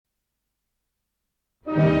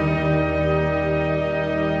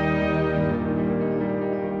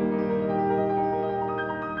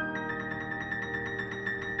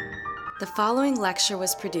The following lecture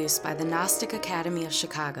was produced by the Gnostic Academy of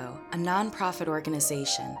Chicago, a nonprofit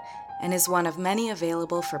organization, and is one of many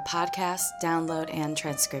available for podcast, download, and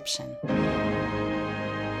transcription.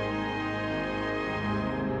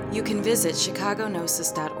 You can visit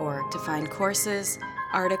chicagognosis.org to find courses,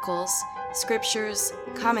 articles, scriptures,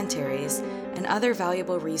 commentaries, and other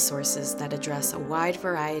valuable resources that address a wide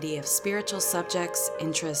variety of spiritual subjects,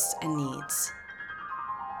 interests, and needs.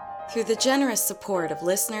 Through the generous support of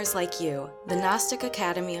listeners like you, the Gnostic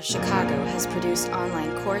Academy of Chicago has produced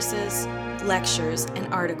online courses, lectures, and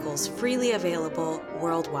articles freely available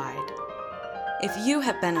worldwide. If you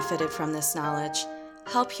have benefited from this knowledge,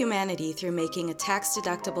 help humanity through making a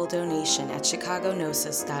tax-deductible donation at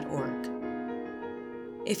chicagognosis.org.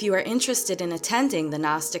 If you are interested in attending the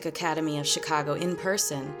Gnostic Academy of Chicago in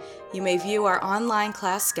person, you may view our online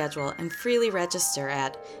class schedule and freely register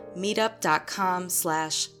at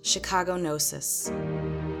meetup.com/chicagognosis.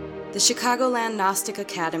 The Chicagoland Gnostic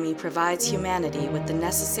Academy provides humanity with the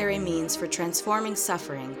necessary means for transforming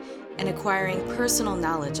suffering and acquiring personal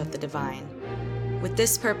knowledge of the divine. With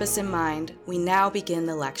this purpose in mind, we now begin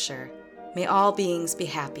the lecture. May all beings be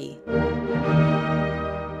happy.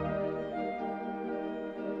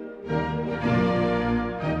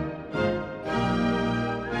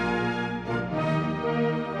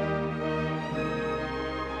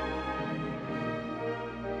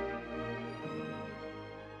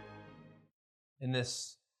 In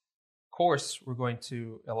this course, we're going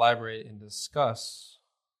to elaborate and discuss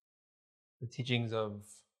the teachings of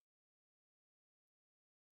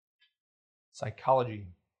psychology,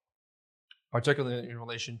 particularly in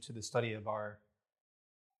relation to the study of our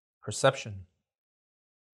perception.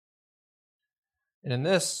 And in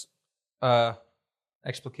this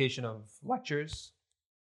explication of lectures,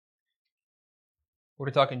 we're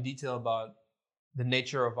going to talk in detail about the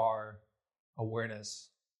nature of our awareness,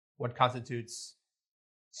 what constitutes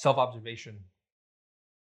self-observation,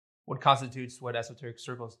 what constitutes what esoteric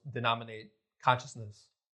circles denominate consciousness,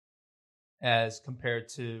 as compared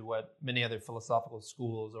to what many other philosophical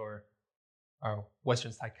schools or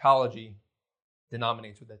Western psychology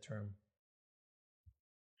denominates with that term.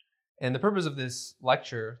 And the purpose of this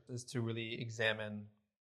lecture is to really examine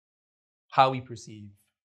how we perceive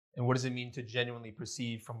and what does it mean to genuinely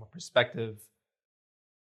perceive from a perspective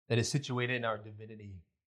that is situated in our divinity.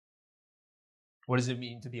 What does it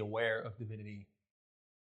mean to be aware of divinity?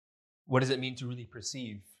 What does it mean to really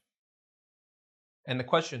perceive? And the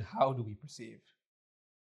question, how do we perceive?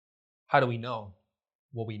 How do we know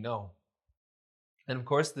what we know? And of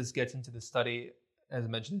course, this gets into the study, as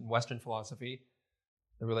mentioned in Western philosophy,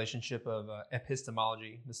 the relationship of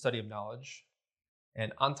epistemology, the study of knowledge,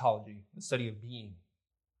 and ontology, the study of being.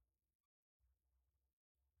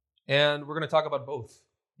 And we're going to talk about both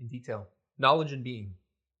in detail. Knowledge and being.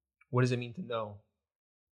 What does it mean to know?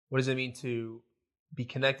 What does it mean to be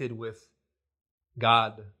connected with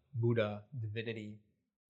God, Buddha, divinity,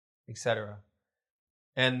 etc.?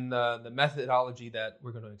 And the methodology that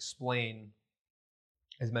we're going to explain,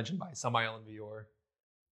 as mentioned by Samael and Vior,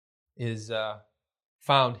 is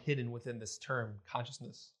found hidden within this term,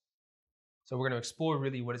 consciousness. So we're going to explore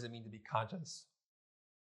really what does it mean to be conscious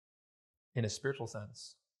in a spiritual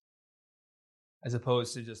sense, as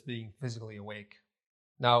opposed to just being physically awake.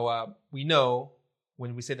 Now, we know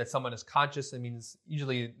when we say that someone is conscious, it means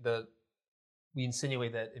usually we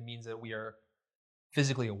insinuate that it means that we are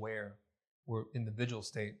physically aware. We're in the vigil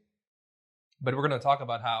state. But we're going to talk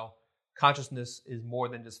about how consciousness is more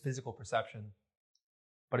than just physical perception,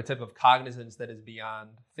 but a type of cognizance that is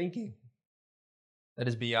beyond thinking, that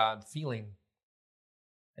is beyond feeling,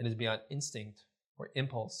 and is beyond instinct or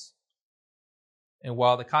impulse. And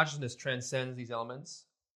while the consciousness transcends these elements,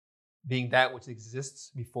 being that which exists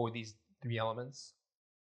before these three elements,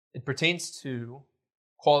 it pertains to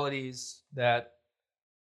qualities that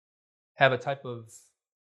have a type of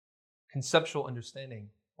conceptual understanding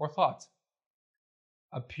or thought,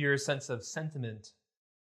 a pure sense of sentiment,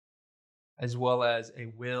 as well as a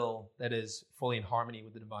will that is fully in harmony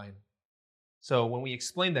with the divine. So when we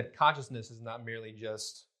explain that consciousness is not merely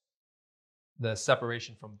just the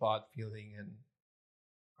separation from thought, feeling, and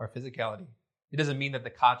our physicality, it doesn't mean that the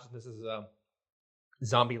consciousness is a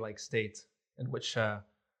zombie-like state in which there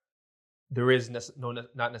is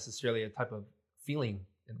not necessarily a type of feeling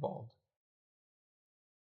involved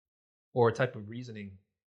or a type of reasoning.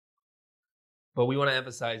 But we want to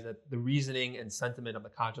emphasize that the reasoning and sentiment of the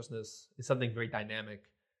consciousness is something very dynamic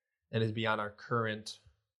and is beyond our current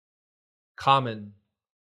common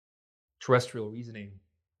terrestrial reasoning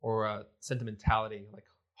or sentimentality, like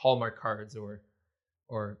Hallmark cards or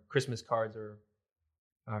Christmas cards or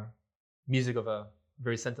music of a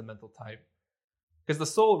very sentimental type. Because the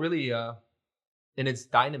soul really, in its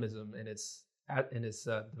dynamism, in its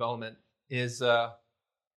development, is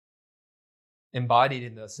embodied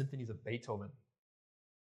in the symphonies of Beethoven.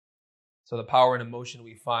 So the power and emotion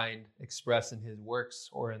we find expressed in his works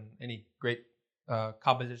or in any great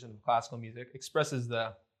composition of classical music expresses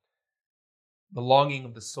the longing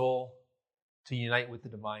of the soul to unite with the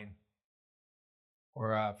divine.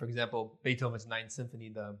 Or, for example, Beethoven's Ninth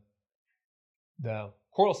Symphony, the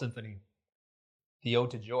choral symphony, the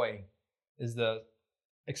Ode to Joy, is the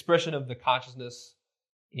expression of the consciousness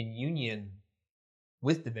in union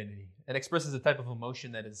with divinity, and expresses a type of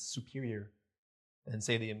emotion that is superior than,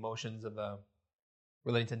 say, the emotions of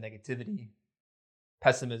relating to negativity,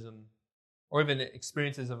 pessimism, or even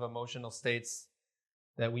experiences of emotional states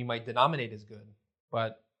that we might denominate as good.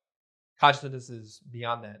 But consciousness is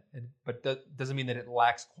beyond that, but that doesn't mean that it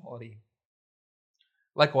lacks quality.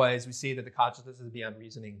 Likewise, we see that the consciousness is beyond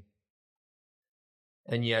reasoning,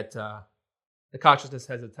 and yet the consciousness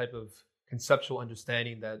has a type of conceptual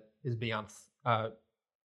understanding that is beyond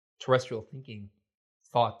terrestrial thinking,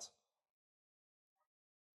 thought.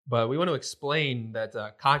 But we want to explain that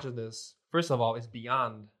consciousness, first of all, is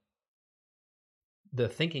beyond the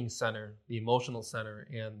thinking center, the emotional center,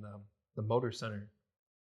 and the motor center.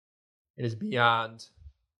 It is beyond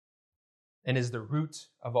and is the root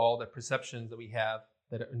of all the perceptions that we have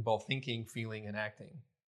that involve thinking, feeling, and acting.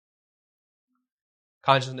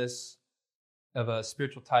 Consciousness of a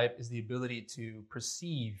spiritual type is the ability to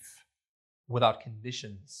perceive without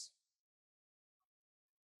conditions.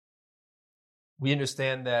 We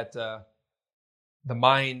understand that the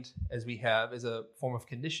mind, as we have, is a form of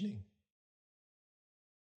conditioning.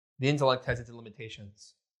 The intellect has its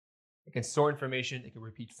limitations. It can store information, it can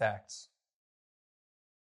repeat facts.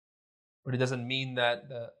 But it doesn't mean that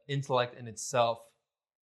the intellect in itself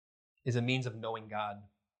is a means of knowing God,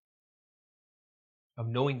 of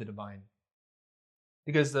knowing the divine.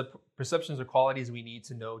 Because the perceptions or qualities we need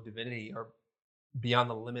to know divinity are beyond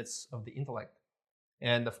the limits of the intellect.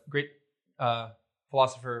 And the great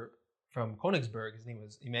philosopher from Königsberg, his name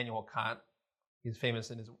was Immanuel Kant. He's famous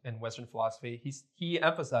in Western philosophy. He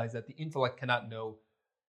emphasized that the intellect cannot know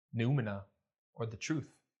noumena, or the truth,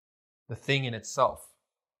 the thing in itself,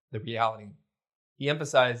 the reality. He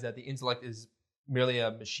emphasized that the intellect is merely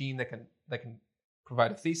a machine that can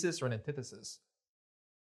provide a thesis or an antithesis,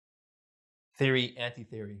 theory,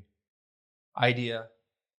 anti-theory, idea,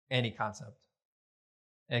 anti-concept,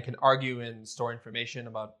 and it can argue and store information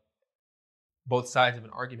about both sides of an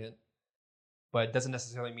argument, but it doesn't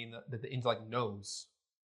necessarily mean that the intellect knows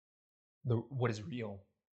what is real.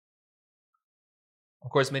 Of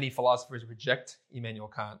course, many philosophers reject Immanuel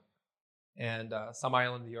Kant, and Sam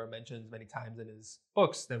Island mentions many times in his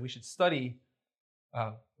books that we should study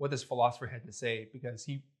what this philosopher had to say, because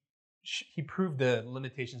he proved the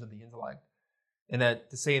limitations of the intellect, and that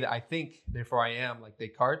to say that I think, therefore I am, like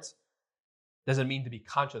Descartes, doesn't mean to be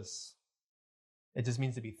conscious. It just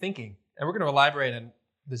means to be thinking. And we're going to elaborate on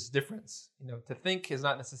this difference. To think is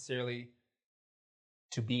not necessarily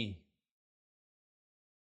to be.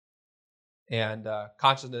 And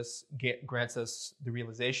consciousness grants us the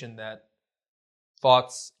realization that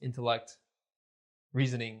thoughts, intellect,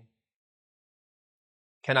 reasoning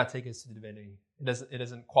cannot take us to divinity. It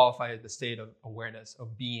doesn't qualify the state of awareness,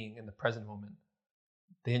 of being in the present moment.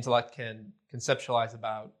 The intellect can conceptualize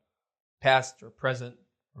about past or present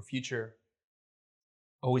or future,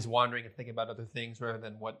 always wandering and thinking about other things rather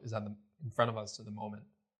than what is in front of us in the moment.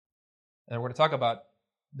 And we're going to talk about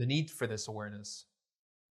the need for this awareness.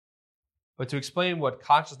 But to explain what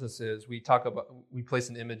consciousness is, we place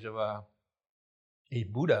an image of a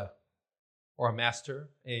Buddha or a master,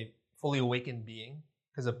 a fully awakened being,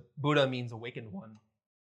 because a Buddha means awakened one,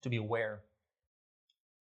 to be aware.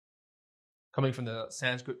 Coming from the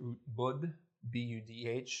Sanskrit root bud,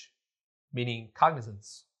 B-U-D-H, meaning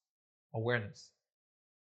cognizance, awareness.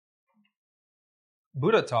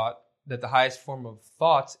 Buddha taught that the highest form of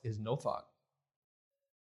thought is no thought.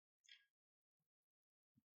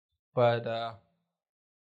 But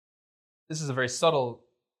this is a very subtle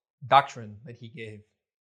doctrine that he gave.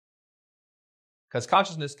 Because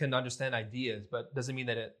consciousness can understand ideas, but doesn't mean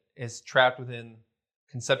that it is trapped within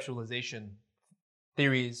conceptualization,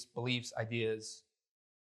 theories, beliefs, ideas,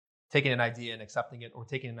 taking an idea and accepting it, or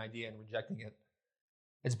taking an idea and rejecting it.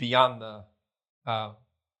 It's beyond the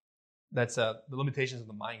limitations of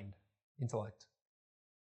the mind, intellect.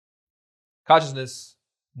 Consciousness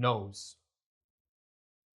knows.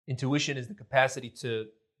 Intuition is the capacity to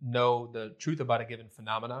know the truth about a given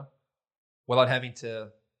phenomena without having to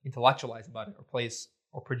intellectualize about it or place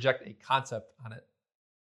or project a concept on it.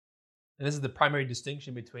 And this is the primary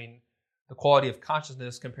distinction between the quality of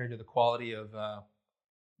consciousness compared to the quality of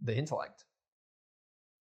the intellect.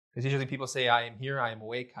 Because usually people say, I am here, I am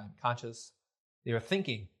awake, I am conscious. They are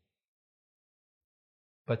thinking.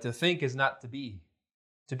 But to think is not to be.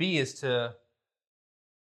 To be is to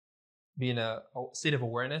be in a state of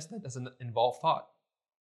awareness that doesn't involve thought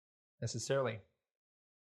necessarily.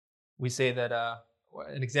 We say that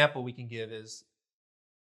an example we can give is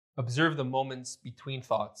observe the moments between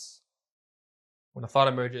thoughts. When a thought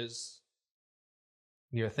emerges,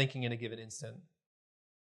 we are thinking in a given instant.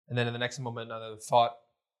 And then in the next moment, another thought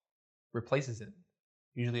replaces it,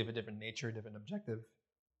 usually of a different nature, different objective,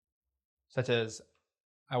 such as,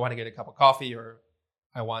 I want to get a cup of coffee, or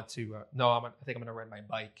I want to, I think I'm going to ride my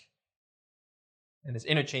bike. And this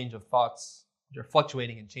interchange of thoughts, which are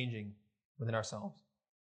fluctuating and changing within ourselves.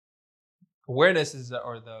 Awareness is,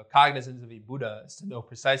 or the cognizance of a Buddha, is to know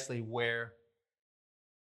precisely where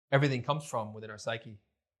everything comes from within our psyche.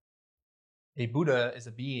 A Buddha is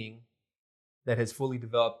a being that has fully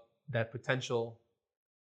developed that potential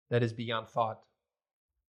that is beyond thought,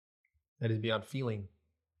 that is beyond feeling,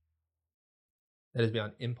 that is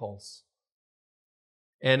beyond impulse.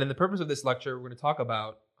 And in the purpose of this lecture, we're going to talk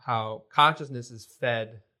about how consciousness is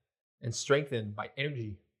fed and strengthened by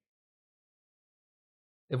energy.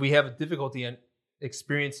 If we have a difficulty in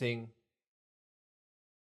experiencing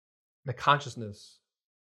the consciousness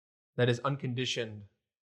that is unconditioned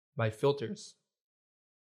by filters,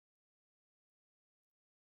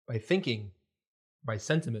 by thinking, by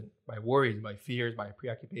sentiment, by worries, by fears, by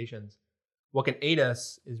preoccupations, what can aid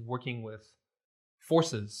us is working with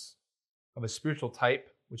forces of a spiritual type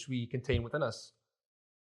which we contain within us,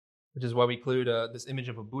 which is why we include this image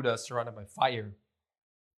of a Buddha surrounded by fire.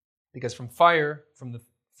 Because from fire,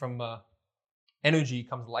 from energy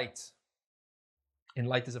comes light. And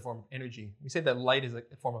light is a form of energy. We say that light is a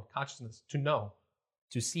form of consciousness, to know,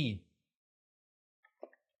 to see.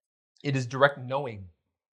 It is direct knowing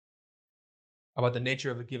about the nature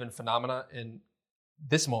of a given phenomena in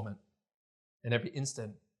this moment, in every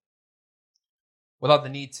instant, without the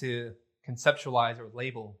need to conceptualize or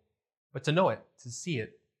label, but to know it, to see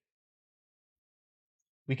it.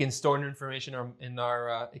 We can store information in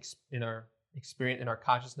our experience, in our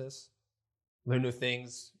consciousness, learn new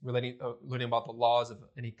things, learning about the laws of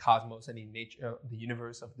any cosmos, any nature, the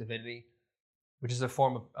universe, of divinity, which is a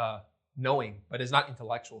form of knowing, but is not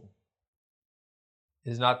intellectual.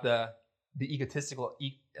 It is not the egotistical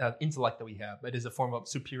intellect that we have, but it is a form of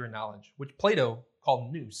superior knowledge, which Plato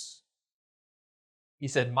called nous. He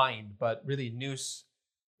said mind, but really nous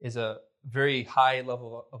is a very high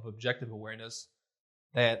level of objective awareness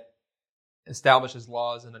that establishes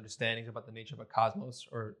laws and understandings about the nature of a cosmos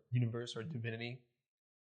or universe or divinity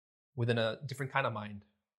within a different kind of mind,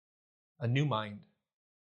 a new mind.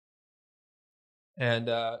 And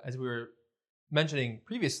as we were mentioning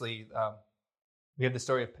previously, we have the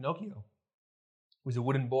story of Pinocchio, who's a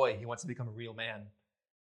wooden boy. He wants to become a real man.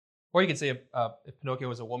 Or you could say if Pinocchio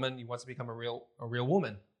was a woman, he wants to become a real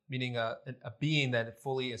woman, meaning a being that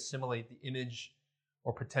fully assimilates the image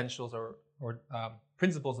or potentials or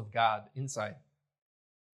principles of God inside,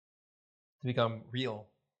 to become real,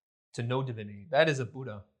 to know divinity. That is a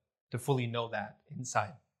Buddha, to fully know that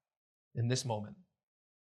inside, in this moment.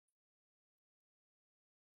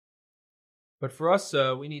 But for us,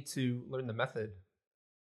 we need to learn the method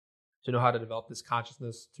to know how to develop this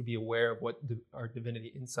consciousness, to be aware of what our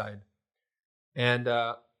divinity inside. And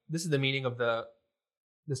this is the meaning of the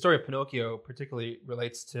story of Pinocchio. Particularly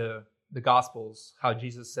relates to the Gospels, how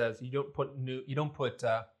Jesus says you don't put new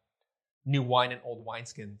wine in old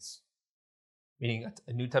wineskins, meaning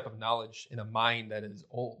a new type of knowledge in a mind that is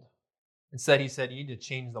old. Instead, he said you need to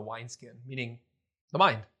change the wineskin, meaning the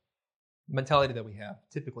mind, the mentality that we have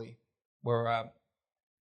typically, where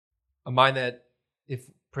a mind that, if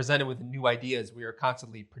presented with new ideas, we are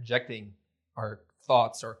constantly projecting our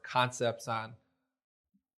thoughts or concepts on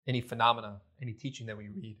any phenomena, any teaching that we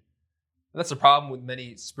read. And that's the problem with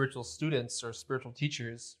many spiritual students or spiritual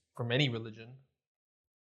teachers from any religion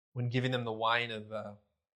when giving them the wine of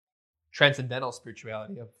transcendental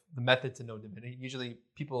spirituality, of the method to know divinity. Usually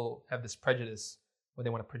people have this prejudice where they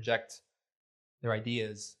want to project their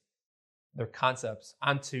ideas, their concepts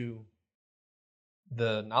onto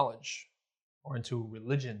the knowledge or into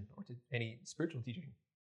religion or to any spiritual teaching.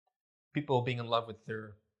 People being in love with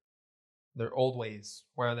their old ways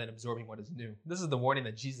rather than absorbing what is new. This is the warning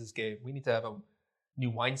that Jesus gave. We need to have a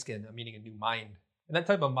new wineskin, meaning a new mind. And that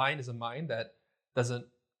type of mind is a mind that doesn't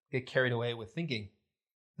get carried away with thinking,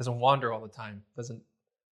 doesn't wander all the time, doesn't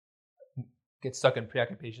get stuck in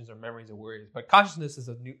preoccupations or memories or worries. But consciousness is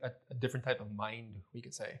a different type of mind, we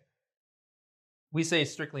could say. we say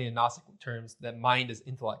strictly in Gnostic terms that mind is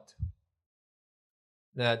intellect,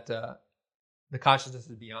 that the consciousness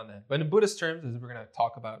is beyond that. But in Buddhist terms, as we're going to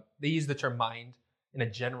talk about, they use the term mind in a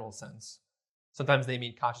general sense. Sometimes they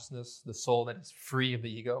mean consciousness, the soul that is free of the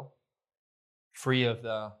ego, free of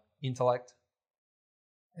the intellect.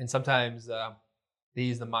 And sometimes they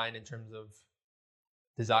use the mind in terms of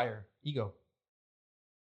desire, ego.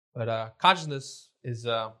 But consciousness is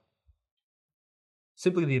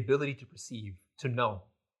simply the ability to perceive, to know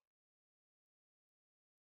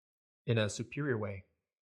in a superior way.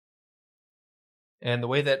 And the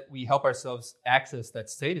way that we help ourselves access that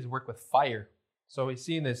state is work with fire. So we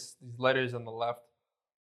see in these letters on the left,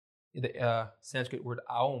 the Sanskrit word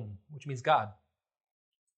Aum, which means God.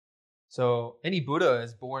 So any Buddha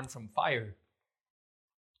is born from fire.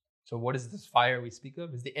 So what is this fire we speak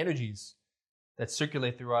of? Is the energies that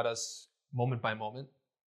circulate throughout us moment by moment,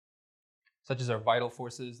 such as our vital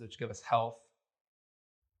forces that give us health,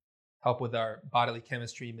 help with our bodily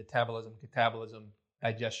chemistry, metabolism, catabolism,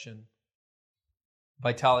 digestion,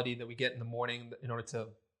 vitality that we get in the morning in order to,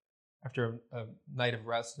 after a night of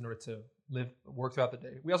rest, in order to work throughout the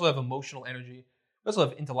day. We also have emotional energy. We also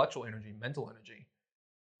have intellectual energy, mental energy.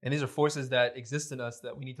 And these are forces that exist in us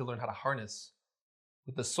that we need to learn how to harness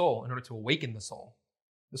with the soul in order to awaken the soul.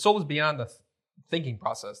 The soul is beyond the thinking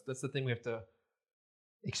process. That's the thing we have to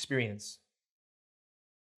experience.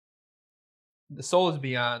 The soul is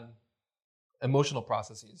beyond emotional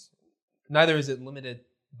processes. Neither is it limited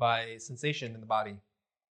by sensation in the body,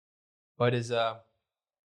 but is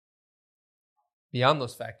beyond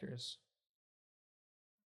those factors.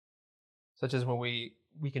 Such as when we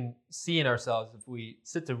can see in ourselves, if we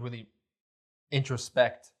sit to really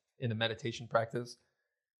introspect in a meditation practice,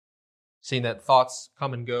 seeing that thoughts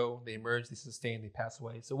come and go, they emerge, they sustain, they pass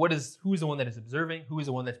away. So who is the one that is observing? Who is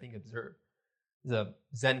the one that's being observed? These are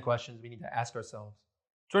Zen questions we need to ask ourselves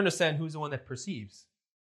to understand who's the one that perceives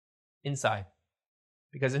inside.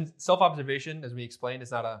 Because in self-observation, as we explained,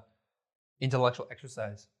 is not an intellectual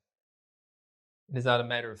exercise. It is not a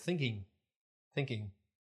matter of thinking,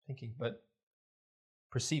 but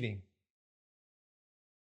perceiving,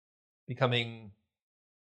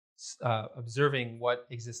 observing what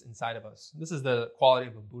exists inside of us. This is the quality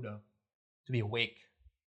of a Buddha, to be awake.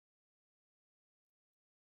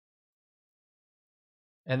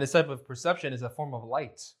 And this type of perception is a form of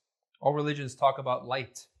light. All religions talk about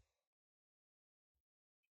light.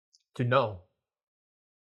 To know.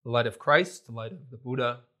 The light of Christ, the light of the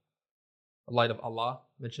Buddha, the light of Allah,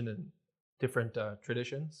 mentioned in different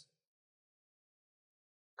traditions.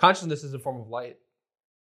 Consciousness is a form of light.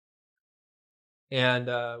 And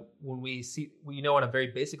when we know on a very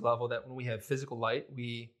basic level that when we have physical light,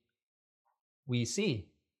 we see,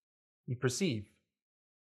 we perceive.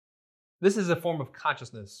 This is a form of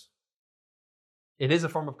consciousness. It is a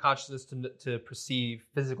form of consciousness to perceive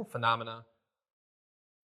physical phenomena,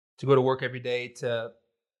 to go to work every day, to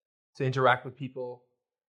interact with people,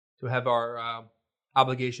 to have our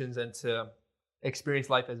obligations, and to experience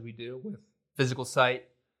life as we do with physical sight,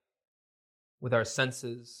 with our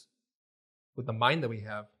senses, with the mind that we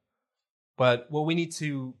have. But what we need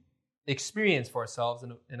to experience for ourselves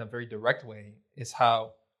in a very direct way is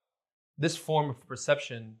how this form of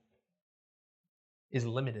perception is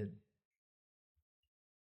limited.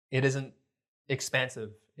 It isn't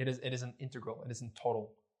expansive. It isn't integral. It isn't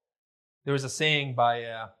total. There was a saying by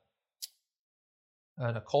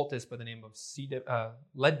an occultist by the name of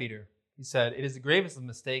Leadbeater. He said, "It is the gravest of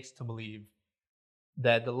mistakes to believe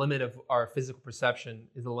that the limit of our physical perception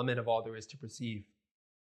is the limit of all there is to perceive."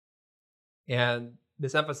 And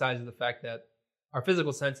this emphasizes the fact that our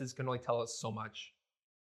physical senses can only tell us so much.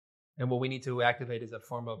 And what we need to activate is a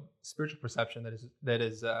form of spiritual perception that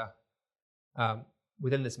is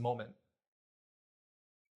within this moment.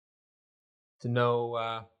 To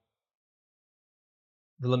know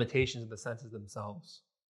the limitations of the senses themselves.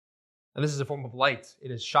 And this is a form of light.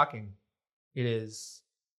 It is shocking. It is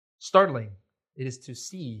startling. It is to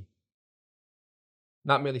see,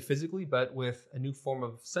 not merely physically, but with a new form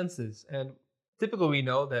of senses. And typically we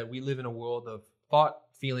know that we live in a world of thought,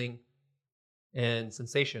 feeling, and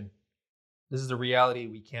sensation. This is a reality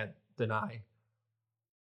we can't deny.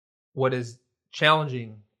 What is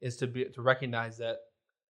challenging is to recognize that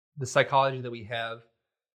the psychology that we have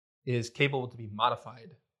is capable to be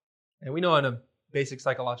modified. And we know in a basic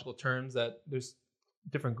psychological terms that there's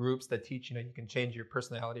different groups that teach, you can change your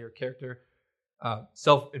personality or character,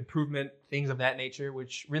 self-improvement, things of that nature,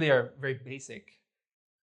 which really are very basic.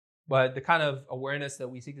 But the kind of awareness that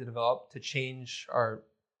we seek to develop to change our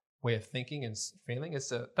way of thinking and feeling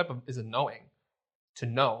is a knowing, to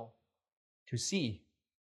know, to see.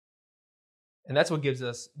 And that's what gives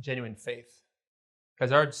us genuine faith.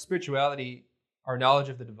 Because our spirituality, our knowledge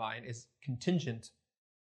of the divine is contingent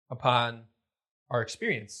upon our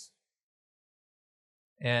experience.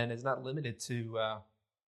 And is not limited to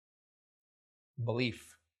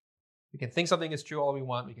belief. We can think something is true all we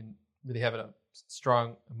want. We can really have a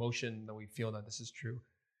strong emotion that we feel that this is true.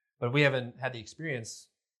 But if we haven't had the experience,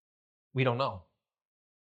 we don't know.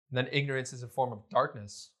 And then ignorance is a form of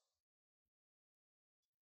darkness.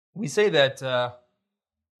 We say that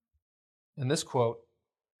in this quote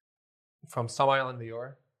from Samael and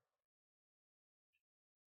Vior,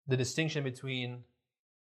 the distinction between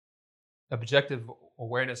objective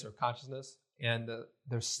awareness or consciousness and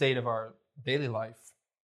the state of our daily life.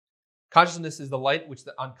 Consciousness is the light which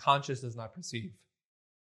the unconscious does not perceive.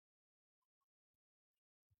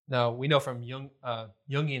 Now, we know from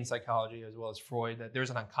Jungian psychology as well as Freud that there's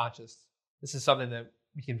an unconscious. This is something that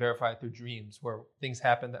we can verify through dreams where things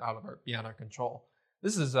happen that beyond our control.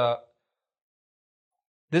 This is what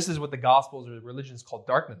the Gospels or religions call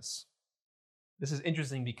darkness. This is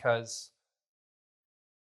interesting because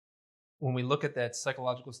when we look at that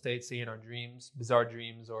psychological state, say in our dreams, bizarre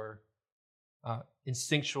dreams, or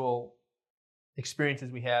instinctual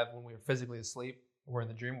experiences we have when we're physically asleep, we're in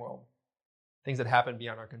the dream world, things that happen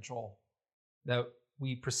beyond our control, that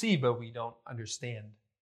we perceive but we don't understand.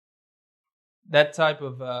 That type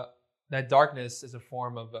of, that darkness is a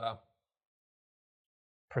form of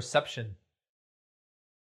perception.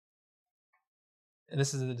 And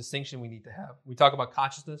this is the distinction we need to have. We talk about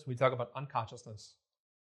consciousness, we talk about unconsciousness.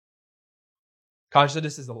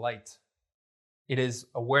 Consciousness is the light. It is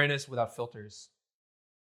awareness without filters.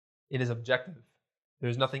 It is objective.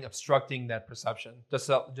 There's nothing obstructing that perception.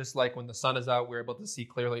 Just like when the sun is out, we're able to see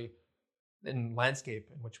clearly in landscape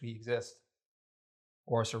in which we exist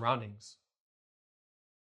or our surroundings.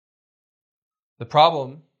 The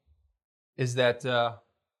problem is that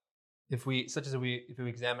if we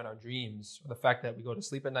examine our dreams, or the fact that we go to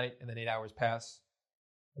sleep at night and then 8 hours pass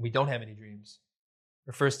and we don't have any dreams,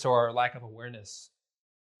 refers to our lack of awareness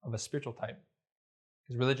of a spiritual type.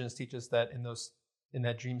 Because religions teach us that in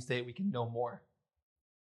that dream state we can know more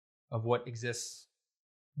of what exists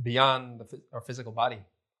beyond our physical body.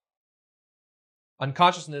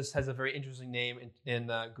 Unconsciousness has a very interesting name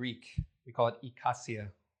in Greek. We call it ikasia.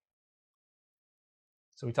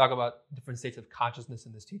 So we talk about different states of consciousness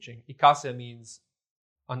in this teaching. Ikasia means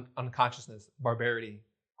unconsciousness, barbarity,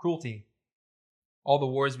 cruelty. All the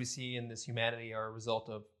wars we see in this humanity are a result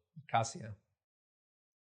of ikasia.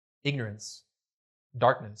 Ignorance,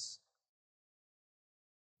 darkness.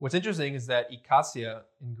 What's interesting is that ikasia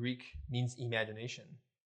in Greek means imagination,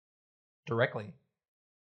 directly,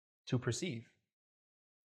 to perceive.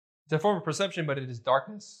 It's a form of perception, but it is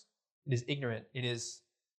darkness. It is ignorant. It is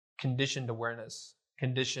conditioned awareness,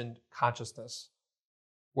 conditioned consciousness.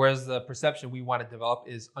 Whereas the perception we want to develop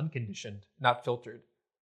is unconditioned, not filtered.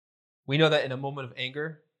 We know that in a moment of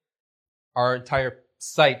anger, our entire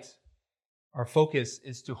sight, our focus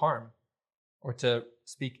is to harm or to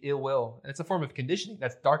speak ill will. And it's a form of conditioning.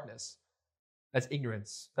 That's darkness. That's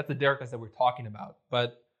ignorance. That's the darkness that we're talking about.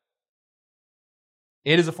 But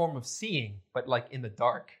it is a form of seeing, but like in the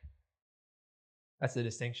dark. That's the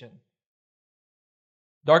distinction.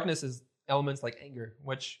 Darkness is elements like anger,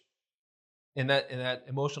 which in that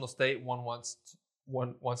emotional state, one wants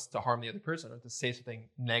to harm the other person or to say something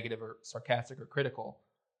negative or sarcastic or critical.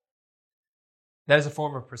 That is a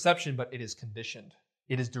form of perception, but it is conditioned.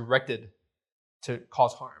 It is directed to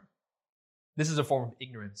cause harm. This is a form of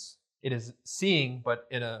ignorance. It is seeing, but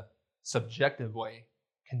in a subjective way,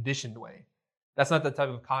 conditioned way. That's not the type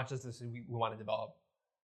of consciousness we want to develop.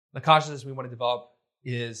 The consciousness we want to develop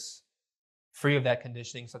is free of that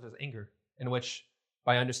conditioning, such as anger, in which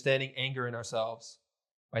by understanding anger in ourselves,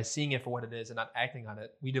 by seeing it for what it is and not acting on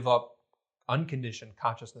it, we develop unconditioned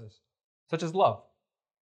consciousness, such as love,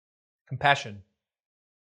 compassion,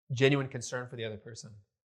 genuine concern for the other person.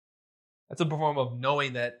 That's a form of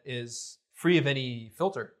knowing that is free of any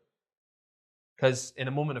filter. Because in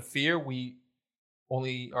a moment of fear, we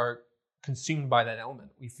only are consumed by that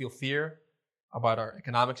element. We feel fear about our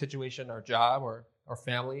economic situation, our job, or our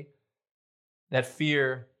family. That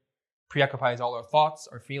fear preoccupies all our thoughts,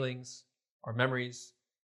 our feelings, our memories,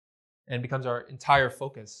 and becomes our entire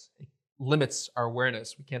focus. It limits our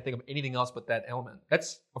awareness. We can't think of anything else but that element.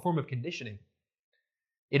 That's a form of conditioning.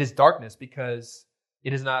 It is darkness because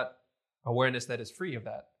it is not awareness that is free of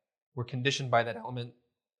that. We're conditioned by that element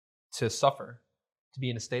to suffer, to be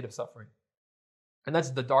in a state of suffering. And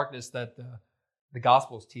that's the darkness that the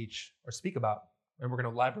Gospels teach or speak about, and we're going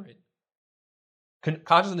to elaborate.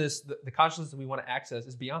 Consciousness, the consciousness that we want to access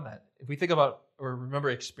is beyond that. If we think about or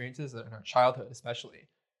remember experiences in our childhood, especially,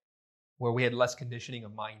 where we had less conditioning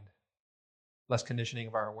of mind, less conditioning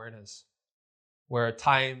of our awareness, where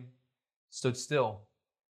time stood still,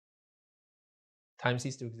 time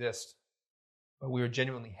ceased to exist, but we were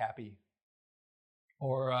genuinely happy,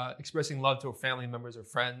 or expressing love to our family members or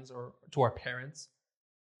friends or to our parents,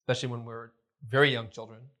 especially when we're very young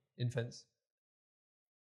children, infants.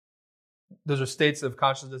 Those are states of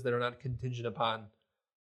consciousness that are not contingent upon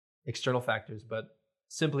external factors, but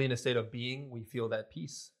simply in a state of being, we feel that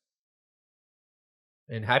peace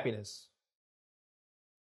and happiness.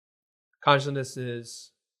 Consciousness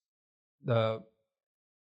is the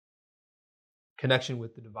connection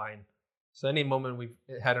with the divine. So any moment we've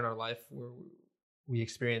had in our life where we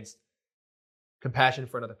experienced compassion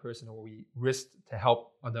for another person, or we risked to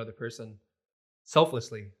help another person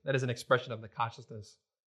selflessly, that is an expression of the consciousness.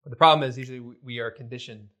 But the problem is usually we are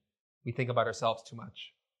conditioned. We think about ourselves too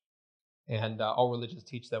much. And all religions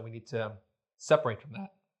teach that we need to separate from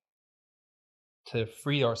that, to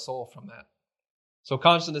free our soul from that. So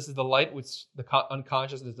consciousness is the light which the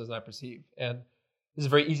unconsciousness does not perceive. And this is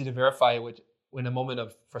very easy to verify, which in a moment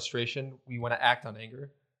of frustration, we want to act on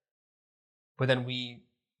anger. But then we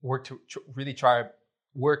work to really try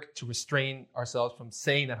to restrain ourselves from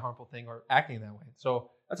saying that harmful thing or acting that way. So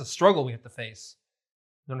that's a struggle we have to face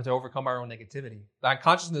in order to overcome our own negativity. The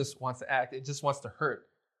unconsciousness wants to act. It just wants to hurt.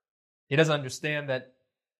 It doesn't understand that,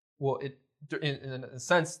 well, in a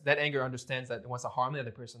sense, that anger understands that it wants to harm the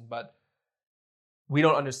other person, but we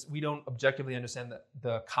don't objectively understand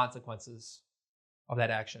the consequences of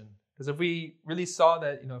that action. Because if we really saw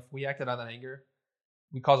that, if we acted on that anger,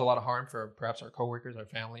 we cause a lot of harm for perhaps our coworkers, our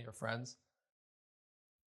family, our friends,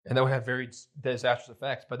 and that would have very disastrous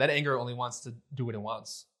effects. But that anger only wants to do what it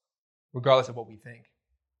wants, regardless of what we think.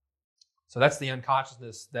 So that's the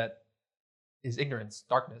unconsciousness that is ignorance,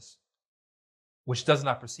 darkness, which does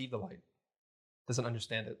not perceive the light, doesn't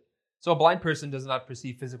understand it. So a blind person does not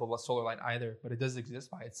perceive physical solar light either, but it does exist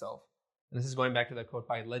by itself. And this is going back to that quote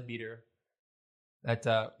by Leadbeater,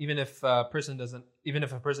 that even if a person is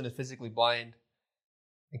physically blind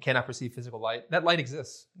and cannot perceive physical light, that light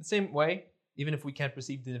exists. In the same way, even if we can't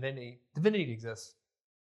perceive divinity exists.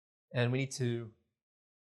 And we need to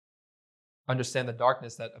understand the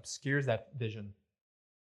darkness that obscures that vision.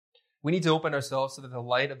 We need to open ourselves so that the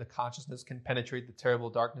light of the consciousness can penetrate the terrible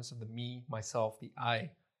darkness of the me, myself, the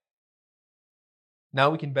I. Now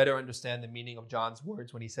we can better understand the meaning of John's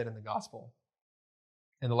words when he said in the gospel,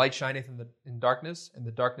 "And the light shineth in darkness, and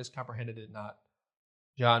the darkness comprehended it not."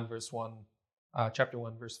 John chapter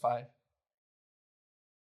 1, verse 5.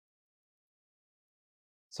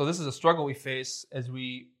 So this is a struggle we face as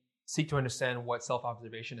we seek to understand what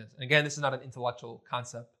self-observation is. And again, this is not an intellectual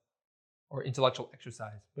concept or intellectual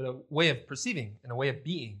exercise, but a way of perceiving and a way of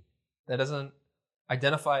being that doesn't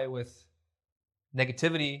identify with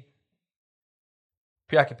negativity,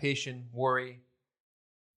 preoccupation, worry,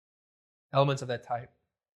 elements of that type.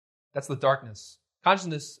 That's the darkness.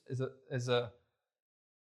 Consciousness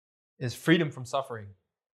is freedom from suffering.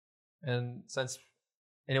 And since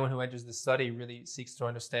anyone who enters this study really seeks to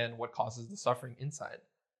understand what causes the suffering inside,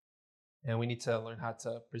 and we need to learn how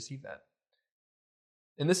to perceive that.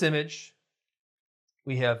 In this image,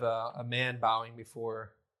 we have a man bowing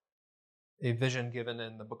before a vision given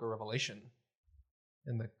in the book of Revelation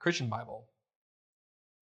in the Christian Bible.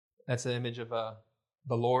 That's an image of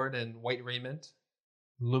the Lord in white raiment,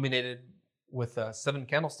 illuminated with 7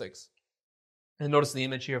 candlesticks. And notice the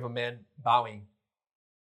image here of a man bowing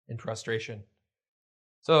in prostration.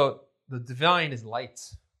 So the divine is light,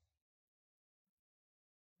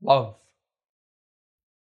 love,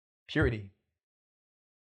 purity,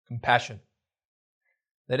 compassion.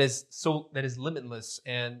 That is limitless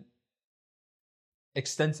and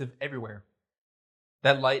extensive everywhere.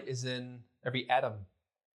 That light is in every atom,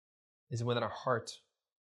 is within our heart.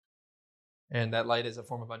 And that light is a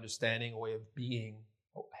form of understanding, a way of being,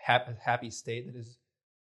 a happy state that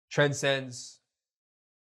transcends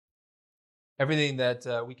everything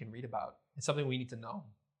that we can read about. It's something we need to know,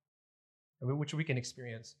 which we can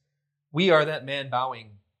experience. We are that man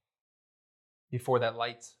bowing before that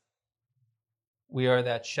light. We are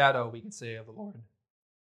that shadow, we can say, of the Lord.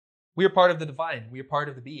 We are part of the divine. We are part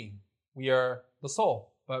of the being. We are the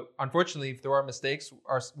soul. But unfortunately, through our mistakes,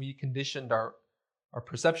 we conditioned our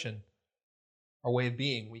perception, our way of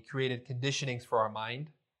being. We created conditionings for our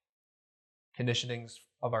mind, conditionings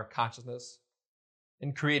of our consciousness,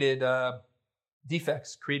 and created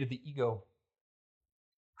defects, created the ego,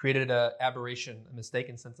 created an aberration, a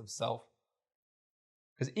mistaken sense of self.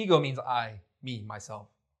 Because ego means I, me, myself.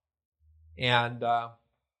 And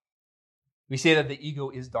we say that the ego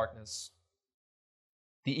is darkness.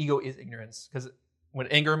 The ego is ignorance. Because when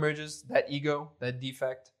anger emerges, that ego, that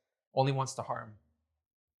defect, only wants to harm.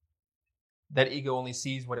 That ego only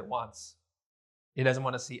sees what it wants. It doesn't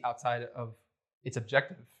want to see outside of its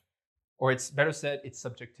objective. Or it's better said, its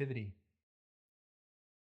subjectivity.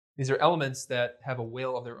 These are elements that have a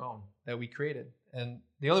will of their own that we created. And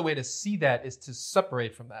the only way to see that is to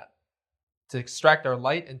separate from that, to extract our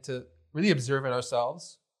light and to really observe in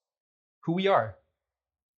ourselves who we are.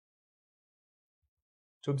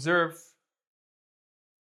 To observe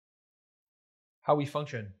how we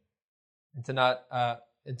function and to not,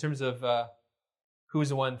 in terms of who is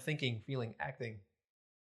the one thinking, feeling, acting.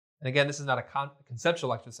 And again, this is not a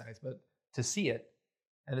conceptual exercise, but to see it.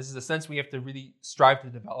 And this is a sense we have to really strive to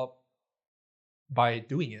develop by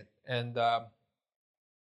doing it. And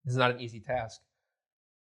this is not an easy task.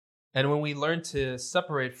 And when we learn to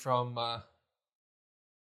separate from our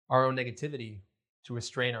own negativity, to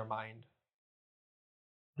restrain our mind,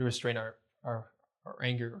 to restrain our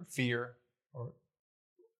anger or fear or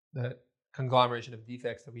the conglomeration of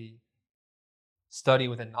defects that we study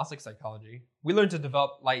within Gnostic psychology, we learn to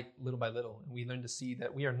develop light little by little. And we learn to see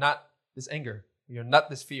that we are not this anger. We are not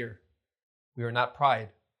this fear. We are not pride.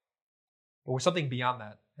 But we're something beyond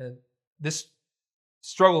that. And this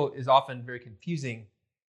struggle is often very confusing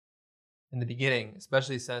in the beginning,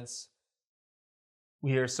 especially since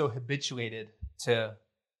we are so habituated to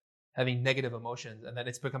having negative emotions and that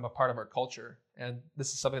it's become a part of our culture. And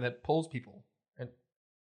this is something that pulls people and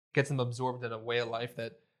gets them absorbed in a way of life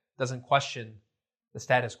that doesn't question the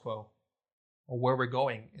status quo or where we're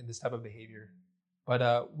going in this type of behavior.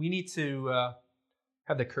 But we need to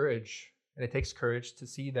have the courage, and it takes courage to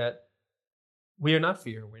see that we are not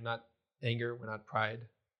fear, we're not anger, we're not pride.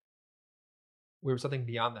 We're something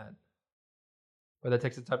beyond that. But that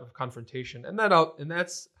takes a type of confrontation. And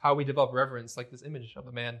that's how we develop reverence, like this image of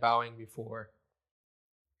the man bowing before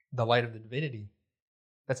the light of the divinity.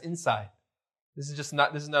 That's inside. This is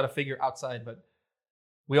not a figure outside, but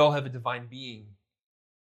we all have a divine being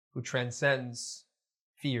who transcends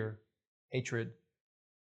fear, hatred,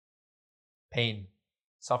 pain,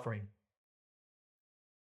 suffering,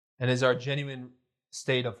 and is our genuine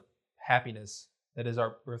state of happiness that is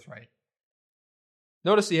our birthright.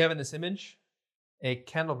 Notice you have in this image a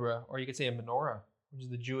candelabra, or you could say a menorah, which is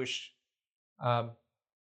the Jewish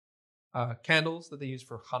candles that they use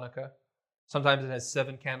for Hanukkah. Sometimes it has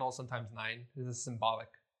 7 candles, sometimes 9. This is symbolic.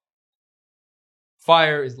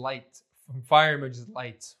 Fire is light. From fire emerges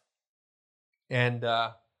light. And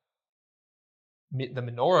the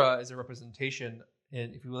menorah is a representation,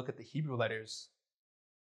 and if you look at the Hebrew letters,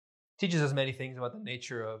 teaches us many things about the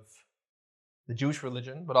nature of the Jewish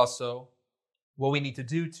religion, but also what we need to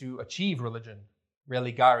do to achieve religion,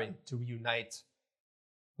 religare, to reunite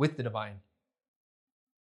with the divine.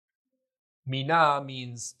 Mina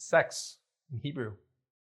means sex in Hebrew.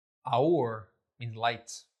 Aur means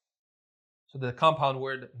light. So the compound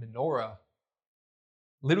word menorah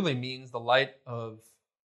literally means the light of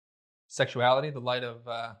sexuality, the light of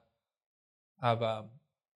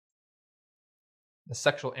the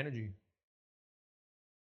sexual energy.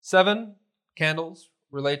 7 candles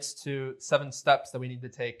relates to 7 steps that we need to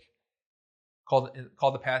take, called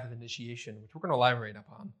the path of initiation, which we're going to elaborate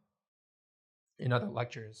upon in other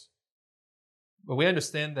lectures. But we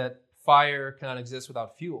understand that fire cannot exist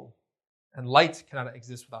without fuel, and light cannot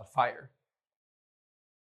exist without fire.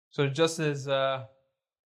 So just as a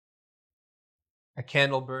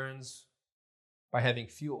candle burns by having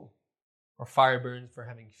fuel, or fire burns for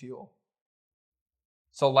having fuel,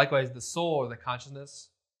 so likewise the soul or the consciousness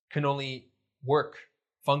can only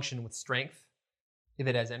function with strength if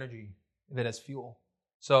it has energy, if it has fuel.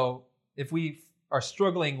 So if we are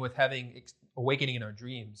struggling with having awakening in our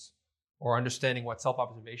dreams or understanding what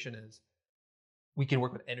self-observation is, we can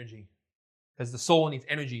work with energy, because the soul needs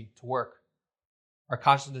energy to work. Our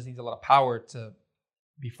consciousness needs a lot of power to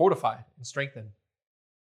be fortified and strengthened.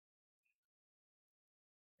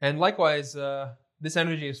 And likewise, this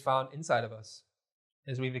energy is found inside of us.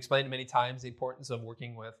 As we've explained many times, the importance of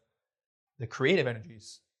working with the creative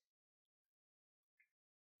energies.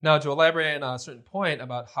 Now, to elaborate on a certain point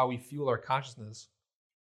about how we fuel our consciousness,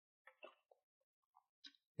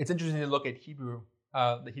 it's interesting to look at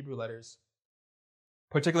the Hebrew letters,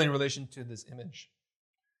 particularly in relation to this image.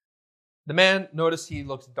 The man, notice he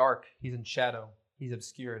looks dark. He's in shadow. He's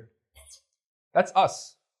obscured. That's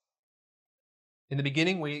us. In the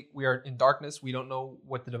beginning, we are in darkness. We don't know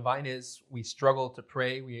what the divine is. We struggle to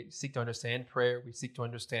pray. We seek to understand prayer. We seek to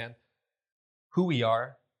understand who we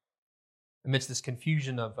are amidst this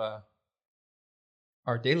confusion of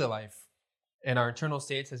our daily life. and our internal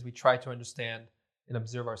states as we try to understand and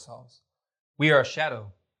observe ourselves. We are a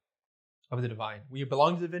shadow of the divine. We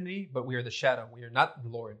belong to divinity, but we are the shadow. We are not the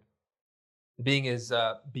Lord. The being is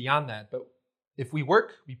beyond that. But if we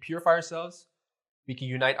work, we purify ourselves, we can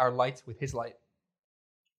unite our light with his light.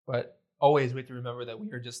 But always we have to remember that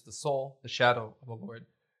we are just the soul, the shadow of the Lord.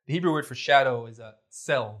 The Hebrew word for shadow is a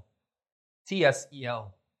tsel,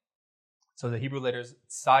 T-S-E-L. So the Hebrew letters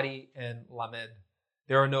Tsadi and Lamed.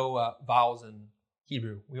 There are no vowels in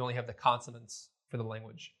Hebrew. We only have the consonants for the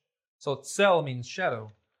language. So tsel means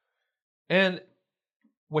shadow. And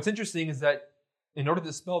what's interesting is that in order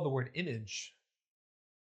to spell the word image,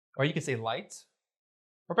 or you could say light,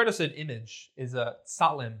 or better said image, is a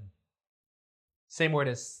tsalem. Same word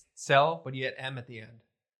as tsel, but you add M at the end.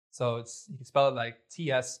 So you can spell it like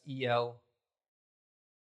T-S-E-L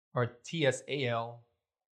or T-S-A-L-E-M.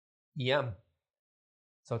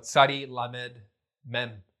 So tsadi, lamed,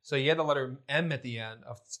 mem. So you add the letter M at the end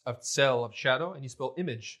of tsel, of shadow, and you spell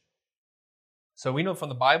image. So we know from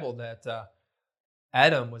the Bible that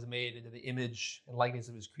Adam was made into the image and likeness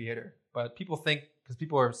of his creator. But people think, because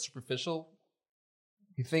people are superficial,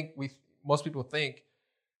 most people think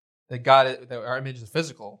that that our image is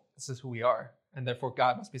physical. This is who we are. And therefore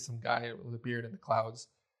God must be some guy with a beard in the clouds.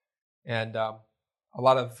 And a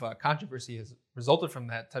lot of controversy has resulted from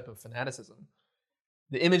that type of fanaticism.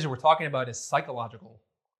 The image that we're talking about is psychological,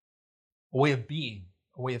 a way of being,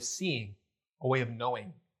 a way of seeing, a way of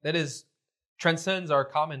knowing. That is, transcends our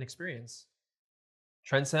common experience,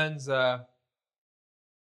 transcends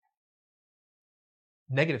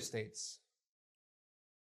negative states.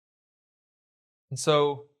 And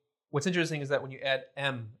so what's interesting is that when you add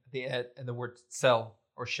M and the word cell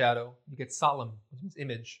or shadow, you get solemn, which means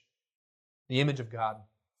image, the image of God.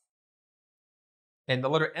 And the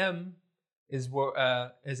letter M is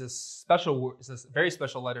a special word. It's a very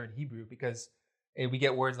special letter in Hebrew because we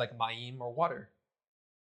get words like ma'im or water.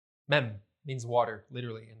 Mem means water,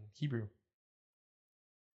 literally in Hebrew.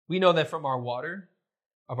 We know that from our water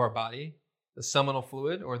of our body, the seminal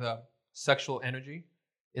fluid or the sexual energy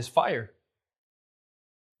is fire.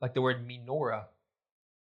 Like the word menorah.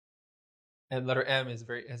 And letter M has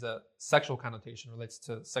a sexual connotation, relates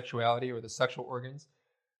to sexuality or the sexual organs.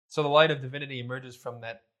 So the light of divinity emerges from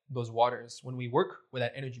those waters when we work with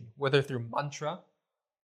that energy, whether through mantra,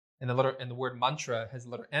 and the word mantra has the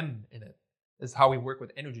letter M in it. This is how we work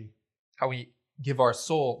with energy, how we give our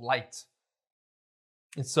soul light.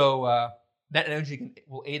 And so that energy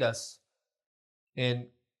will aid us in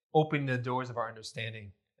opening the doors of our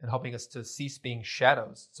understanding and helping us to cease being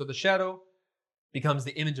shadows. So the shadow becomes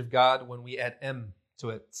the image of God when we add M to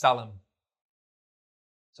it, Salam.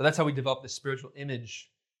 So that's how we develop the spiritual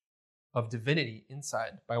image of divinity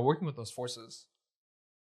inside, by working with those forces.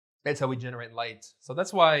 That's how we generate light. So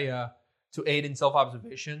that's why to aid in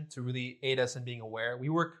self-observation, to really aid us in being aware, we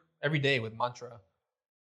work every day with mantra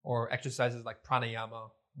or exercises like pranayama,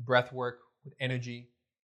 breath work with energy,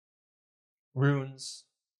 runes,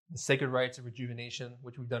 the sacred rites of rejuvenation,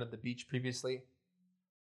 which we've done at the beach previously.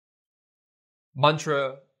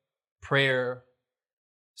 Mantra, prayer,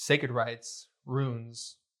 sacred rites,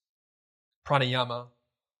 runes, pranayama,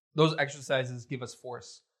 those exercises give us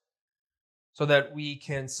force so that we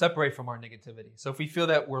can separate from our negativity. So if we feel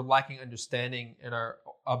that we're lacking understanding in our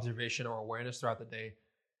observation or awareness throughout the day,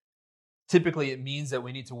 typically it means that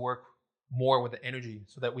we need to work more with the energy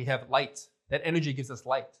so that we have light. That energy gives us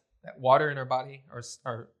light. That water in our body,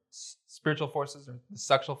 our spiritual forces, or the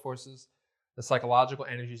sexual forces, the psychological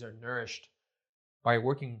energies are nourished by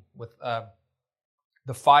working with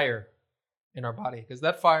the fire in our body. Because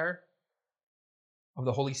that fire of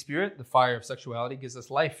the Holy Spirit, the fire of sexuality, gives us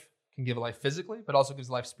life. Can give life physically, but also gives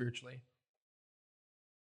life spiritually.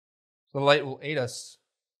 So the light will aid us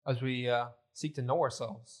as we seek to know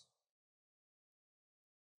ourselves.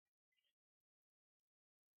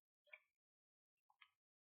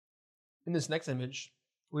 In this next image,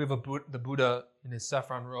 we have the Buddha in his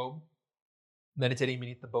saffron robe, meditating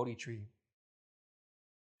beneath the Bodhi tree.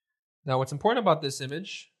 Now, what's important about this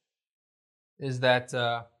image is that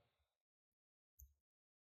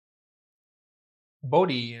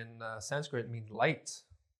Bodhi in Sanskrit means light.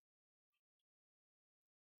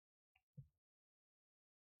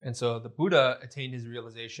 And so the Buddha attained his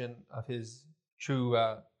realization of his true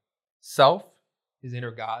self, his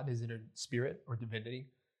inner God, his inner spirit or divinity,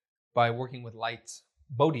 by working with light.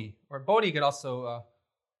 Bodhi, or Bodhi could also,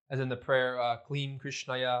 as in the prayer, Klim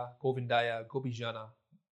Krishnaya Govindaya Gopijana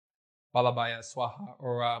Balabhaya Swaha,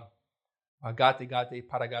 or Gate Gate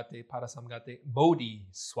Paragate Parasamgate Bodhi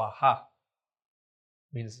Swaha.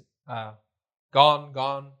 Means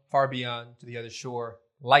gone, far beyond to the other shore.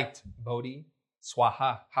 Light, Bodhi,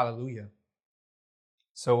 Swaha, hallelujah.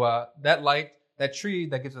 So that light, that tree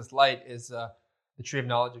that gives us light is the tree of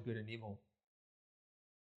knowledge of good and evil.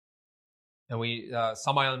 And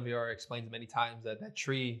Samael Vior explains many times that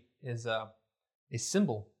tree is a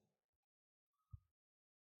symbol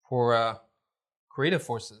for creative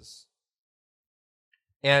forces.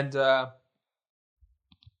 And the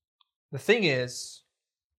thing is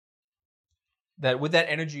that with that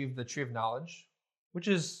energy of the tree of knowledge, which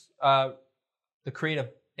is the creative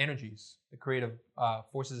energies, the creative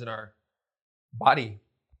forces in our body,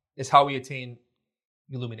 is how we attain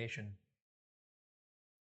illumination.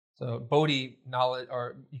 So Bodhi, knowledge,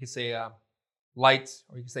 or you could say light,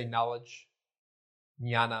 or you could say knowledge,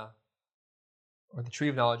 jnana, or the tree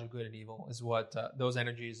of knowledge of good and evil, is what those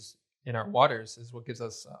energies in our waters is what gives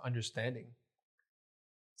us understanding.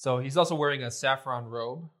 So he's also wearing a saffron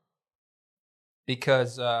robe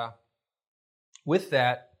because with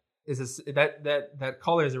that that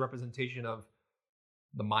color is a representation of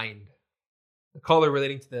the mind. The color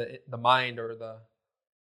relating to the mind or the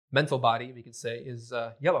mental body, we could say, is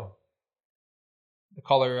yellow. The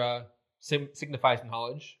color signifies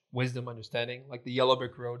knowledge, wisdom, understanding, like the yellow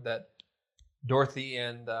brick road that Dorothy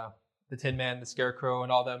and the Tin Man, the Scarecrow,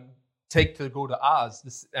 and all them take to go to Oz,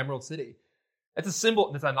 this Emerald City. It's a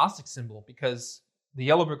symbol. It's a Gnostic symbol because the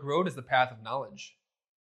yellow brick road is the path of knowledge,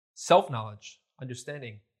 self-knowledge,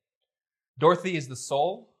 understanding. Dorothy is the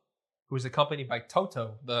soul who is accompanied by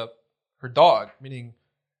Toto, her dog, meaning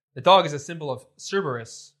the dog is a symbol of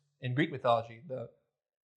Cerberus in Greek mythology, the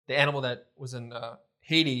animal that was in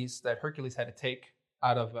Hades that Hercules had to take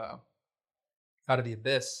out of the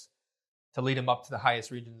abyss to lead him up to the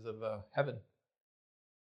highest regions of heaven.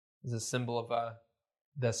 Is a symbol of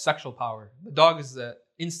the sexual power. The dog is the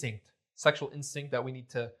sexual instinct that we need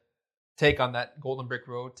to take on that golden brick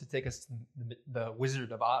road to take us to the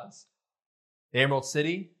Wizard of Oz. The Emerald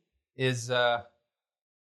City is the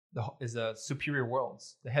superior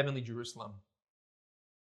worlds, the heavenly Jerusalem.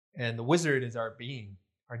 And the wizard is our being,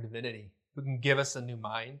 our divinity, who can give us a new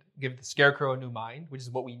mind, give the Scarecrow a new mind, which is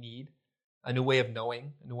what we need, a new way of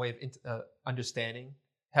knowing, a new way of understanding.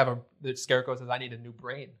 The Scarecrow says, I need a new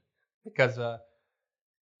brain because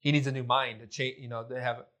he needs a new mind to change,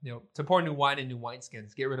 to pour new wine in new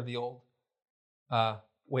wineskins, get rid of the old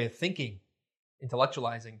way of thinking,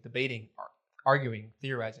 intellectualizing, debating, arguing,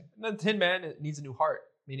 theorizing. And then the Tin Man needs a new heart,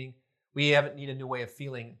 meaning we need a new way of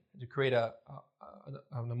feeling to create an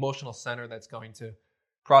emotional center that's going to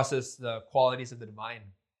process the qualities of the divine.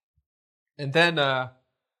 And then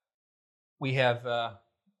we have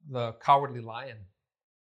the cowardly lion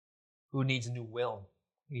who needs a new will,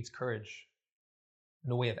 who needs courage,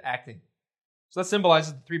 and a way of acting. So that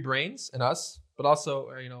symbolizes the three brains in us, but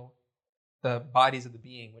also, the bodies of the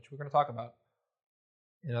being, which we're going to talk about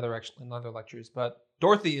in other lectures. But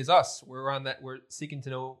Dorothy is us. We're seeking to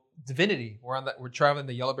know divinity. We're traveling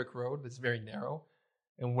the yellow brick road that's very narrow.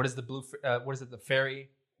 And what is the fairy,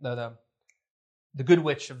 the good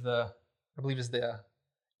witch of I believe is the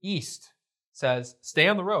east, says, stay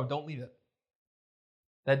on the road, don't leave it.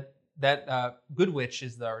 That good witch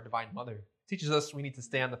is our divine mother. It teaches us we need to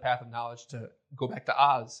stay on the path of knowledge to go back to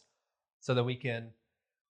Oz so that we can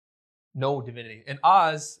know divinity. And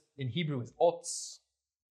Oz in Hebrew is Otz,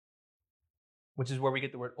 which is where we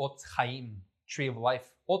get the word Otz Chaim, tree of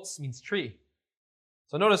life. Otz means tree.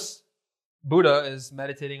 So notice Buddha is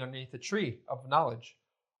meditating underneath the tree of knowledge.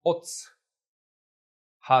 Otz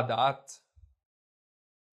Hadat,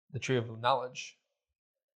 the tree of knowledge.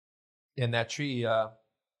 And that tree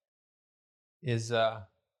is the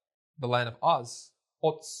land of Oz,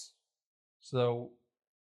 Otz. So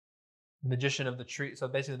the magician of the tree. So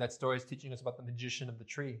basically that story is teaching us about the magician of the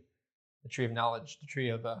tree of knowledge, the tree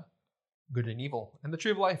of good and evil, and the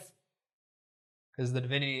tree of life. Because the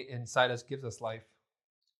divinity inside us gives us life.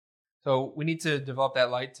 So we need to develop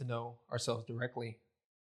that light to know ourselves directly.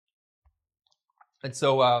 And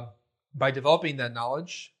so by developing that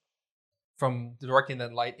knowledge, from directing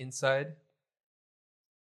that light inside,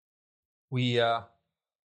 we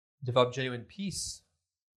develop genuine peace,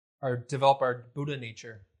 or develop our Buddha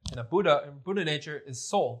nature. And Buddha nature is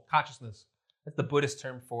soul, consciousness. That's the Buddhist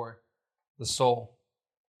term for the soul.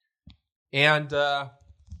 And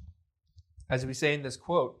as we say in this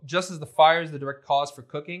quote, just as the fire is the direct cause for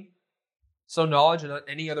cooking, so knowledge and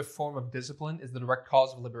any other form of discipline is the direct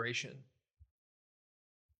cause of liberation.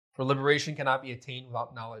 For liberation cannot be attained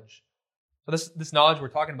without knowledge. So this knowledge we're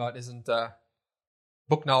talking about isn't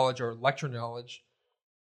book knowledge or lecture knowledge,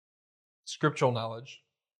 scriptural knowledge,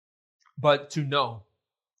 but to know,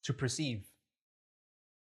 to perceive.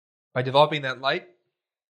 By developing that light,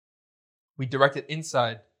 we direct it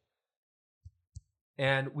inside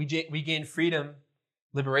And we gain freedom,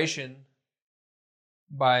 liberation,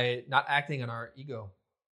 by not acting on our ego.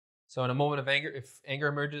 So in a moment of anger, if anger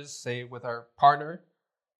emerges, say with our partner,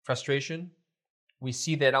 frustration, we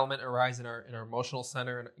see that element arise in our emotional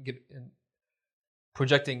center and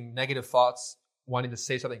projecting negative thoughts, wanting to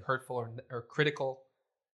say something hurtful or critical.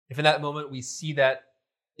 If in that moment we see that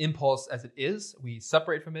impulse as it is, we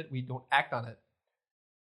separate from it, we don't act on it,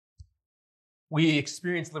 we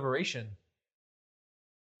experience liberation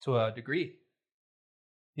to a degree.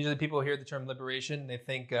 Usually people hear the term liberation, they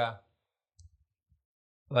think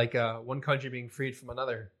one country being freed from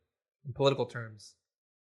another in political terms.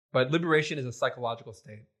 But liberation is a psychological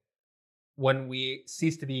state when we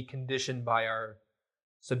cease to be conditioned by our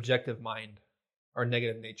subjective mind, our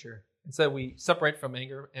negative nature. Instead, we separate from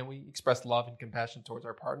anger and we express love and compassion towards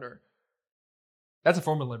our partner. That's a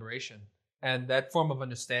form of liberation. And that form of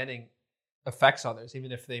understanding affects others,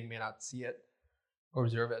 even if they may not see it or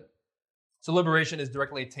observe it. So liberation is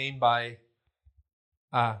directly attained by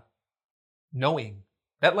knowing.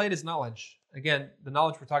 That light is knowledge. Again, the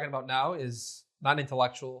knowledge we're talking about now is not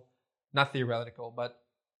intellectual, not theoretical, but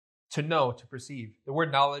to know, to perceive. The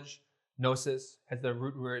word knowledge, gnosis, has the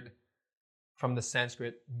root word from the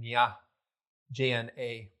Sanskrit jna,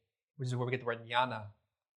 J-N-A, which is where we get the word jnana,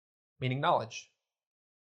 meaning knowledge.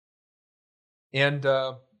 And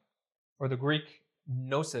or the Greek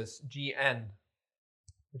gnosis, G-N,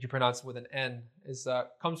 which you pronounce with an N, is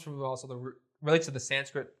comes from also relates to the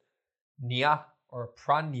Sanskrit nya or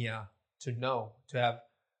pranya, to know, to have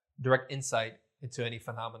direct insight into any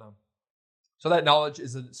phenomenon. So that knowledge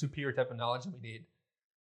is a superior type of knowledge that we need.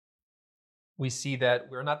 We see that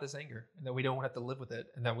we're not this anger, and that we don't have to live with it,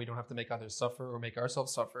 and that we don't have to make others suffer or make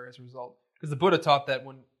ourselves suffer as a result. Because the Buddha taught that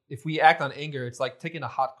if we act on anger, it's like taking a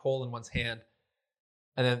hot coal in one's hand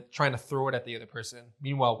and then trying to throw it at the other person.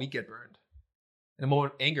 Meanwhile, we get burned. In a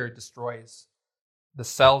moment, anger destroys the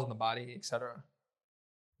cells in the body, etc.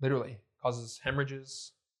 Literally causes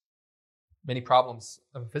hemorrhages, many problems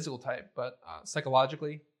of a physical type, but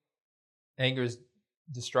psychologically, anger is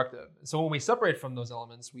destructive. So when we separate from those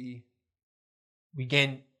elements, we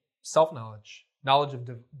gain self-knowledge, knowledge of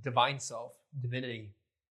divine self, divinity.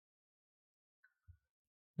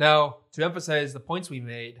 Now, to emphasize the points we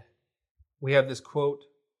made, we have this quote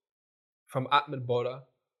from Atman Bodha.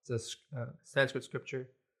 It's a Sanskrit scripture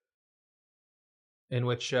in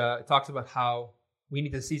which it talks about how we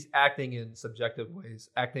need to cease acting in subjective ways,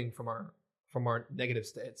 acting from our negative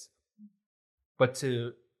states. But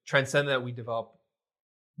to transcend that, we develop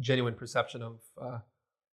genuine perception of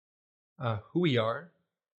who we are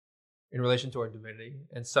in relation to our divinity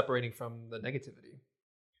and separating from the negativity.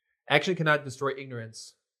 Action cannot destroy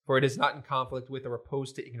ignorance, for it is not in conflict with or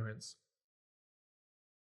opposed to ignorance.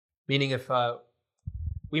 Meaning if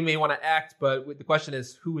we may want to act, but the question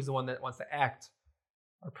is, who is the one that wants to act?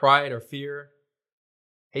 Our pride, our fear,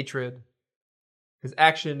 hatred. Because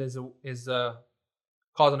action is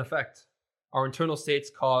cause and effect. Our internal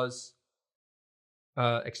states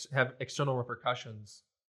have external repercussions.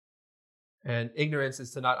 And ignorance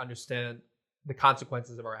is to not understand the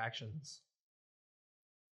consequences of our actions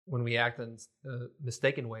when we act in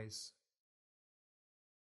mistaken ways.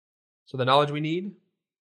 So the knowledge we need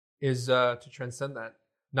is to transcend that.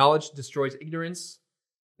 Knowledge destroys ignorance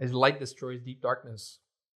as light destroys deep darkness.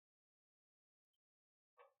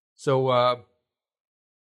 So,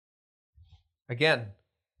 again,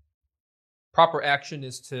 proper action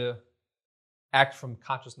is to act from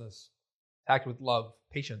consciousness, act with love,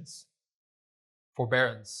 patience,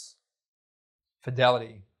 forbearance,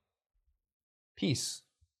 fidelity, peace.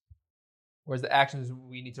 Whereas the actions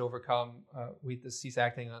we need to overcome, we need to cease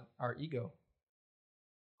acting on our ego,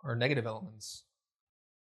 our negative elements.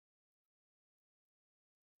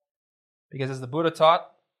 Because as the Buddha taught,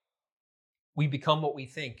 we become what we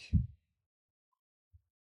think.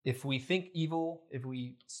 If we think evil, if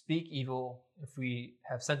we speak evil, if we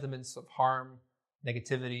have sentiments of harm,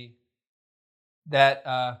 negativity,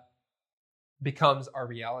 that becomes our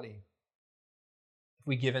reality. If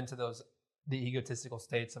we give in to the egotistical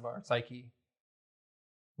states of our psyche,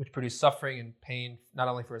 which produce suffering and pain, not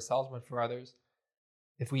only for ourselves, but for others,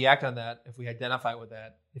 if we act on that, if we identify with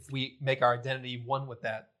that, if we make our identity one with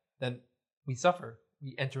that, then we suffer.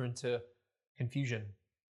 We enter into confusion.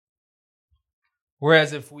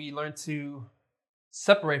 Whereas if we learn to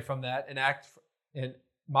separate from that and act and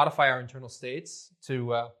modify our internal states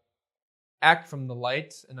to act from the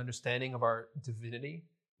light and understanding of our divinity,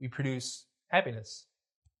 we produce happiness.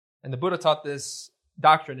 And the Buddha taught this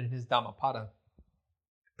doctrine in his Dhammapada.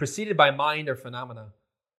 Preceded by mind are phenomena,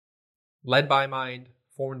 led by mind,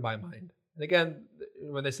 formed by mind. And again,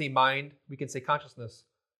 when they say mind, we can say consciousness.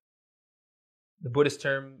 The Buddhist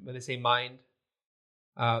term, when they say mind,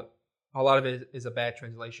 a lot of it is a bad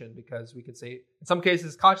translation because we could say, in some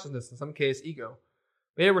cases, consciousness, in some cases, ego.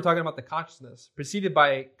 But here we're talking about the consciousness, preceded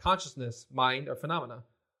by consciousness, mind, or phenomena.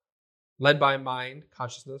 Led by mind,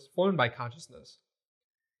 consciousness, formed by consciousness.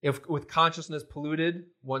 If with consciousness polluted,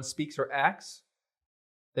 one speaks or acts,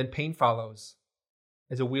 then pain follows,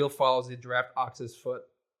 as a wheel follows the draft ox's foot.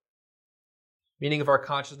 Meaning if our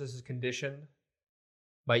consciousness is conditioned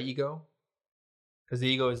by ego, because the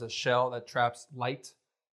ego is a shell that traps light,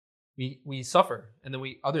 we suffer, and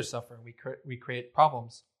then others suffer, and we create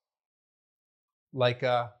problems.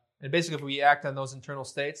 And basically if we act on those internal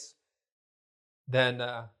states, then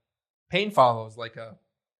pain follows like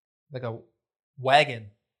a wagon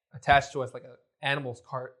attached to us, like an animal's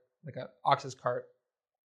cart, like an ox's cart.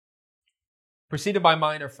 Preceded by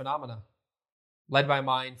mind or phenomena, led by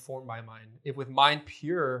mind, formed by mind. If with mind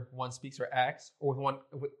pure one speaks or acts, or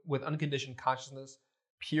with unconditioned consciousness,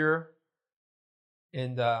 pure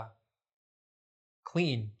and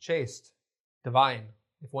clean, chaste, divine.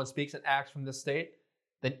 If one speaks and acts from this state,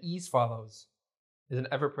 then ease follows, is an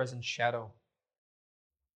ever-present shadow.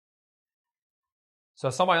 So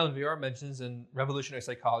Samael Aun mentions in Revolutionary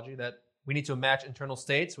Psychology that we need to match internal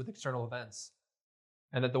states with external events,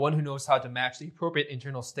 and that the one who knows how to match the appropriate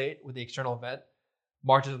internal state with the external event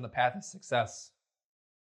marches on the path of success.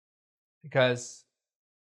 Because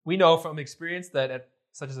we know from experience that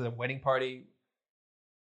such as a wedding party,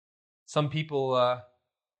 some people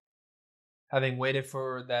having waited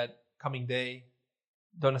for that coming day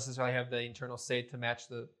don't necessarily have the internal state to match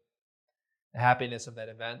the happiness of that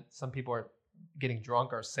event. Some people are getting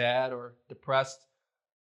drunk or sad or depressed,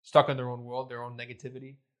 stuck in their own world, their own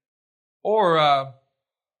negativity. Or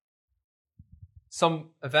some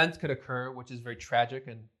event could occur which is very tragic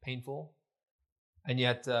and painful, and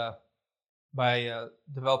yet by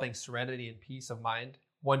developing serenity and peace of mind,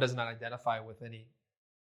 one does not identify with any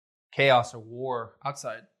chaos or war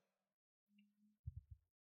outside.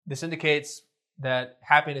 This indicates that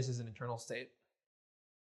happiness is an internal state,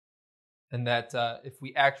 and that if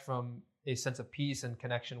we act from a sense of peace and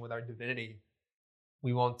connection with our divinity,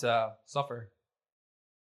 we won't suffer,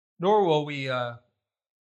 nor will we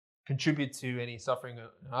contribute to any suffering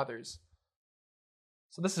in others.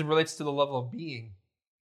 So this relates to the level of being.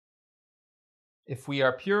 If we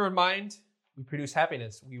are pure in mind, we produce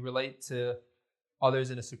happiness. We relate to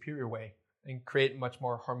others in a superior way and create much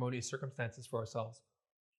more harmonious circumstances for ourselves.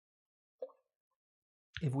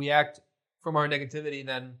 If we act from our negativity,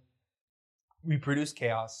 then we produce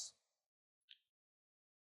chaos.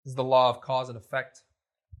 This is the law of cause and effect.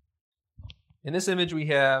 In this image, we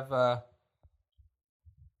have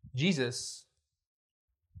Jesus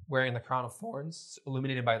wearing the crown of thorns,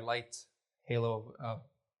 illuminated by light, halo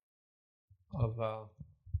of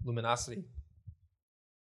luminosity.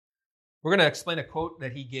 We're going to explain a quote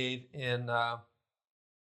that he gave in the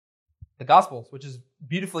Gospels, which is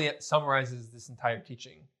beautifully summarizes this entire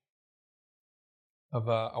teaching of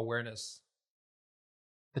awareness.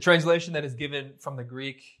 The translation that is given from the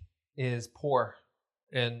Greek is poor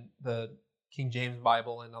in the King James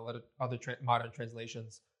Bible and a lot of other modern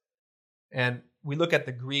translations. And we look at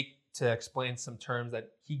the Greek to explain some terms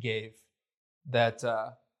that he gave that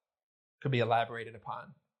could be elaborated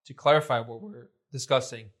upon to clarify what we're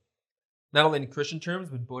discussing, not only in Christian terms,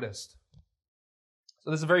 but Buddhist. So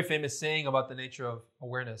there's a very famous saying about the nature of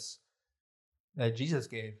awareness that Jesus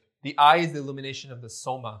gave. The eye is the illumination of the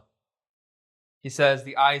soma. He says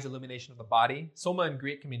the eye is the illumination of the body. Soma in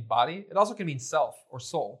Greek can mean body. It also can mean self or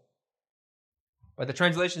soul. But the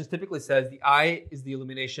translation typically says the eye is the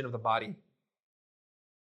illumination of the body.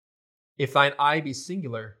 If thine eye be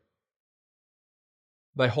singular,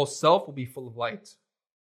 thy whole self will be full of light.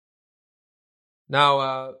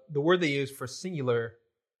 Now, the word they use for singular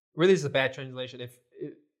really is a bad translation. If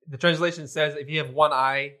the translation says if you have one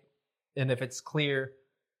eye and if it's clear,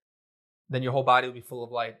 then your whole body will be full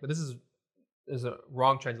of light. But this is a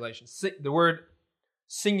wrong translation. The word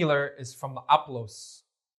singular is from the aptos,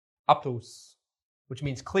 which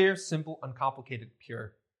means clear, simple, uncomplicated,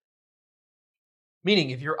 pure. Meaning,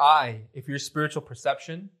 if your spiritual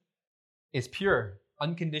perception is pure,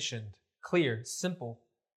 unconditioned, clear, simple,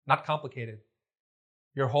 not complicated,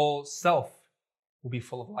 your whole self will be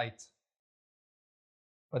full of light.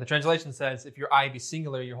 But the translation says, if your eye be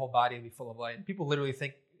singular, your whole body will be full of light. And people literally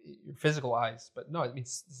think your physical eyes, but no, it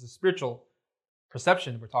means it's a spiritual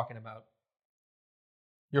perception we're talking about.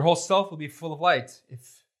 Your whole self will be full of light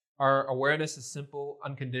if our awareness is simple,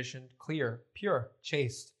 unconditioned, clear, pure,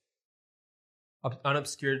 chaste,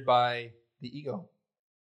 unobscured by the ego.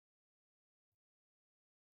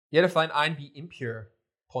 Yet if thine eye be impure,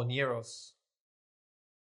 poneros,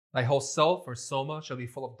 thy whole self or soma shall be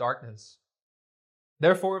full of darkness.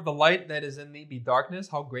 Therefore, if the light that is in thee be darkness,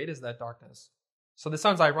 how great is that darkness? So this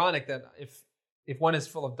sounds ironic that if one is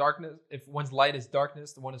full of darkness, if one's light is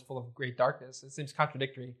darkness, the one is full of great darkness. It seems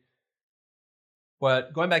contradictory.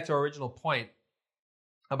 But going back to our original point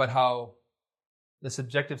about how the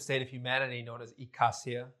subjective state of humanity known as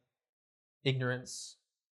ikasia, ignorance,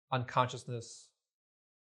 unconsciousness,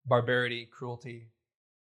 barbarity, cruelty,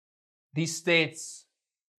 these states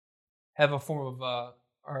have a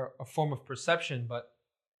form of perception, but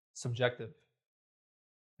subjective.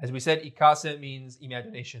 As we said, ikasia means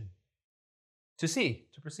imagination. To see,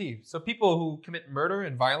 to perceive. So people who commit murder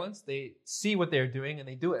and violence, they see what they're doing and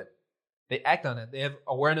they do it. They act on it. They have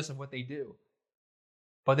awareness of what they do.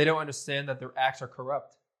 But they don't understand that their acts are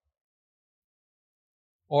corrupt.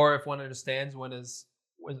 Or if one understands, one is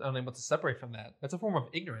unable to separate from that. That's a form of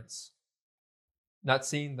ignorance. Not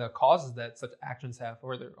seeing the causes that such actions have,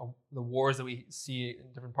 or the wars that we see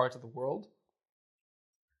in different parts of the world.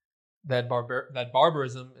 That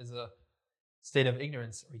barbarism is a state of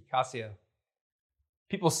ignorance, or ikasia.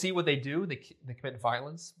 People see what they do, they commit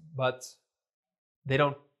violence, but they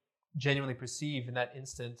don't genuinely perceive in that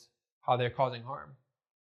instant how they're causing harm.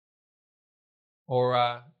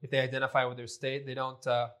 Or if they identify with their state, they don't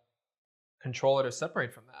control it or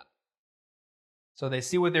separate from that. So they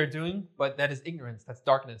see what they're doing, but that is ignorance, that's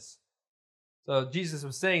darkness. So Jesus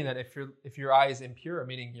was saying that if your eye is impure,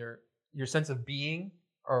 meaning your sense of being,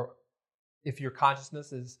 or if your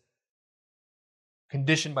consciousness is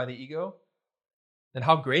conditioned by the ego, then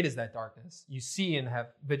how great is that darkness? You see and have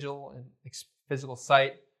vigil and physical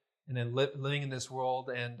sight, and then living in this world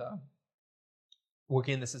and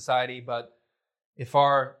working in this society. But if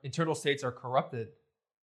our internal states are corrupted,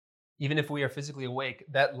 even if we are physically awake,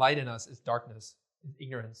 that light in us is darkness, is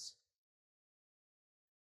ignorance.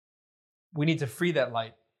 We need to free that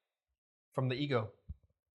light from the ego,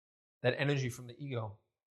 that energy from the ego,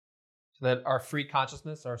 so that our free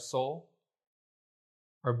consciousness, our soul,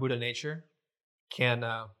 our Buddha nature, can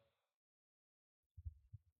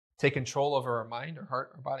take control over our mind, our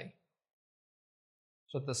heart, our body.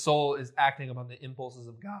 So that the soul is acting upon the impulses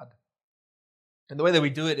of God. And the way that we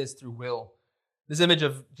do it is through will. This image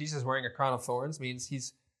of Jesus wearing a crown of thorns means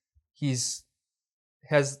he's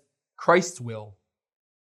has Christ's will.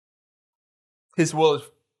 His will is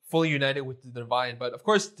fully united with the divine. But of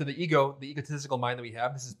course, to the ego, the egotistical mind that we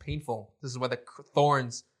have, this is painful. This is why the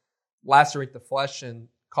thorns lacerate the flesh and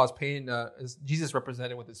cause pain, as Jesus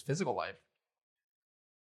represented with his physical life.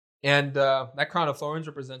 And that crown of thorns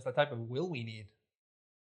represents the type of will we need.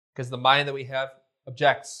 Because the mind that we have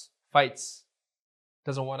objects, fights,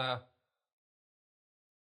 doesn't want to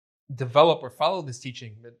develop or follow this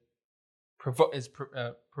teaching. It presents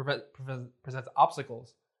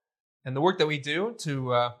obstacles. And the work that we do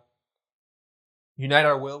to unite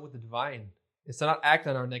our will with the divine is to not act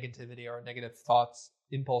on our negativity or our negative thoughts,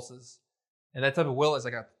 impulses. And that type of will is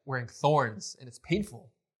like wearing thorns, and it's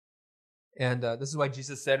painful. And this is why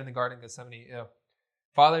Jesus said in the Garden of Gethsemane,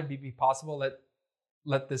 Father, if it be possible,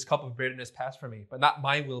 let this cup of bitterness pass from me, but not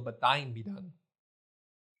my will, but thine be done.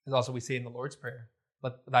 As also we say in the Lord's Prayer,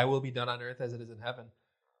 let thy will be done on earth as it is in heaven.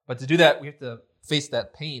 But to do that, we have to face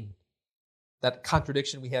that pain, that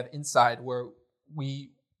contradiction we have inside, where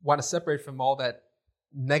we want to separate from all that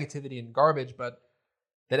negativity and garbage, but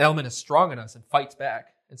that element is strong in us and fights back.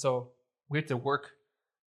 And so we have to work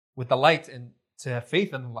with the light and to have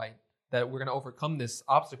faith in the light that we're going to overcome this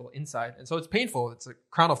obstacle inside. And so it's painful. It's a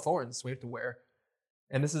crown of thorns we have to wear.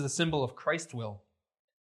 And this is a symbol of Christ's will.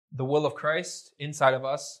 The will of Christ inside of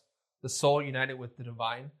us, the soul united with the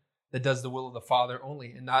divine, that does the will of the Father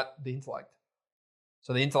only and not the intellect.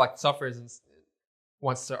 So the intellect suffers and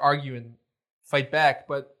wants to argue and fight back,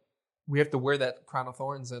 but we have to wear that crown of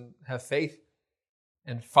thorns and have faith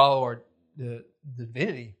and follow the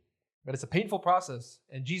divinity. But it's a painful process.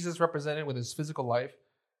 And Jesus represented with his physical life,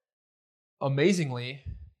 amazingly,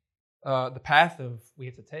 the path we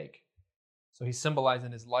have to take. So he symbolized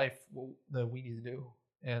in his life what that we need to do.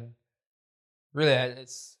 And really,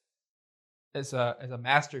 it's as a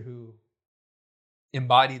master who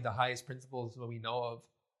embodied the highest principles that we know of,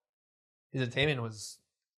 his attainment was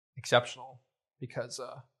exceptional because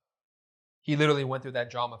he literally went through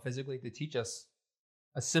that drama physically to teach us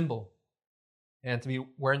a symbol. And to be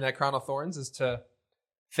wearing that crown of thorns is to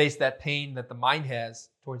face that pain that the mind has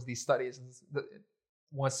towards these studies.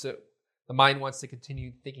 The mind wants to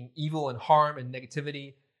continue thinking evil and harm and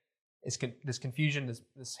negativity, this confusion,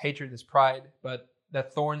 this hatred, this pride. But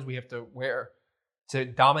that thorns we have to wear to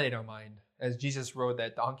dominate our mind, as Jesus rode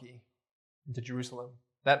that donkey into Jerusalem.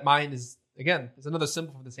 That mind is, again, is another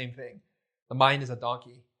symbol for the same thing. The mind is a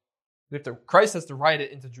donkey. Christ has to ride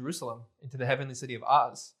it into Jerusalem, into the heavenly city of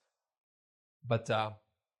Oz. But, of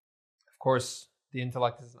course, the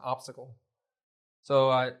intellect is an obstacle.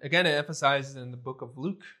 So, again, it emphasizes in the book of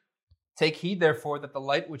Luke, take heed, therefore, that the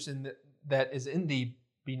light that is in thee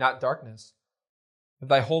be not darkness. If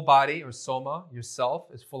thy whole body, or soma, yourself,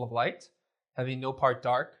 is full of light, having no part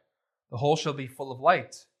dark, the whole shall be full of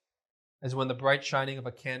light, as when the bright shining of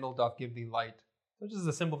a candle doth give thee light. This is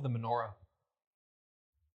the symbol of the menorah.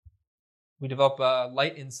 We develop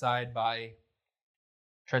light inside by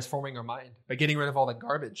transforming our mind, by getting rid of all the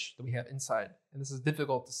garbage that we have inside. And this is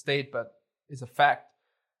difficult to state, but is a fact,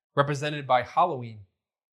 represented by Halloween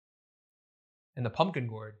and the pumpkin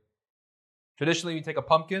gourd. Traditionally, we take a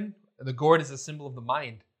pumpkin, and the gourd is a symbol of the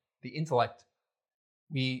mind, the intellect.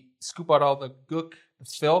 We scoop out all the gook, the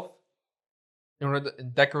filth,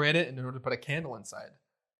 and decorate it in order to put a candle inside.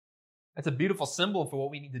 That's a beautiful symbol for what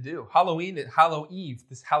we need to do. Halloween, Hallow Eve,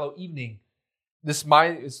 this Hallow evening, this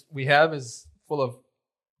mind we have is full of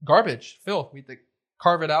garbage, filth. We have to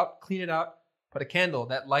carve it out, clean it out, put a candle.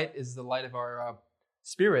 That light is the light of our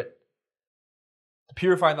spirit to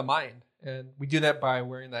purify the mind. And we do that by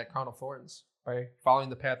wearing that crown of thorns, by following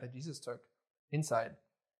the path that Jesus took inside.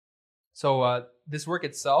 So this work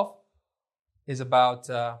itself is about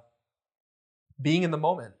being in the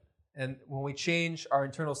moment. And when we change our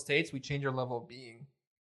internal states, we change our level of being.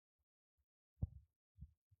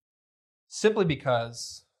 Simply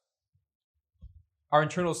because our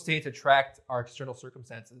internal states attract our external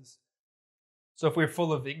circumstances. So if we're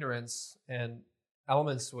full of ignorance and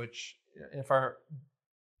elements which, if our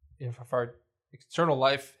external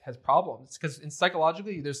life has problems, it's because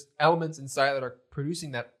psychologically there's elements inside that are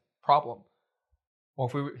producing that problem. Or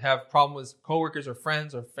if we have problems with coworkers or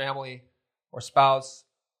friends or family or spouse,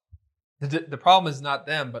 the problem is not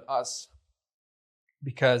them but us.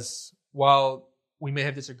 Because while we may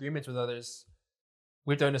have disagreements with others,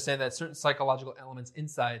 we have to understand that certain psychological elements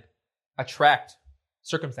inside attract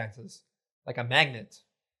circumstances, like a magnet.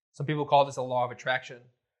 Some people call this a law of attraction.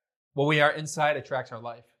 What we are inside attracts our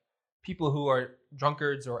life. People who are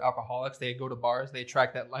drunkards or alcoholics, they go to bars, they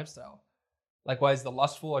attract that lifestyle. Likewise, the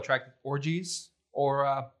lustful attract orgies,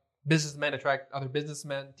 or businessmen attract other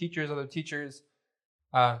businessmen, teachers, other teachers,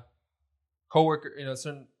 co-worker,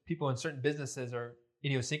 certain people in certain businesses or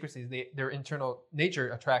idiosyncrasies, their internal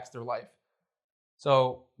nature attracts their life.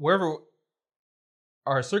 So wherever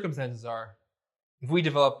our circumstances are, if we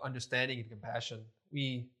develop understanding and compassion,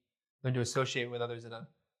 we learn to associate with others in a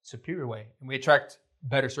superior way, and we attract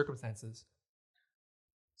better circumstances.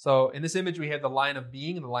 So in this image, we have the line of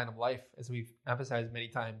being and the line of life, as we've emphasized many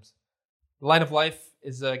times. The line of life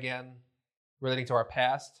is, again, relating to our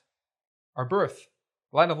past, our birth.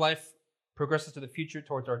 The line of life progresses to the future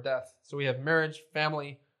towards our death. So we have marriage,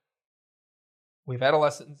 family, we have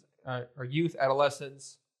adolescence, our youth,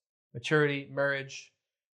 adolescence, maturity, marriage,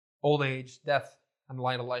 old age, death, and the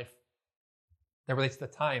line of life. That relates to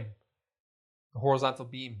time, the horizontal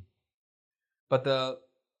beam. But the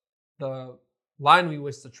line we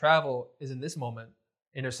wish to travel is in this moment,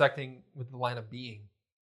 intersecting with the line of being.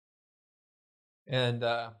 And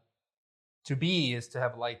to be is to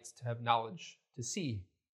have light, to have knowledge, to see.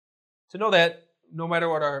 To know that no matter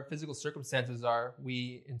what our physical circumstances are,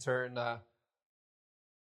 we in turn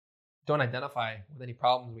don't identify with any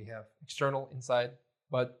problems we have, external, inside,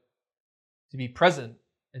 but to be present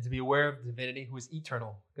and to be aware of divinity who is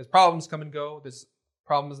eternal. Because problems come and go. There's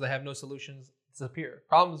problems that have no solutions disappear.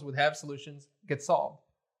 Problems that have solutions get solved.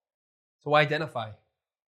 So why identify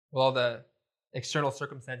with all the external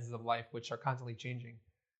circumstances of life which are constantly changing?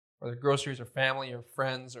 Whether groceries or family or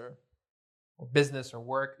friends or business or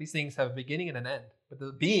work, these things have a beginning and an end. But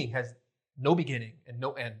the being has no beginning and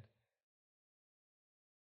no end.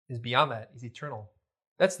 Is beyond that. He's eternal.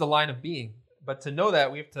 That's the line of being. But to know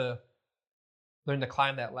that, we have to learn to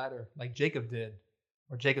climb that ladder like Jacob did,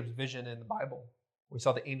 or Jacob's vision in the Bible. We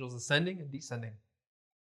saw the angels ascending and descending.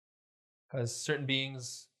 Because certain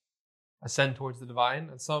beings ascend towards the divine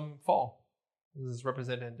and some fall. This is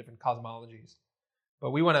represented in different cosmologies.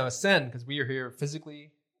 But we want to ascend because we are here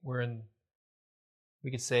physically. We're in,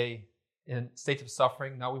 we could say, in states of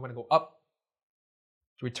suffering. Now we want to go up,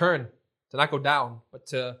 to return, to not go down, but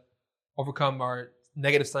to overcome our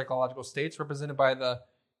negative psychological states represented by the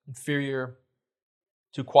inferior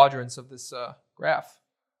two quadrants of this graph.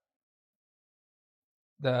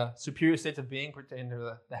 The superior states of being pertain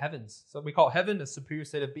to the heavens. So we call heaven a superior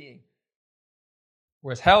state of being.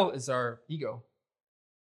 Whereas hell is our ego,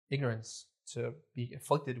 ignorance, to be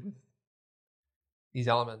afflicted with these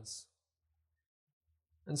elements.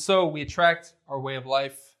 And so we attract our way of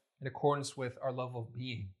life in accordance with our level of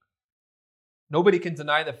being. Nobody can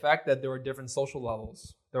deny the fact that there are different social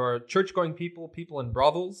levels. There are church-going people, people in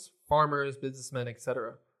brothels, farmers, businessmen,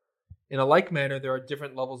 etc. In a like manner, there are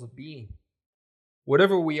different levels of being.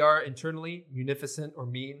 Whatever we are internally, munificent or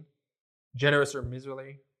mean, generous or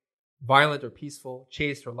miserly, violent or peaceful,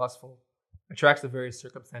 chaste or lustful, attracts the various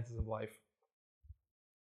circumstances of life.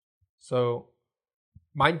 So,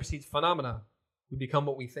 mind precedes phenomena. We become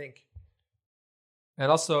what we think. And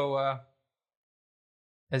also,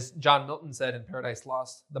 as John Milton said in Paradise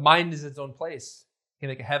Lost, the mind is its own place. It can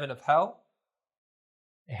make a heaven of hell,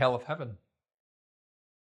 a hell of heaven.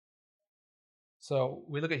 So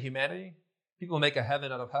we look at humanity. People make a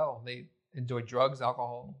heaven out of hell. They enjoy drugs,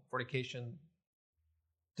 alcohol, fornication,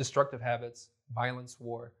 destructive habits, violence,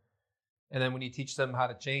 war. And then when you teach them how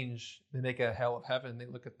to change, they make a hell of heaven. They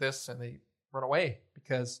look at this and they run away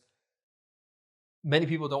because many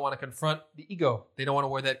people don't want to confront the ego. They don't want to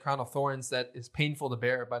wear that crown of thorns that is painful to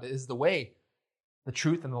bear, but it is the way, the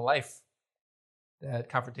truth, and the life. That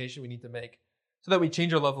confrontation we need to make so that we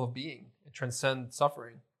change our level of being and transcend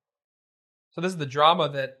suffering. So this is the drama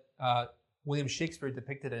that William Shakespeare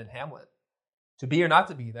depicted in Hamlet. To be or not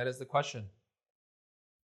to be, that is the question.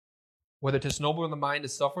 Whether 'tis noble in the mind to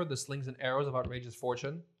suffer the slings and arrows of outrageous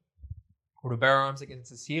fortune, or to bear arms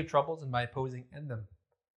against the sea of troubles and by opposing end them.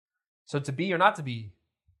 So to be or not to be,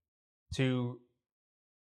 to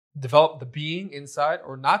develop the being inside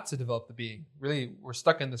or not to develop the being. Really, we're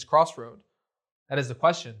stuck in this crossroad. That is the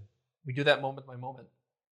question. We do that moment by moment.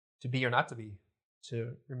 To be or not to be.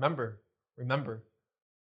 To remember,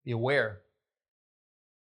 be aware.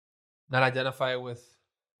 Not identify with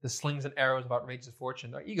the slings and arrows of outrageous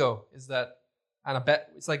fortune. Our ego is that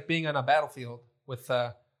it's like being on a battlefield with,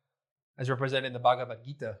 as represented in the Bhagavad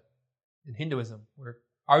Gita in Hinduism, where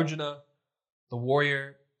Arjuna, the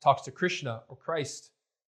warrior, talks to Krishna or Christ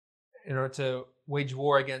in order to wage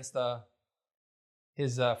war against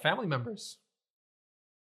his family members.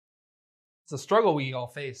 It's a struggle we all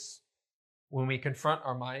face. When we confront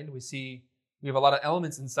our mind, we see we have a lot of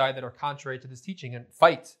elements inside that are contrary to this teaching and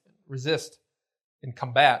fight, resist, and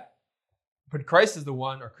combat. But Christ is the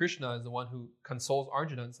one, or Krishna is the one who consoles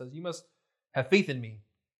Arjuna and says, you must have faith in me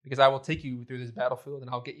because I will take you through this battlefield and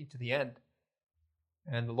I'll get you to the end.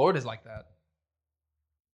 And the Lord is like that.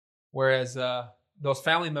 Whereas those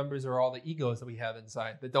family members are all the egos that we have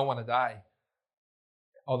inside that don't want to die.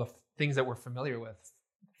 All the things that we're familiar with.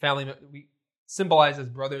 Family, we symbolize as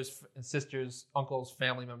brothers and sisters, uncles,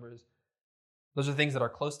 family members. Those are things that are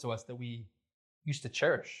close to us that we used to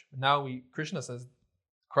cherish. But now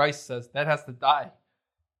Christ says, that has to die.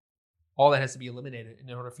 All that has to be eliminated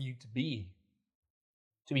in order for you to be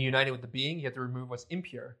united with the being. You have to remove what's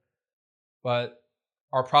impure. But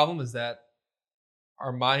our problem is that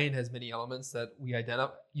our mind has many elements that we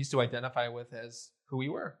used to identify with as who we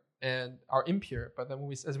were and are impure. But then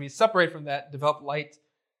as we separate from that, develop light,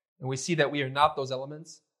 and we see that we are not those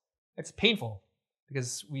elements, it's painful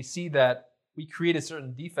because we see that we created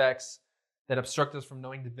certain defects that obstruct us from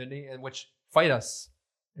knowing divinity and which fight us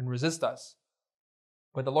and resist us.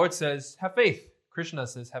 But the Lord says, have faith. Krishna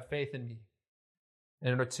says, have faith in me in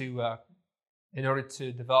order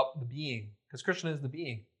to develop the being. Because Krishna is the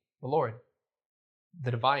being, the Lord,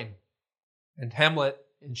 the divine. And Hamlet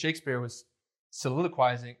in Shakespeare was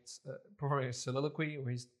soliloquizing, performing a soliloquy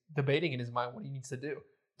where he's debating in his mind what he needs to do.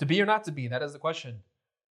 To be or not to be, that is the question.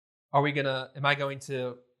 Am I going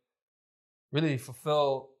to really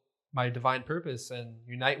fulfill my divine purpose and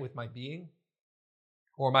unite with my being?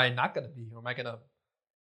 Or am I not going to be? Or am I going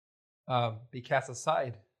to be cast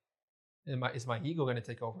aside? Is my ego going to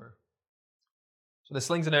take over? So the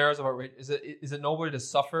slings and arrows of outrage, is it nobler to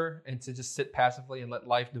suffer and to just sit passively and let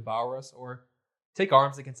life devour us? Or take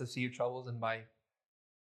arms against the sea of troubles and by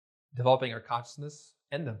developing our consciousness,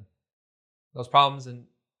 end them? Those problems and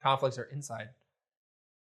conflicts are inside.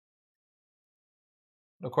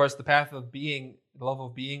 And of course, the path of being, the level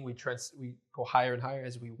of being, we go higher and higher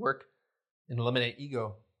as we work and eliminate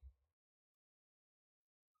ego.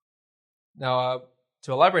 Now,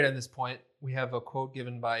 to elaborate on this point, we have a quote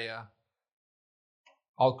given by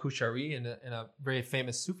Al-Qushayri in a very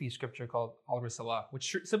famous Sufi scripture called Al-Risalah,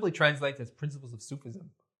 which simply translates as Principles of Sufism.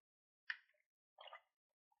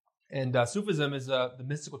 And Sufism is the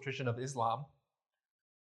mystical tradition of Islam.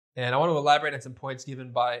 And I want to elaborate on some points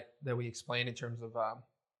that we explain in terms of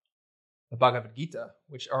the Bhagavad Gita,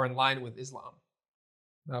 which are in line with Islam.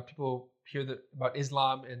 Now, people hear about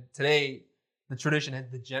Islam, and today the tradition has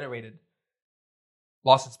degenerated,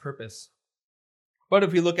 lost its purpose. But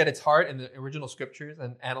if we look at its heart in the original scriptures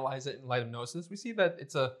and analyze it in light of Gnosis, we see that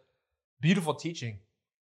it's a beautiful teaching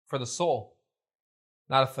for the soul,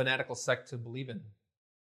 not a fanatical sect to believe in.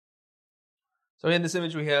 So in this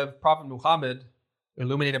image, we have Prophet Muhammad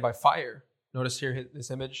illuminated by fire. Notice here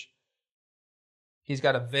this image. He's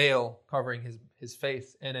got a veil covering his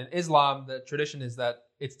face. And in Islam, the tradition is that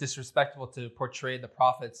it's disrespectful to portray the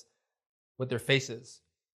prophets with their faces.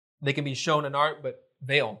 They can be shown in art, but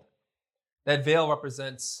veiled. That veil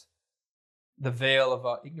represents the veil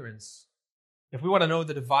of ignorance. If we want to know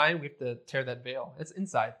the divine, we have to tear that veil. It's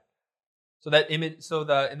inside. So that image,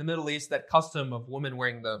 in the Middle East, that custom of women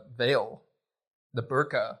wearing the veil, the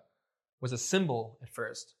burqa, was a symbol at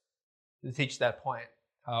first to teach that point.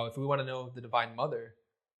 How if we want to know the Divine Mother,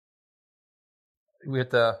 we have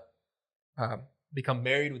to become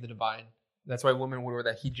married with the Divine. That's why women would wear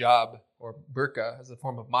that hijab or burqa as a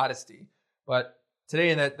form of modesty. But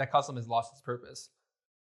today, that custom has lost its purpose.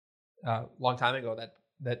 Long time ago,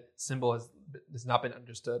 that symbol has not been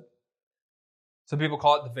understood. Some people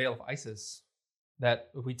call it the veil of Isis. That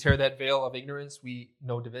if we tear that veil of ignorance, we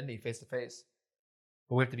know divinity face to face.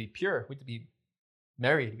 But we have to be pure. We have to be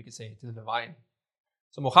married, we could say, to the divine.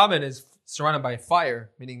 So Muhammad is surrounded by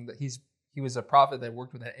fire, meaning that he was a prophet that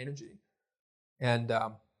worked with that energy. And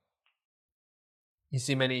you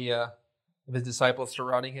see many of his disciples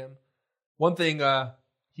surrounding him. One thing,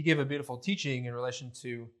 he gave a beautiful teaching in relation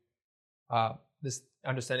to this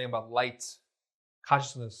understanding about light,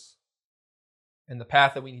 consciousness, and the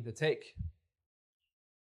path that we need to take.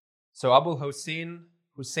 So Abu Hussein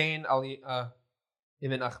Ali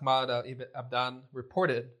Ibn Ahmad Ibn Abdan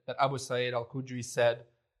reported that Abu Sa'id al-Khudri said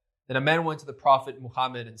that a man went to the Prophet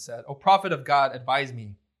Muhammad and said, "O Prophet of God, advise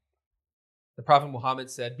me." The Prophet Muhammad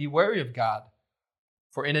said, "Be wary of God,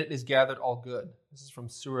 for in it is gathered all good." This is from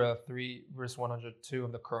Surah 3, verse 102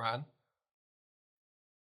 of the Quran.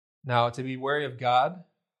 Now, to be wary of God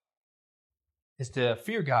is to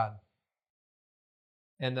fear God.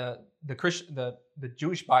 And the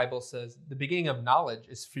Jewish Bible says the beginning of knowledge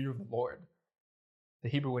is fear of the Lord. The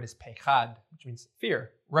Hebrew word is pechad, which means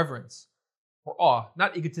fear, reverence, or awe.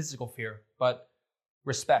 Not egotistical fear, but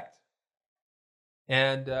respect.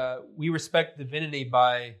 And we respect divinity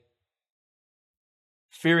by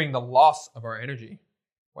fearing the loss of our energy,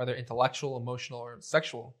 whether intellectual, emotional, or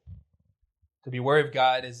sexual. To be wary of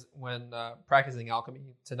God is when practicing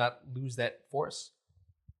alchemy, to not lose that force.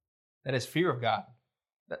 That is fear of God.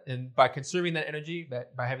 And by conserving that energy,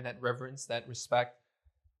 by having that reverence, that respect,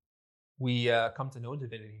 we come to know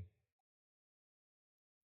divinity.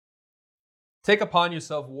 Take upon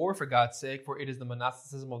yourself war for God's sake, for it is the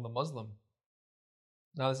monasticism of the Muslim.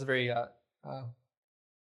 Now, this is a very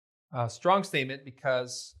strong statement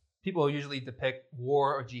because people usually depict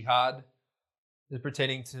war or jihad as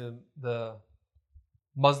pertaining to the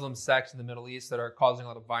Muslim sects in the Middle East that are causing a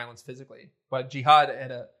lot of violence physically. But jihad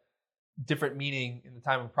had a different meaning in the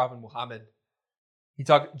time of Prophet Muhammad.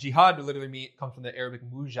 Jihad literally comes from the Arabic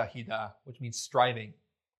mujahida, which means striving.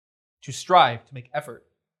 To strive, to make effort.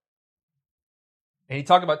 And he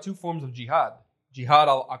talked about two forms of jihad. Jihad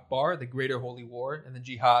al-Akbar, the greater holy war, and then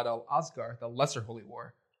Jihad al-Asghar, the lesser holy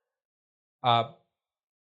war.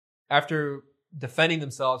 After defending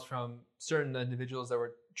themselves from certain individuals that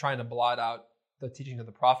were trying to blot out the teaching of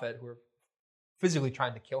the Prophet, who were physically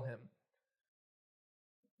trying to kill him.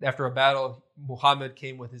 After a battle, Muhammad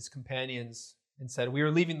came with his companions and said, "We are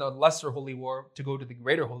leaving the lesser holy war to go to the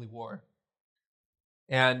greater holy war."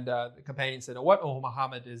 And the companion said, "What, O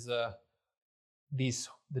Muhammad, is the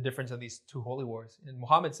difference of these two holy wars?" And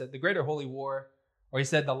Muhammad said, the greater holy war, or he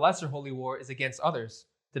said, the lesser holy war is against others,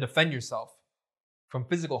 to defend yourself from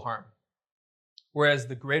physical harm. Whereas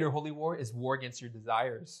the greater holy war is war against your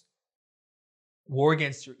desires, war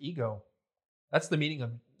against your ego. That's the meaning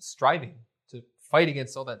of striving, to fight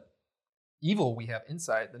against all that evil we have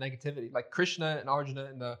inside, the negativity, like Krishna and Arjuna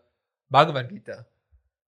in the Bhagavad Gita.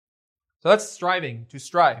 So that's striving, to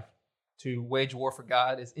strive, to wage war for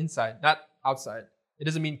God is inside, not outside. It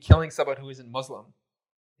doesn't mean killing someone who isn't Muslim.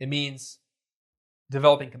 It means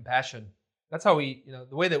developing compassion. That's how the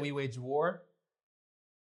way that we wage war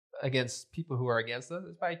against people who are against us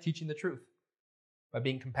is by teaching the truth, by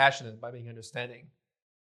being compassionate, by being understanding.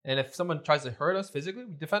 And if someone tries to hurt us physically,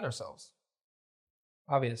 we defend ourselves.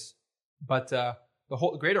 Obvious. But the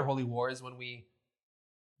greater holy war is when we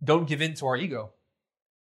don't give in to our ego.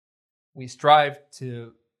 We strive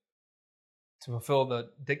to fulfill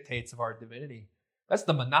the dictates of our divinity. That's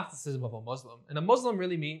the monasticism of a Muslim. And a Muslim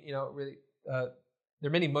really there are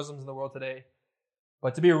many Muslims in the world today,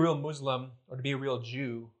 but to be a real Muslim, or to be a real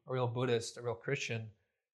Jew, a real Buddhist, a real Christian,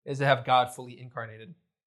 is to have God fully incarnated.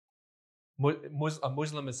 A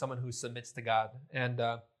Muslim is someone who submits to God. And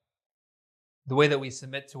the way that we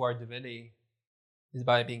submit to our divinity is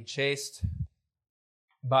by being chaste,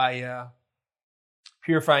 by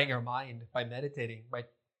purifying our mind, by meditating, by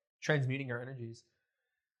transmuting our energies,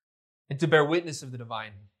 and to bear witness of the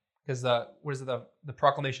divine. Because what is it, the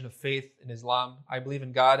proclamation of faith in Islam? I believe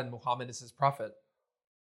in God and Muhammad is his prophet.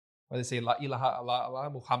 Or they say, La ilaha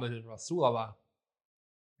Allah, Muhammadun Rasul Allah.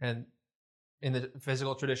 And in the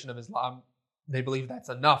physical tradition of Islam, they believe that's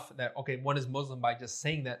enough. That, okay, one is Muslim by just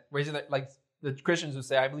saying that, raising that, like the Christians who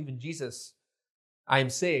say, I believe in Jesus, I am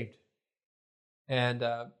saved. And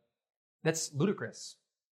that's ludicrous.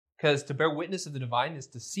 Because to bear witness of the divine is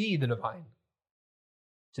to see the divine,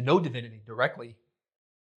 to know divinity directly.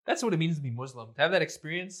 That's what it means to be Muslim. To have that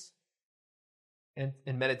experience in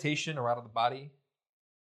meditation or out of the body,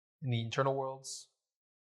 in the internal worlds.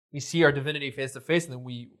 We see our divinity face to face and then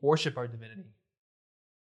we worship our divinity.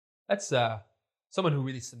 That's someone who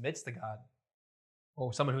really submits to God,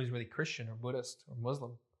 or someone who's really Christian or Buddhist or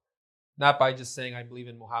Muslim. Not by just saying, I believe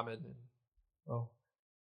in Muhammad.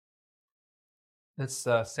 That's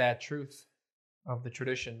a sad truth of the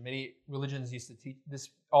tradition. Many religions used to teach this.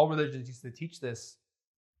 All religions used to teach this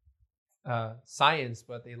science,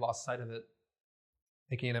 but they lost sight of it,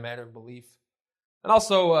 making it a matter of belief. And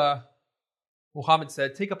also, Muhammad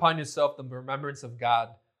said, take upon yourself the remembrance of God,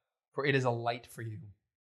 for it is a light for you.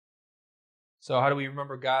 So how do we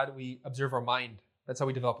remember God? We observe our mind. That's how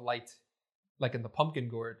we develop light. Like in the pumpkin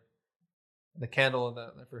gourd, the candle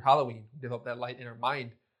for Halloween, we develop that light in our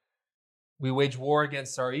mind. We wage war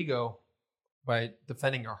against our ego by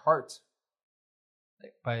defending our heart,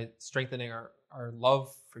 by strengthening our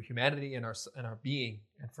love for humanity and our being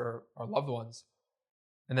and for our loved ones.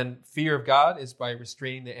 And then fear of God is by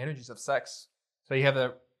restraining the energies of sex. So you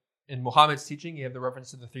have in Muhammad's teaching, you have the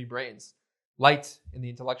reference to the three brains. Light in the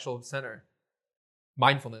intellectual center.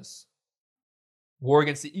 Mindfulness. War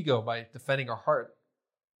against the ego by defending our heart.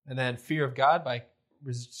 And then fear of God by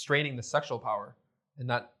restraining the sexual power and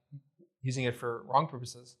not using it for wrong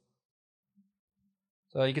purposes.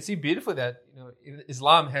 So you can see beautifully that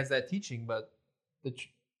Islam has that teaching, but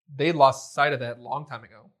they lost sight of that a long time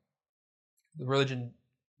ago. The religion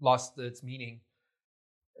lost its meaning.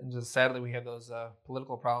 And just sadly, we have those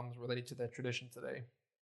political problems related to that tradition today.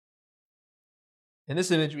 In this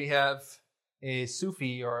image, we have a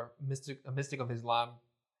Sufi or a mystic of Islam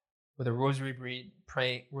with a rosary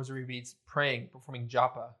beads praying, performing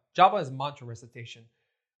japa. Japa is mantra recitation,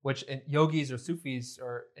 which yogis or Sufis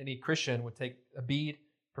or any Christian would take a bead,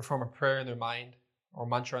 perform a prayer in their mind or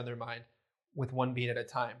mantra in their mind with one bead at a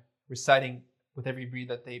time, reciting with every bead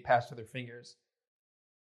that they pass through their fingers.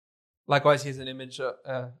 Likewise, he has an image,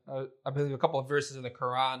 I believe a couple of verses in the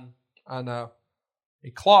Quran on a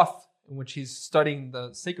cloth in which he's studying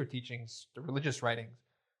the sacred teachings, the religious writings,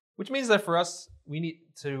 which means that for us, we need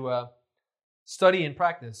to study and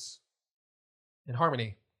practice in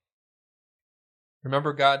harmony.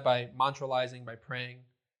 Remember God by mantralizing, by praying,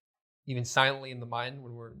 even silently in the mind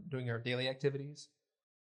when we're doing our daily activities,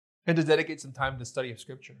 and to dedicate some time to the study of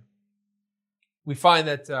Scripture. We find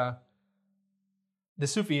that the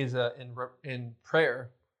Sufi is in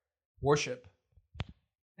prayer, worship,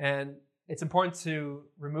 and it's important to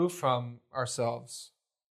remove from ourselves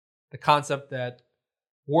the concept that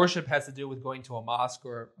worship has to do with going to a mosque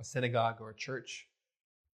or a synagogue or a church.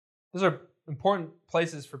 Those are important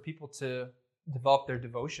places for people to develop their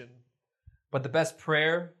devotion, but the best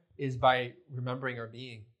prayer is by remembering our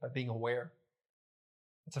being, by being aware.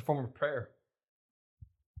 It's a form of prayer.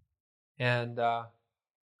 And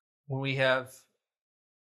when we have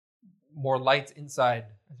more light inside,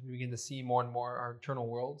 as we begin to see more and more our internal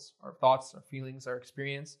worlds, our thoughts, our feelings, our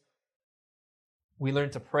experience, we learn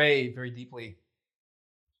to pray very deeply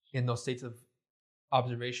in those states of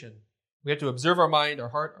observation. We have to observe our mind, our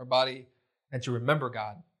heart, our body, and to remember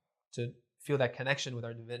God, to feel that connection with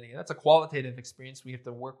our divinity. And that's a qualitative experience we have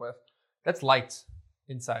to work with. That's light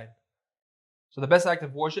inside. So the best act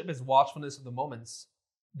of worship is watchfulness of the moments.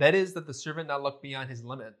 That is, that the servant not look beyond his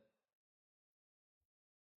limit,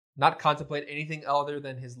 not contemplate anything other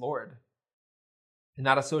than his Lord, and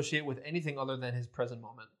not associate with anything other than his present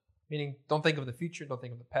moment. Meaning, don't think of the future, don't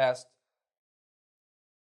think of the past.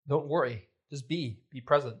 Don't worry, just be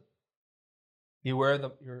present. Be aware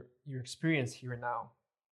of your experience here and now.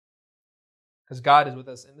 Because God is with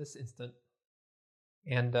us in this instant.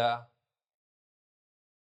 And to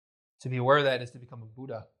be aware of that is to become a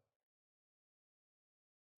Buddha.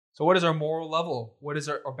 So what is our moral level? What is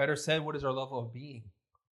or better said, what is our level of being?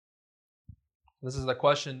 This is the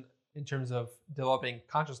question in terms of developing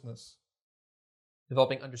consciousness,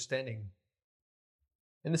 developing understanding.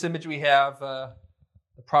 In this image, we have the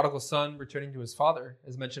prodigal son returning to his father,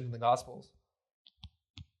 as mentioned in the Gospels.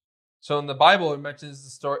 So in the Bible, it mentions the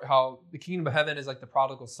story how the kingdom of heaven is like the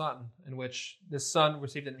prodigal son, in which this son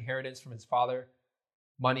received an inheritance from his father,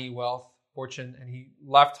 money, wealth, fortune, and he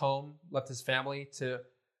left home, left his family to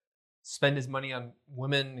spend his money on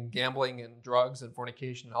women and gambling and drugs and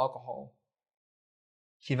fornication and alcohol.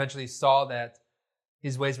 He eventually saw that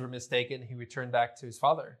his ways were mistaken. He returned back to his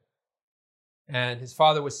father. And his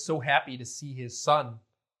father was so happy to see his son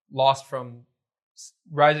lost from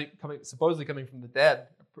supposedly coming from the dead,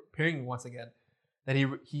 appearing once again, that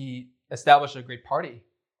he established a great party,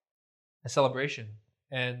 a celebration.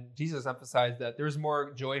 And Jesus emphasized that there is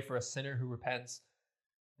more joy for a sinner who repents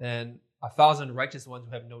than 1,000 righteous ones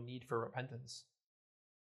who have no need for repentance.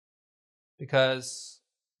 Because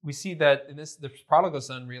we see that in this, the prodigal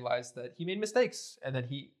son realized that he made mistakes and that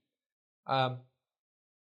he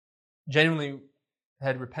genuinely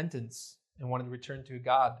had repentance and wanted to return to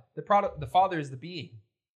God. The Father is the being,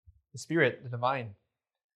 the Spirit, the divine.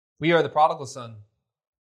 We are the prodigal son,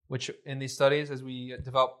 which in these studies, as we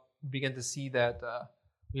begin to see that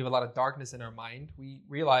we have a lot of darkness in our mind, we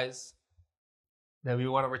realize that we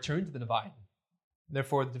want to return to the divine.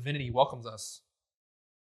 Therefore, divinity welcomes us.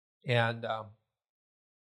 And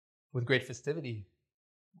with great festivity,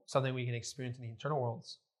 something we can experience in the eternal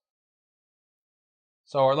worlds.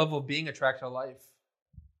 So our level of being attracts our life.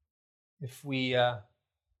 If we are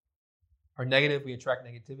negative, we attract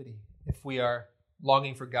negativity. If we are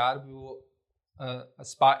longing for God, we will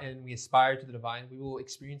aspire to the divine. We will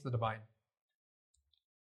experience the divine.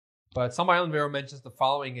 But Salma Vero mentions the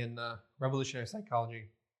following in revolutionary psychology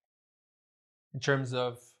in terms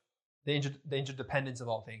of the interdependence of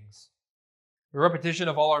all things. The repetition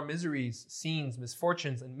of all our miseries, scenes,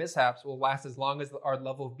 misfortunes, and mishaps will last as long as our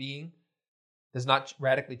level of being does not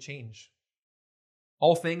radically change.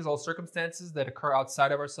 All things, all circumstances that occur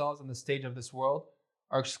outside of ourselves on the stage of this world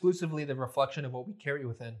are exclusively the reflection of what we carry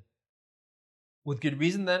within. With good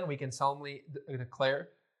reason, then, we can solemnly declare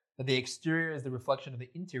that the exterior is the reflection of the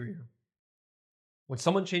interior. When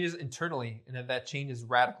someone changes internally, and that change is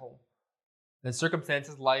radical, then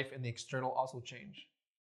circumstances, life, and the external also change.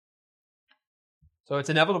 So it's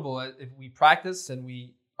inevitable that if we practice and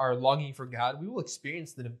we are longing for God, we will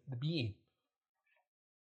experience the being.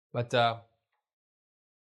 But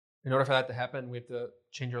in order for that to happen, we have to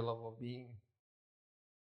change our level of being.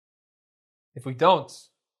 If we don't,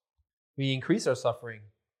 we increase our suffering.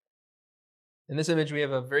 In this image, we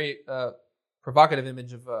have a very provocative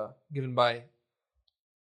image of given by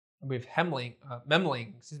Memling,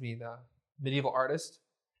 the medieval artist,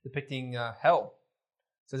 depicting hell.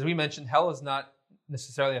 So as we mentioned, hell is not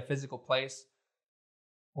necessarily a physical place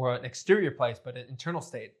or an exterior place, but an internal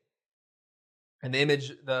state. And the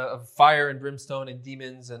image of fire and brimstone and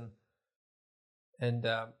demons and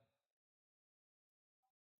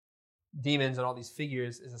demons and all these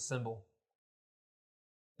figures is a symbol.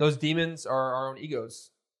 Those demons are our own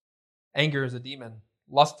egos. Anger is a demon.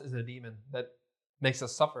 Lust is a demon that makes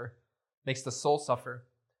us suffer, makes the soul suffer.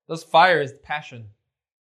 Those fire is passion.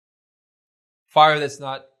 Fire that's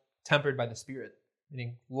not tempered by the Spirit,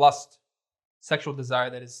 meaning lust, sexual desire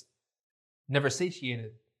that is never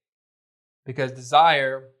satiated. Because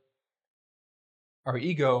desire, our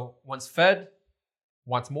ego, once fed,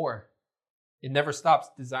 wants more. It never stops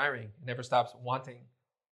desiring. It never stops wanting.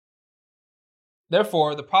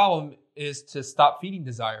 Therefore, the problem is to stop feeding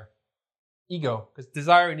desire, ego, because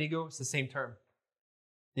desire and ego is the same term.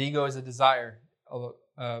 The ego is a desire,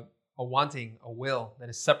 a wanting, a will that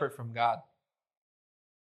is separate from God,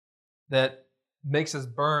 that makes us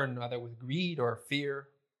burn either with greed or fear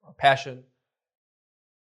or passion.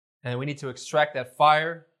 And we need to extract that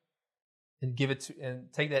fire and give it to,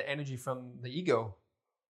 and take that energy from the ego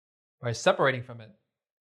by separating from it.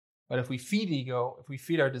 But if we feed ego, if we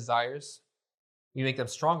feed our desires, we make them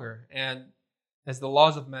stronger. And as the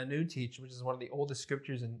laws of Manu teach, which is one of the oldest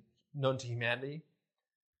scriptures known to humanity,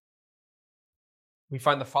 we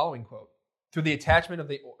find the following quote: "Through the attachment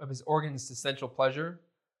of his organs to sensual pleasure,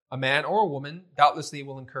 a man or a woman doubtlessly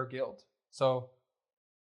will incur guilt." So,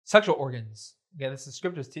 sexual organs. Again, this is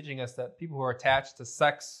scriptures teaching us that people who are attached to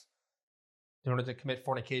sex in order to commit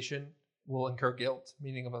fornication will incur guilt,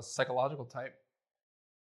 meaning of a psychological type.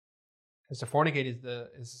 Because to fornicate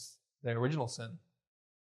is the original sin.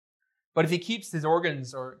 But if he keeps his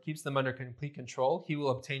organs or keeps them under complete control, he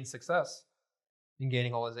will obtain success in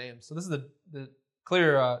gaining all his aims. So this is the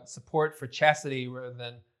clear support for chastity rather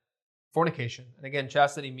than fornication. And again,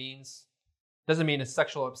 chastity doesn't mean a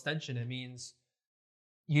sexual abstention. It means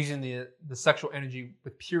using the sexual energy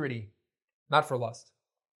with purity, not for lust.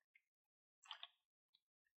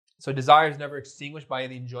 So desire is never extinguished by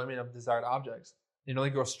the enjoyment of desired objects. It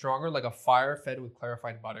only grows stronger like a fire fed with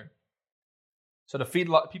clarified butter. So to feed,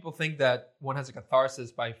 people think that one has a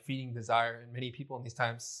catharsis by feeding desire. And many people in these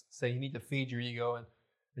times say you need to feed your ego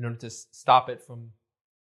in order to stop it from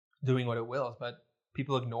doing what it wills. But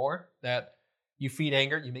people ignore that you feed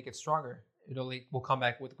anger, you make it stronger. It only will come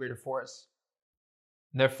back with greater force.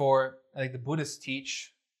 And therefore, I think the Buddhists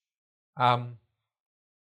teach, what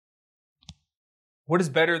is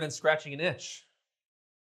better than scratching an itch?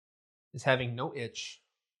 Is having no itch.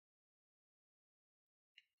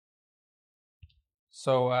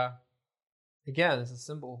 So, again, it's a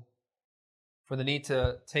symbol for the need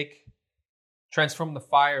to transform the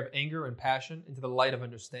fire of anger and passion into the light of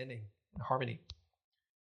understanding and harmony.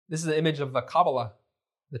 This is the image of the Kabbalah,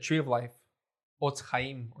 the tree of life, Otz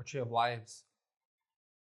Chaim, or tree of lives.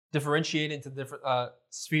 Differentiate into different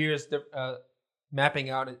spheres, mapping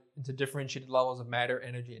out into differentiated levels of matter,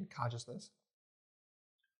 energy, and consciousness.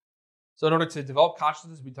 So in order to develop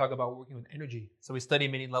consciousness, we talk about working with energy. So we study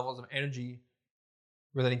many levels of energy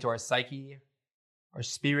relating to our psyche, our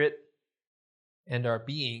spirit, and our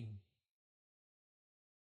being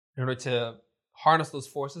in order to harness those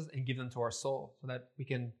forces and give them to our soul so that we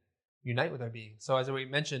can unite with our being. So as we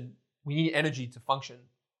mentioned, we need energy to function,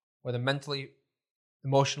 whether mentally,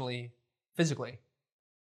 emotionally, physically.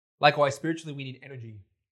 Likewise, spiritually, we need energy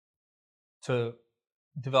to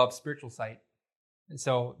develop spiritual sight. And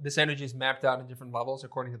so this energy is mapped out in different levels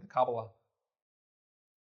according to the Kabbalah.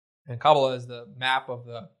 And Kabbalah is the map of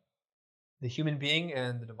the human being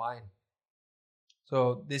and the divine.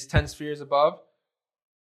 So these 10 spheres above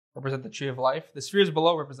represent the tree of life. The spheres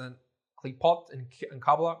below represent Klipot in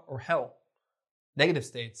Kabbalah, or hell, negative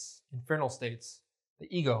states, infernal states, the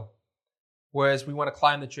ego. Whereas we want to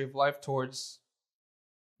climb the tree of life towards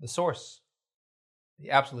the source,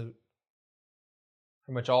 the absolute,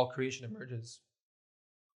 from which all creation emerges.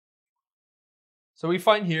 So we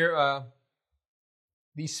find here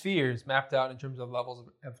these spheres mapped out in terms of levels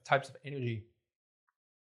of types of energy.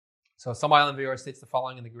 So some island VR states the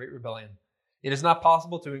following in the Great Rebellion. It is not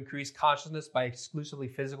possible to increase consciousness by exclusively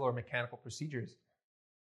physical or mechanical procedures.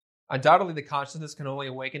 Undoubtedly, the consciousness can only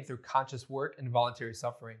awaken through conscious work and voluntary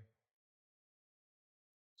suffering.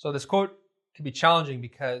 So this quote can be challenging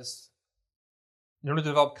because in order to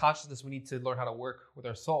develop consciousness, we need to learn how to work with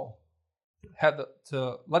our soul.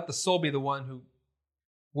 To let the soul be the one who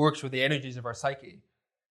works with the energies of our psyche,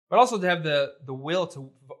 but also to have the will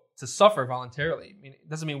to suffer voluntarily. I mean, it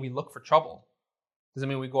doesn't mean we look for trouble. It doesn't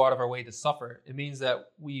mean we go out of our way to suffer. It means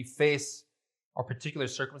that we face our particular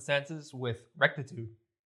circumstances with rectitude,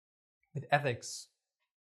 with ethics,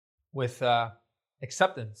 with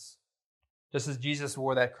acceptance, just as Jesus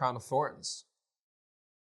wore that crown of thorns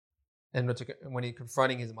and when he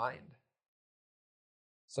confronting his mind.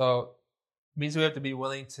 So it means we have to be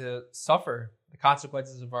willing to suffer the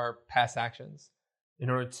consequences of our past actions in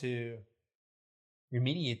order to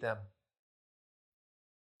remediate them,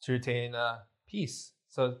 to retain peace.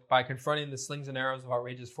 So by confronting the slings and arrows of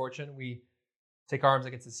outrageous fortune, we take arms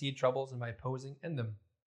against the seed troubles, and by opposing, end them.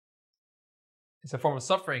 It's a form of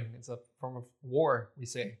suffering. It's a form of war, we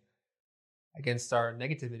say, against our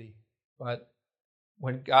negativity. But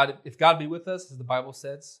if God be with us, as the Bible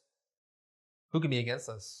says, who can be against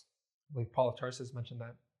us? Like Paul of Tarsus mentioned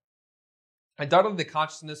that. Undoubtedly, the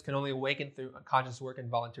consciousness can only awaken through unconscious work and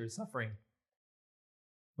voluntary suffering.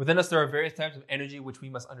 Within us, there are various types of energy which we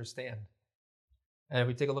must understand. And if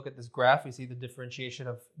we take a look at this graph, we see the differentiation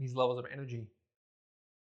of these levels of energy.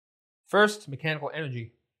 First, mechanical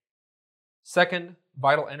energy. Second,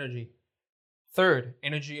 vital energy. Third,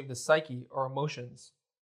 energy of the psyche or emotions.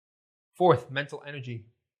 Fourth, mental energy.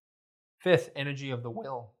 Fifth, energy of the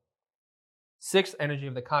will. Sixth, energy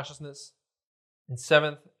of the consciousness. And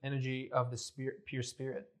seventh, energy of the spirit, pure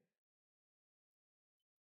spirit.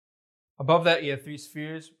 Above that, you have three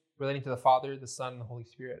spheres relating to the Father, the Son, and the Holy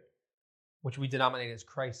Spirit, which we denominate as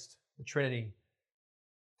Christ, the Trinity.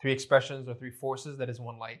 Three expressions or three forces that is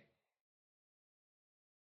one light.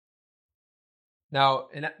 Now,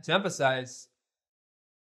 to emphasize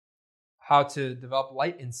how to develop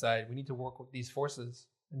light inside, we need to work with these forces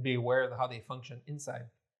and be aware of how they function inside.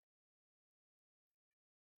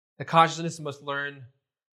 The consciousness must learn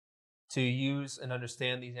to use and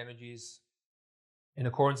understand these energies in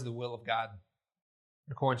accordance with the will of God,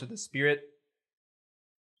 in accordance with the Spirit.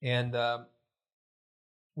 And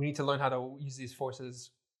we need to learn how to use these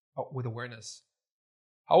forces with awareness.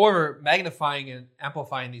 However, magnifying and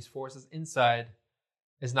amplifying these forces inside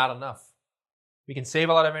is not enough. We can save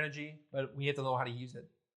a lot of energy, but we have to know how to use it.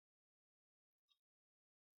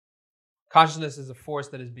 Consciousness is a force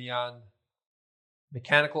that is beyond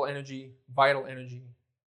mechanical energy, vital energy,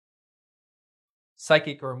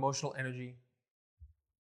 psychic or emotional energy.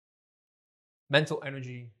 mental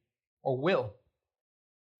energy, or will.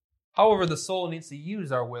 However, the soul needs to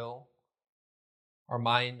use our will, our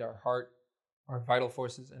mind, our heart, our vital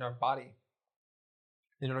forces, and our body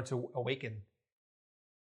in order to awaken.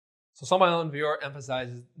 So Samael Aun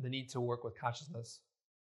emphasizes the need to work with consciousness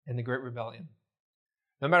in the Great Rebellion.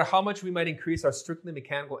 No matter how much we might increase our strictly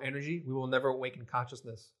mechanical energy, we will never awaken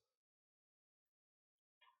consciousness.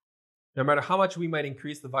 No matter how much we might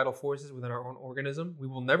increase the vital forces within our own organism, we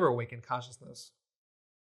will never awaken consciousness.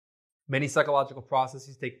 Many psychological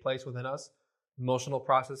processes take place within us, emotional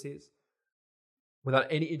processes, without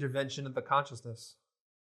any intervention of the consciousness.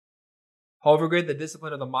 However great the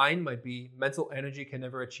discipline of the mind might be, mental energy can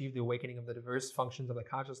never achieve the awakening of the diverse functions of the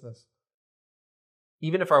consciousness.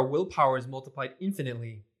 Even if our willpower is multiplied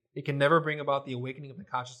infinitely, it can never bring about the awakening of the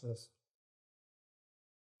consciousness.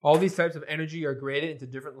 All these types of energy are graded into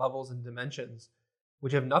different levels and dimensions,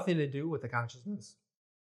 which have nothing to do with the consciousness.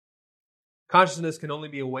 Consciousness can only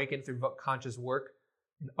be awakened through conscious work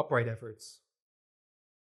and upright efforts.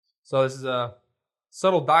 So this is a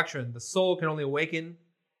subtle doctrine. The soul can only awaken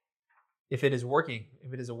if it is working,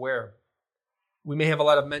 if it is aware. We may have a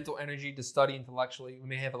lot of mental energy to study intellectually. We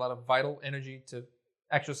may have a lot of vital energy to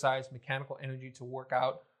exercise, mechanical energy to work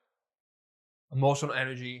out, emotional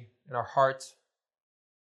energy in our heart.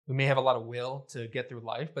 We may have a lot of will to get through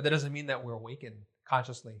life, but that doesn't mean that we're awakened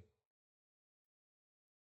consciously.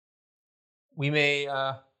 We may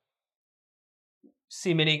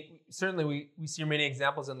see we see many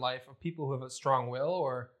examples in life of people who have a strong will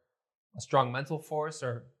or a strong mental force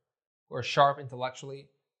or sharp intellectually,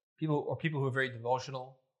 people who are very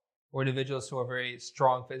devotional, or individuals who are very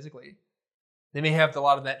strong physically. They may have a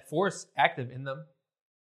lot of that force active in them,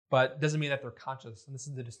 but it doesn't mean that they're conscious, and this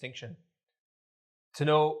is the distinction. To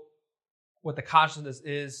know what the consciousness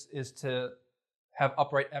is to have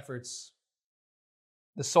upright efforts.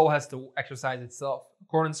 The soul has to exercise itself in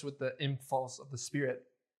accordance with the impulse of the spirit.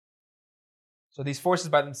 So these forces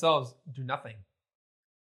by themselves do nothing.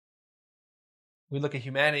 We look at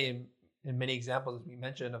humanity in many examples, as we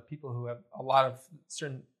mentioned, of people who have a lot of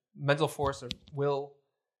certain mental force or will,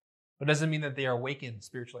 but it doesn't mean that they are awakened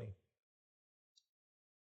spiritually.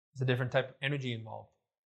 There's a different type of energy involved.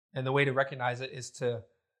 And the way to recognize it is to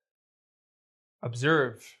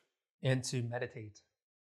observe and to meditate.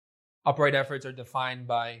 Upright efforts are defined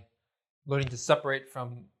by learning to separate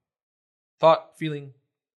from thought, feeling,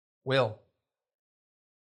 will.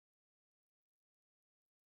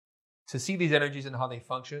 To see these energies and how they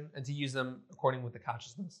function and to use them according with the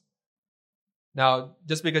consciousness. Now,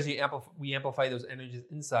 just because we amplify those energies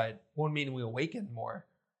inside won't mean we awaken more.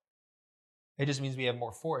 It just means we have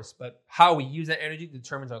more force. But how we use that energy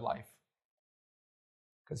determines our life.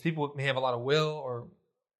 Because people may have a lot of will or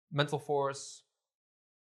mental force,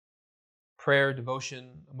 prayer,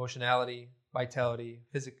 devotion, emotionality, vitality,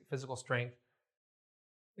 physical strength.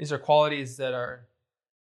 These are qualities that are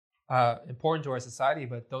important to our society,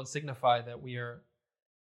 but don't signify that we are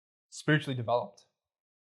spiritually developed.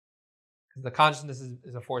 Because the consciousness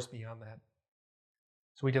is a force beyond that.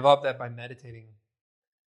 So we develop that by meditating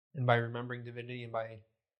and by remembering divinity and by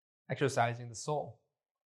exercising the soul.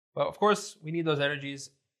 But of course, we need those energies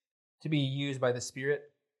to be used by the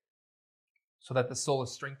Spirit so that the soul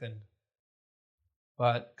is strengthened.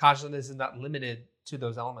 But consciousness is not limited to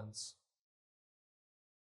those elements.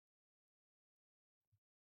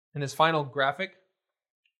 In this final graphic,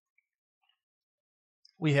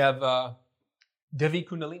 we have Devi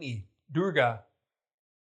Kundalini, Durga,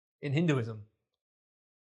 in Hinduism,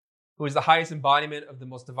 who is the highest embodiment of the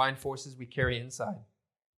most divine forces we carry inside.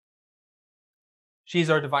 She is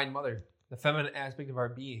our divine mother, the feminine aspect of our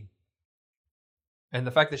being. And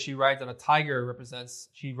the fact that she rides on a tiger represents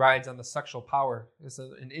she rides on the sexual power.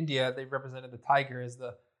 So in India, they represented the tiger as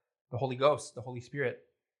the Holy Ghost, the Holy Spirit,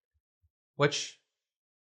 which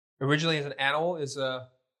originally as an animal is a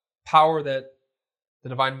power that the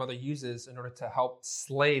Divine Mother uses in order to help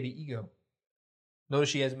slay the ego. Notice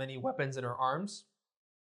she has many weapons in her arms,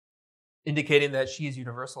 indicating that she is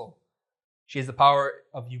universal. She has the power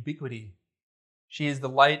of ubiquity. She is the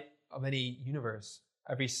light of any universe.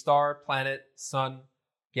 Every star, planet, sun,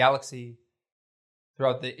 galaxy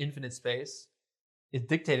throughout the infinite space is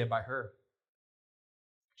dictated by her.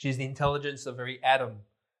 She is the intelligence of every atom.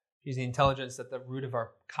 She's the intelligence at the root of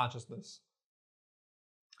our consciousness.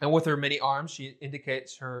 And with her many arms, she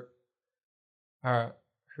indicates her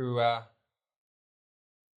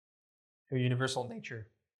universal nature.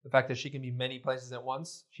 The fact that she can be many places at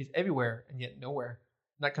once. She's everywhere and yet nowhere,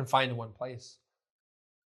 not confined to one place.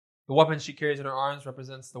 The weapons she carries in her arms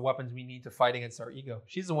represents the weapons we need to fight against our ego.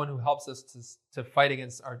 She's the one who helps us to fight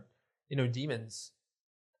against our inner demons.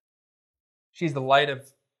 She's the light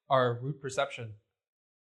of our root perception.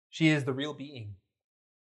 She is the real being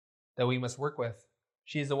that we must work with.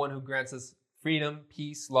 She is the one who grants us freedom,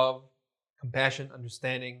 peace, love, compassion,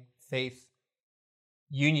 understanding, faith,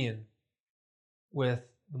 union with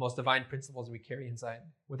the most divine principles we carry inside.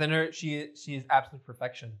 Within her, she is absolute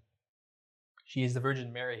perfection. She is the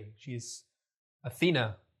Virgin Mary. She is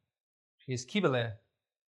Athena. She is Kibale.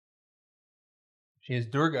 She is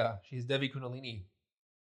Durga. She is Devi Kundalini.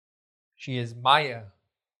 She is Maya.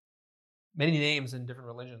 Many names in different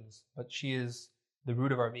religions, but she is the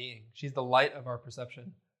root of our being. She's the light of our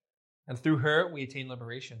perception. And through her, we attain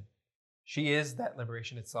liberation. She is that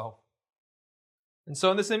liberation itself. And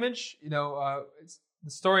so in this image, it's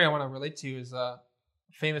the story I want to relate to is a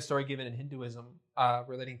famous story given in Hinduism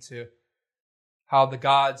relating to how the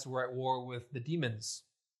gods were at war with the demons.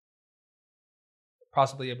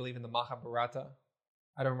 Possibly, I believe, in the Mahabharata.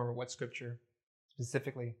 I don't remember what scripture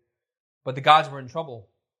specifically. But the gods were in trouble.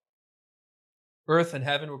 Earth and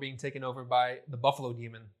heaven were being taken over by the buffalo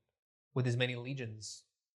demon with his many legions,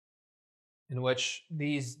 in which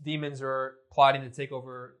these demons are plotting to take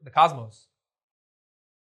over the cosmos.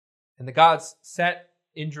 And the gods sat,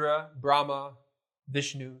 Indra, Brahma,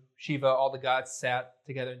 Vishnu, Shiva, all the gods sat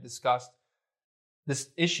together and discussed this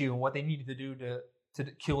issue and what they needed to do to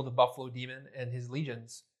kill the buffalo demon and his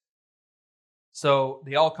legions. So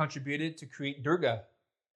they all contributed to create Durga.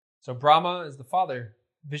 So Brahma is the father,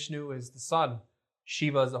 Vishnu is the son,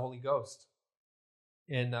 Shiva is the Holy Ghost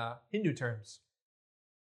in Hindu terms.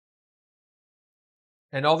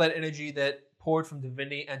 And all that energy that poured from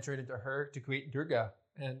divinity entered into her to create Durga.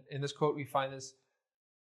 And in this quote, we find this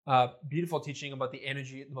beautiful teaching about the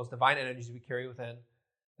energy, the most divine energies we carry within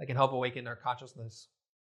that can help awaken our consciousness.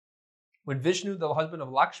 When Vishnu, the husband of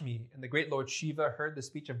Lakshmi, and the great Lord Shiva heard the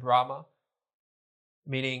speech of Brahma,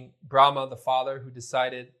 meaning Brahma, the father, who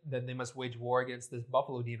decided that they must wage war against this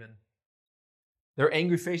buffalo demon, their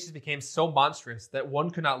angry faces became so monstrous that one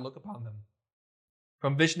could not look upon them.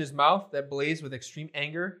 From Vishnu's mouth that blazed with extreme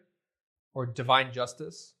anger or divine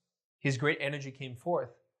justice, his great energy came forth.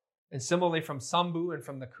 And similarly from Sambhu and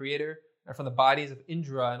from the Creator and from the bodies of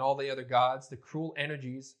Indra and all the other gods, the cruel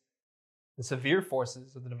energies, the severe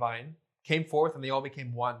forces of the divine, came forth and they all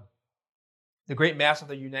became one. The great mass of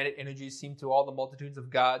their united energies seemed to all the multitudes of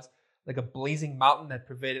gods like a blazing mountain that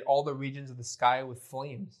pervaded all the regions of the sky with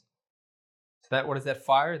flames. So what is that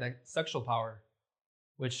fire? That sexual power,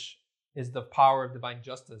 which is the power of divine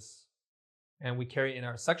justice. And we carry in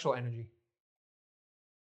our sexual energy.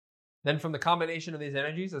 Then from the combination of these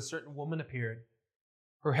energies, a certain woman appeared.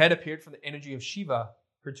 Her head appeared from the energy of Shiva,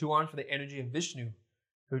 her 2 arms from the energy of Vishnu,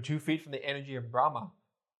 her 2 feet from the energy of Brahma,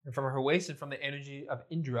 and from her waist and from the energy of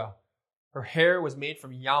Indra. Her hair was made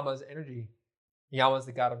from Yama's energy. Yama is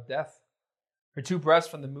the god of death. Her 2 breasts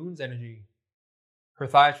from the moon's energy. Her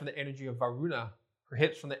thighs from the energy of Varuna. Her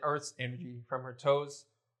hips from the earth's energy. From her toes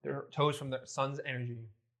from the sun's energy.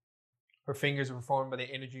 Her fingers were formed by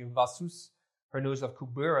the energy of Vasus. Her nose of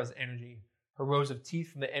Kubera's energy. Her rows of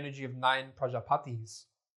teeth from the energy of 9 Prajapatis.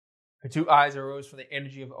 Her 2 eyes arose from the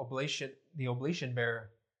energy of the oblation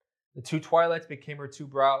bearer. The 2 twilights became her 2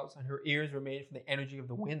 brows, and her ears were made from the energy of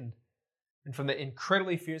the wind. And from the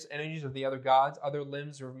incredibly fierce energies of the other gods, other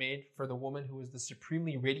limbs were made for the woman who is the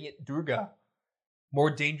supremely radiant Durga, more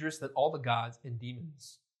dangerous than all the gods and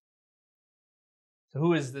demons. So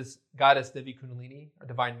who is this goddess Devi Kundalini, our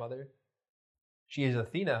divine mother? She is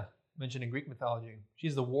Athena, mentioned in Greek mythology. She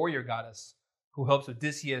is the warrior goddess who helps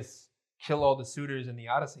Odysseus kill all the suitors in the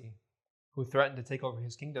Odyssey who threatened to take over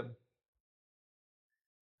his kingdom.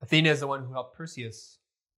 Athena is the one who helped Perseus.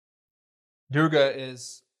 Durga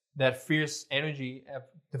is that fierce energy of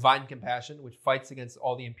divine compassion which fights against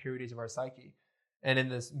all the impurities of our psyche. And in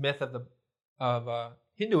this myth of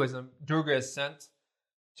Hinduism, Durga is sent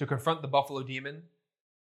to confront the buffalo demon,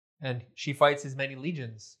 and she fights his many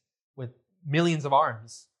legions with millions of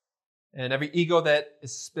arms. And every ego that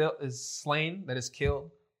is slain, that is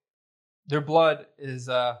killed, their blood is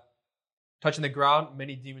touching the ground.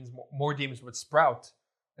 Many demons, more demons would sprout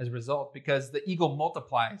as a result, because the ego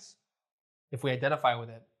multiplies if we identify with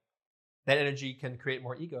it. That energy can create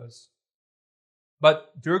more egos.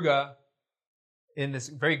 But Durga, in this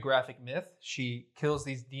very graphic myth, she kills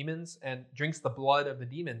these demons and drinks the blood of the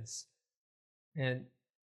demons. And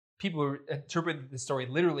people interpret the story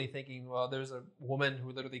literally thinking, well, there's a woman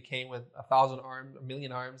who literally came with 1,000 arms,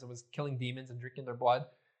 1,000,000 arms, and was killing demons and drinking their blood.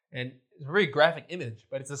 And it's a very graphic image,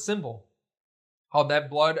 but it's a symbol. How that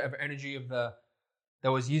blood of energy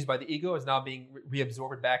that was used by the ego is now being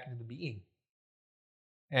reabsorbed back into the being.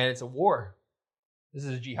 And it's a war. This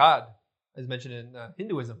is a jihad, as mentioned in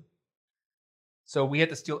Hinduism. So we have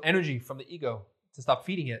to steal energy from the ego to stop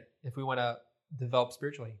feeding it if we want to develop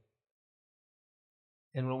spiritually.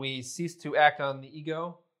 And when we cease to act on the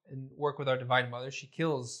ego and work with our Divine Mother, she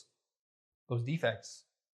kills those defects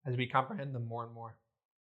as we comprehend them more and more.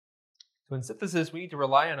 So in synthesis, we need to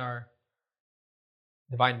rely on our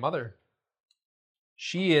Divine Mother.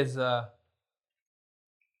 She is the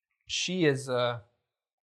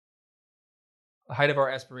height of our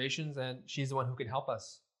aspirations, and she's the one who can help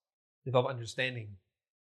us develop understanding.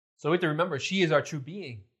 So we have to remember, she is our true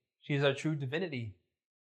being. She is our true divinity.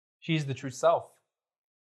 She is the true self.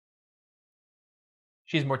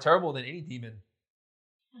 She is more terrible than any demon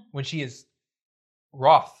when she is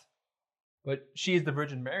wroth. But she is the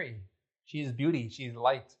Virgin Mary. She is beauty. She is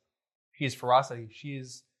light. She is ferocity. She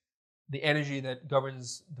is the energy that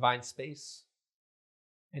governs divine space,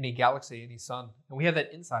 any galaxy, any sun. And we have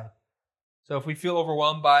that inside. So if we feel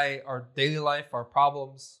overwhelmed by our daily life, our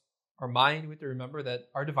problems, our mind, we have to remember that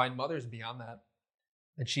our Divine Mother is beyond that.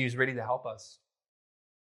 And she is ready to help us.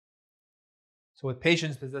 So with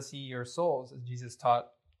patience possess ye your souls, as Jesus taught.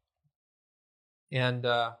 And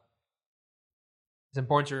it's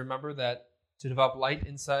important to remember that to develop light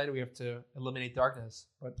inside, we have to eliminate darkness.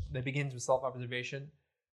 But that begins with self-observation,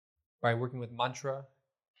 by working with mantra,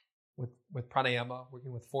 with pranayama,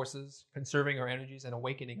 working with forces, conserving our energies, and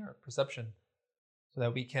awakening our perception so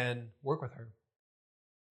that we can work with her.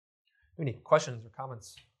 Any questions or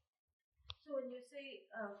comments? So when you say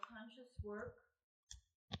conscious work,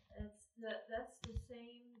 that's the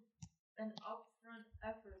same, an upfront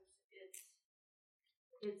effort.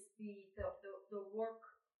 It's the work,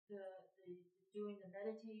 the doing the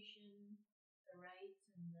meditation, the rites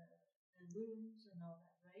and the rooms and all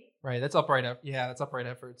that, right? Right, that's upright. That's upright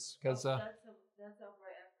efforts. Because that's upright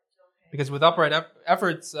efforts. Okay. Because with upright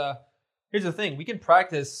efforts, here's the thing: we can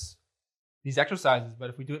practice these exercises, but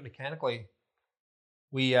if we do it mechanically,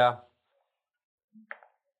 we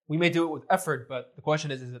may do it with effort. But the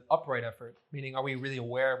question is it upright effort? Meaning, are we really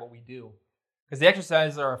aware of what we do? Because the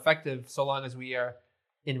exercises are effective so long as we are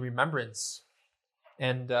in remembrance,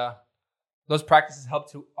 and those practices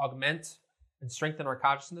help to augment and strengthen our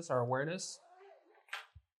consciousness, our awareness.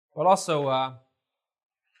 But also,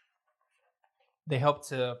 they help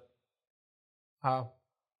to,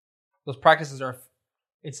 those practices are,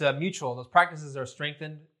 it's mutual. Those practices are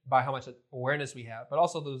strengthened by how much awareness we have. But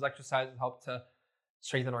also those exercises help to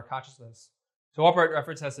strengthen our consciousness. So upright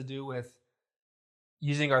efforts has to do with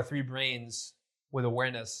using our three brains with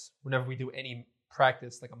awareness whenever we do any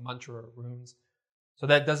practice, like a mantra or runes. So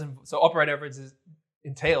upright efforts is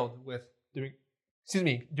entailed with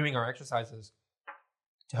doing our exercises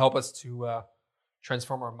to help us to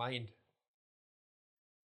transform our mind.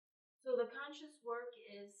 So the conscious work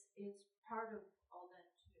is part of all that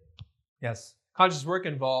too. Yes. Conscious work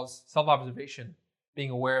involves self-observation, being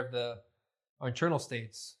aware of our internal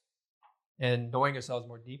states and knowing ourselves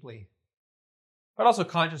more deeply. But also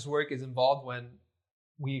conscious work is involved when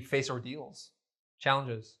we face ordeals,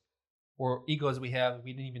 challenges, or egos we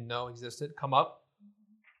didn't even know existed come up,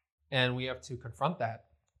 and we have to confront that.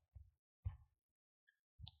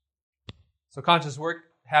 So conscious work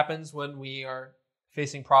happens when we are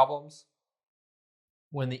facing problems,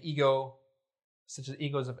 when the ego, such as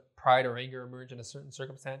egos of pride or anger, emerge in a certain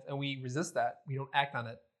circumstance, and we resist that. We don't act on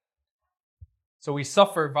it. So we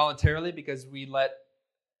suffer voluntarily because we let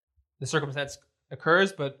the circumstance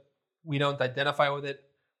occurs, but we don't identify with it.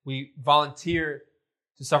 We volunteer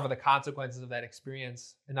to suffer the consequences of that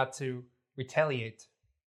experience and not to retaliate.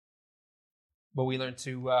 But we learn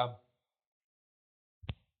to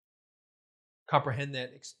comprehend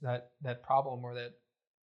that problem or that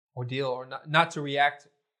ordeal, or not to react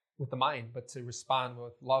with the mind, but to respond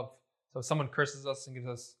with love. So if someone curses us and gives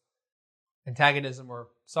us antagonism or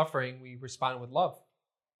suffering, we respond with love.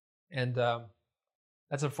 And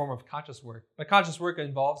that's a form of conscious work. But conscious work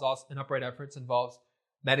involves also, in upright efforts, involves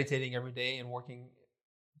meditating every day and working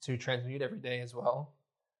to transmute every day as well.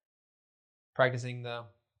 Practicing the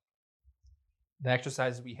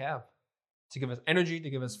exercises we have to give us energy, to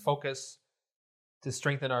give us focus, to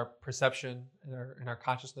strengthen our perception and our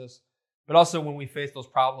consciousness. But also when we face those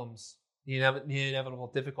problems, the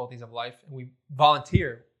inevitable difficulties of life, and we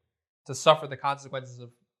volunteer to suffer the consequences of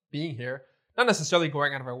being here, not necessarily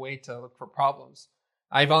going out of our way to look for problems.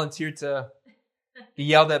 I volunteer to be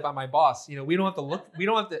yelled at by my boss. We don't have to look. We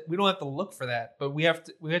don't have to look for that. But we have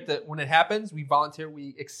to. When it happens, we volunteer.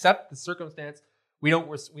 We accept the circumstance. We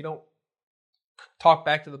don't talk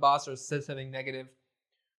back to the boss or say something negative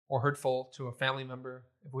or hurtful to a family member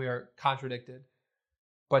if we are contradicted.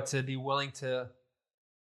 But to be willing to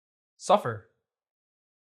suffer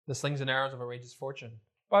the slings and arrows of outrageous fortune.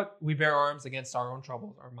 But we bear arms against our own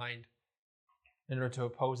troubles, our mind, in order to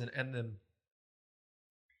oppose and end them.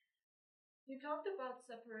 You talked about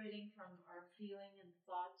separating from our feeling and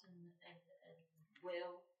thoughts and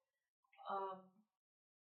will.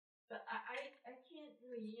 But I can't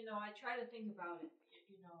really, I try to think about it,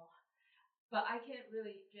 but I can't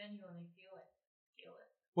really genuinely feel it.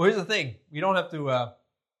 Well, here's the thing. We don't have to...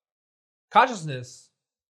 consciousness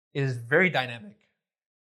is very dynamic.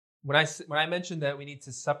 When I mentioned that we need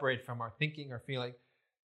to separate from our thinking, our feeling,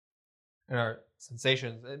 and our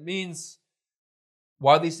sensations, it means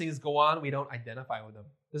while these things go on, we don't identify with them.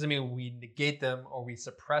 Doesn't mean we negate them or we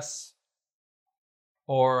suppress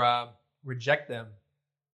or reject them,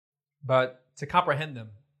 but to comprehend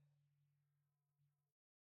them.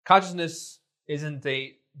 Consciousness isn't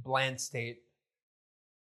a bland state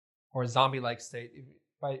or a zombie-like state.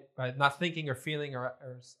 By not thinking or feeling or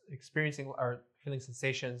experiencing or feeling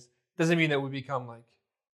sensations, doesn't mean that we become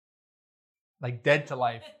like dead to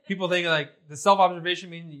life. People think like the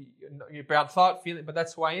self-observation means you're about thought, feeling, but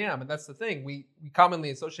that's who I am. And that's the thing. We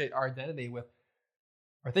commonly associate our identity with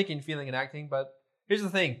our thinking, feeling, and acting. But here's the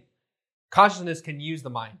thing. Consciousness can use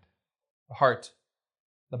the mind, the heart,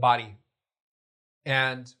 the body.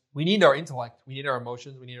 And we need our intellect. We need our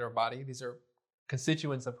emotions. We need our body. These are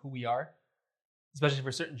constituents of who we are, especially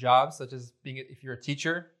for certain jobs, such as if you're a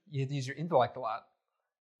teacher, you have to use your intellect a lot.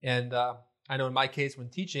 And I know in my case, when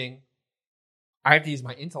teaching, I have to use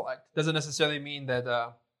my intellect. Doesn't necessarily mean that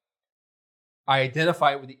I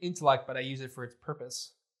identify with the intellect, but I use it for its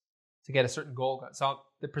purpose to get a certain goal. So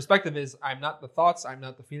the perspective is, I'm not the thoughts, I'm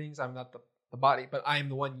not the feelings, I'm not the body, but I am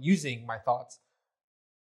the one using my thoughts,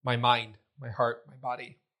 my mind, my heart, my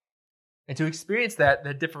body. And to experience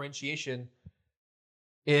that differentiation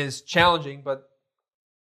is challenging, but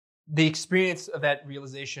the experience of that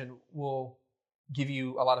realization will give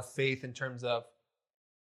you a lot of faith in terms of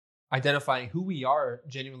identifying who we are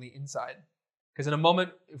genuinely inside. Because in a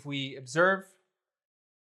moment, if we observe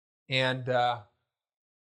and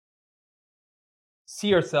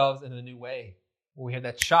see ourselves in a new way, where we have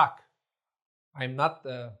that shock, I'm not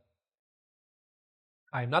the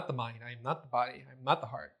mind, I'm not the body, I'm not the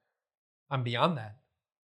heart, I'm beyond that.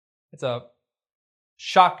 It's a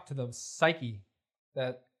shock to the psyche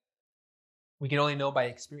that we can only know by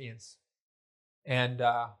experience and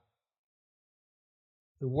the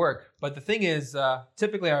work. But the thing is,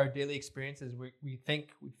 typically our daily experiences, we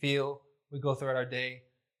think, we feel, we go throughout our day,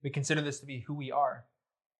 we consider this to be who we are.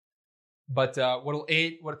 But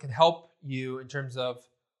what can help you in terms of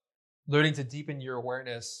learning to deepen your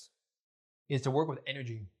awareness is to work with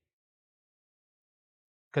energy.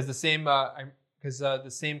 Because the same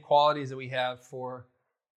qualities that we have for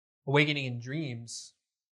awakening in dreams,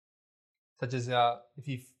 such as if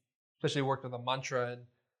you've especially worked with a mantra and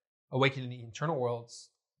awakening the internal worlds,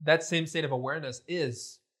 that same state of awareness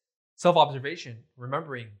is self-observation,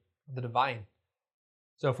 remembering the divine.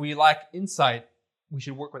 So if we lack insight, we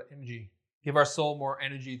should work with energy. Give our soul more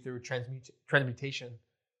energy through transmutation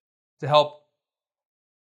to help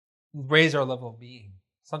raise our level of being.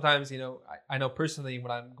 Sometimes, I know personally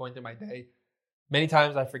when I'm going through my day, many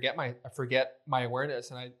times I forget my awareness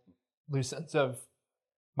and I lose sense of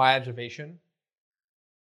my observation.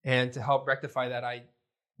 And to help rectify that, I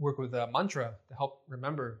work with a mantra to help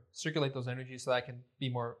circulate those energies so that I can be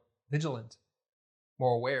more vigilant,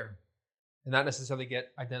 more aware, and not necessarily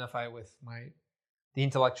get identified with the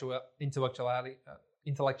intellectuality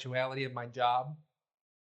of my job,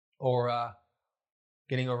 or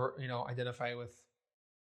getting over, identify with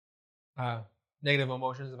negative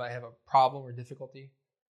emotions if I have a problem or difficulty.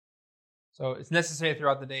 So it's necessary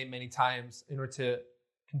throughout the day many times in order to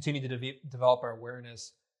continue to develop our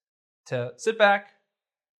awareness, to sit back,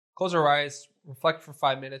 close our eyes, reflect for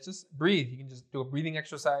 5 minutes, just breathe. You can just do a breathing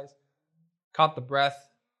exercise, count the breath,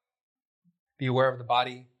 be aware of the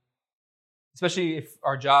body, especially if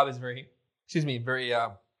our job is very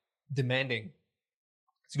demanding.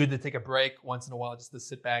 It's good to take a break once in a while, just to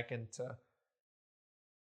sit back and to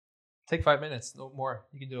take 5 minutes, no more.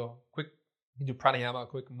 You can do pranayama, a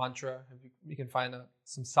quick mantra. You can find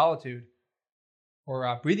some solitude or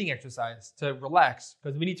a breathing exercise to relax,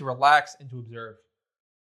 because we need to relax and to observe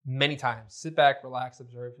many times. Sit back, relax,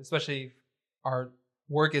 observe, especially if our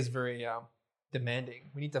work is very demanding.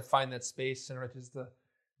 We need to find that space in order just to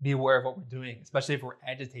be aware of what we're doing, especially if we're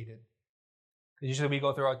agitated. Because usually we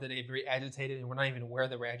go throughout the day very agitated and we're not even aware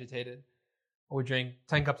that we're agitated. Or we drink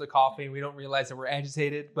 10 cups of coffee and we don't realize that we're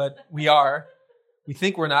agitated, but we are. We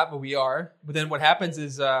think we're not, but we are. But then what happens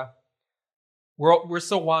is we're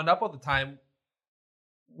so wound up all the time,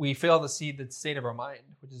 we fail to see the state of our mind,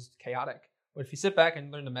 which is chaotic. But if you sit back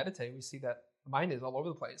and learn to meditate, we see that the mind is all over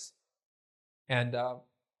the place. And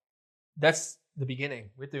that's the beginning.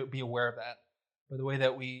 We have to be aware of that. But the way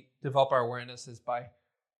that we develop our awareness is by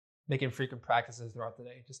making frequent practices throughout the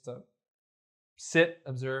day, just to sit,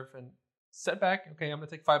 observe, and sit back. Okay, I'm going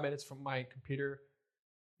to take 5 minutes from my computer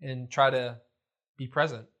and try to be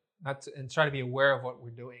present, and try to be aware of what we're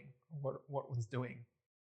doing, what one's doing.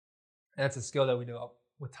 And that's a skill that we develop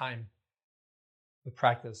with time, with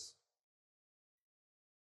practice.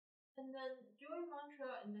 And then doing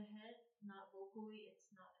mantra in the head, not vocally, it's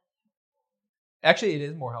not as helpful. Actually, it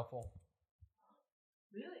is more helpful.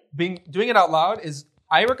 Really? Doing it out loud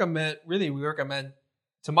we recommend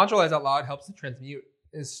to mantralize out loud helps to transmute,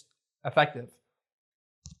 is effective.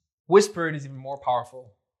 Whispered is even more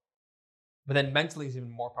powerful, but then mentally is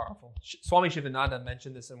even more powerful. Swami Shivananda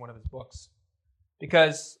mentioned this in one of his books,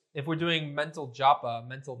 because if we're doing mental japa,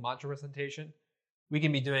 mental mantra recitation, we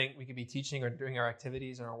can be teaching or doing our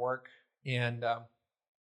activities and our work and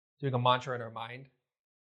doing a mantra in our mind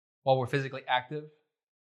while we're physically active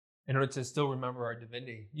in order to still remember our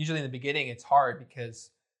divinity. Usually in the beginning, it's hard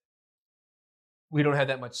because we don't have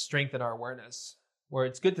that much strength in our awareness, where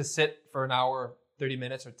it's good to sit for an hour, 30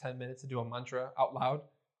 minutes or 10 minutes to do a mantra out loud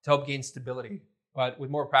to help gain stability. But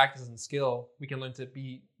with more practice and skill, we can learn to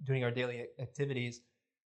be doing our daily activities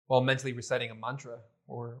while mentally reciting a mantra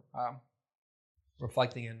or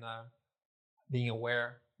reflecting and being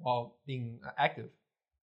aware while being active.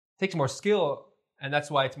 It takes more skill, and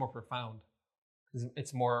that's why it's more profound, because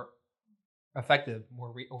it's more effective,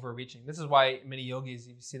 more overreaching. This is why many yogis,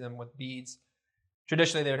 you see them with beads.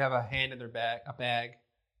 Traditionally, they would have a hand in their bag.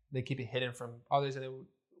 They keep it hidden from others, and they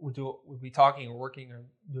would be talking or working or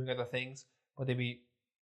doing other things, but they'd be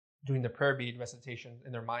doing the prayer bead recitation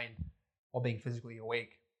in their mind while being physically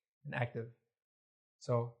awake and active.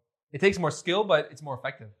 So it takes more skill, but it's more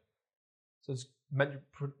effective. So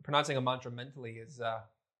pronouncing a mantra mentally is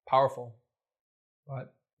powerful,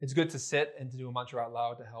 but it's good to sit and to do a mantra out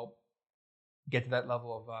loud to help get to that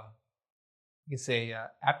level of, you can say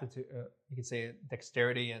aptitude, you can say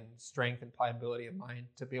dexterity and strength and pliability of mind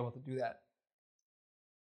to be able to do that.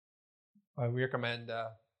 We recommend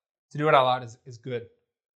to do it out loud is good,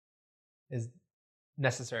 is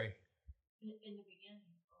necessary. In the beginning.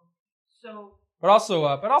 So. But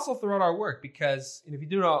also throughout our work, because if you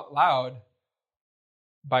do it out loud,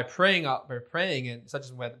 by praying and such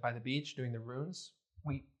as by the beach doing the runes,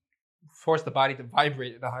 we force the body to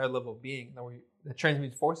vibrate at a higher level of being that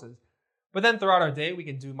transmutes forces. But then throughout our day, we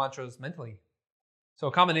can do mantras mentally. So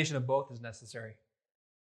a combination of both is necessary,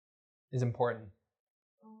 is important.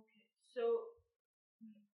 Okay, so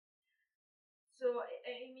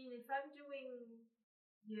I mean, if I'm doing,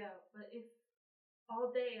 but if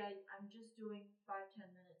all day I'm just doing 5-10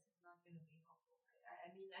 minutes, it's not going to be helpful.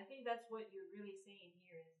 I mean, I think that's what you're really saying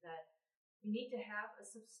here, is that we need to have a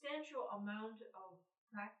substantial amount of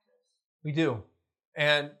practice. We do.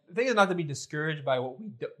 And the thing is not to be discouraged by what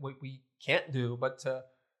we can't do, but to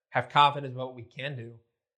have confidence about what we can do.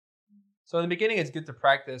 So in the beginning, it's good to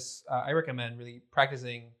practice. I recommend really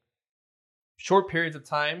practicing short periods of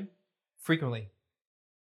time frequently,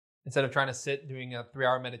 instead of trying to sit doing a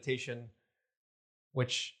 3-hour meditation,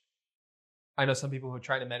 which I know some people who are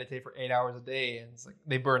trying to meditate for 8 hours a day, and it's like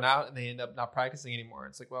they burn out and they end up not practicing anymore.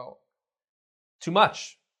 It's like, well, too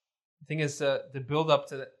much. The thing is to build up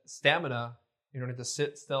to the stamina in order to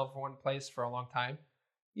sit still for one place for a long time.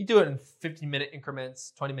 You do it in 15-minute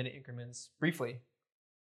increments, 20-minute increments, brief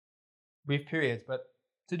periods, but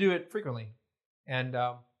to do it frequently. And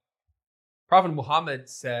Prophet Muhammad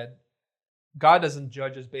said, God doesn't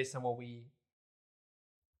judge us based on what we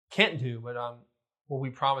can't do, but on what we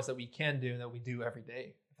promise that we can do and that we do every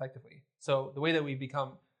day effectively. So the way that we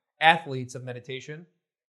become athletes of meditation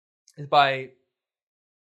is by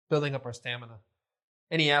building up our stamina.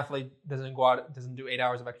 Any athlete doesn't do 8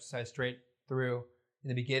 hours of exercise straight through in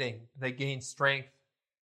the beginning. They gain strength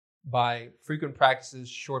by frequent practices,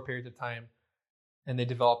 short periods of time, and they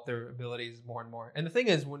develop their abilities more and more. And the thing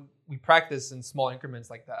is, when we practice in small increments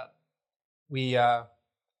like that, we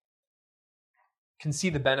can see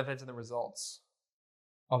the benefits and the results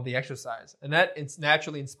of the exercise. And that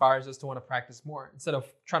naturally inspires us to want to practice more, instead of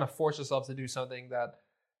trying to force ourselves to do something that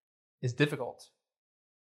is difficult.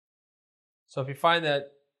 So if you find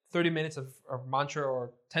that 30 minutes of mantra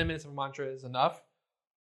or 10 minutes of mantra is enough,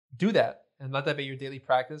 do that and let that be your daily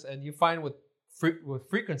practice. And you find with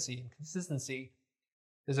frequency and consistency,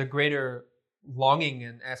 there's a greater longing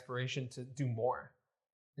and aspiration to do more.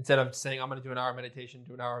 Instead of saying, I'm going to do an hour of meditation,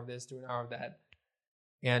 do an hour of this, do an hour of that,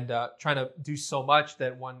 and trying to do so much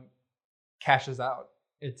that one cashes out.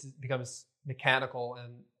 It becomes mechanical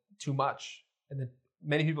and too much. And then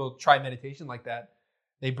many people try meditation like that.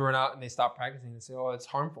 They burn out and they stop practicing and say, oh, it's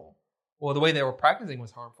harmful. Well, the way they were practicing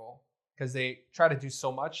was harmful because they try to do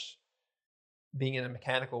so much being in a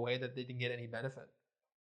mechanical way that they didn't get any benefit.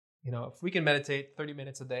 If we can meditate 30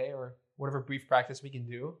 minutes a day or whatever brief practice we can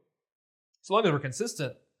do, as long as we're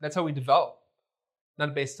consistent, that's how we develop.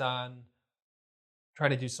 Not based on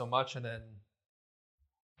trying to do so much and then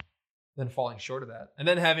falling short of that. And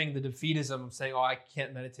then having the defeatism of saying, oh, I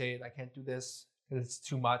can't meditate, I can't do this because it's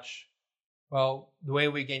too much. Well, the way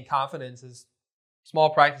we gain confidence is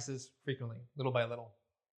small practices frequently, little by little.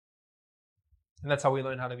 And that's how we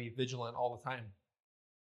learn how to be vigilant all the time.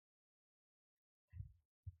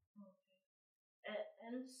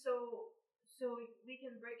 And so we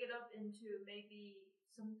can break it up into maybe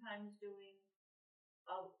sometimes doing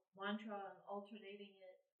a mantra and alternating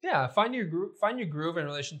it. Yeah, find your groove in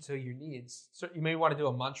relation to your needs. So you may want to do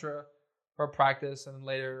a mantra for a practice, and then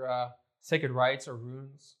later sacred rites or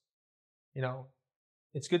runes.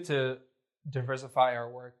 It's good to diversify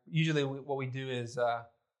our work. Usually, what we do is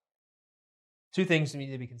two things we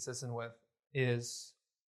need to be consistent with is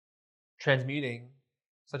transmuting,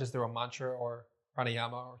 such as through a mantra or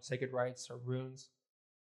pranayama or sacred rites or runes,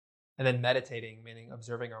 and then meditating, meaning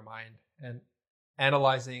observing our mind and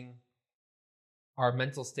analyzing our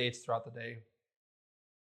mental states throughout the day.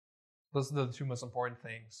 Those are the two most important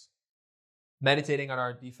things. Meditating on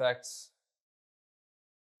our defects,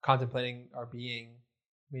 contemplating our being,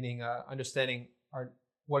 meaning understanding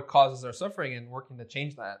what causes our suffering and working to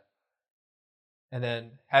change that. And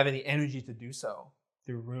then having the energy to do so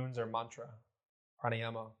through runes or mantra,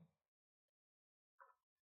 pranayama.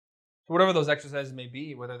 So whatever those exercises may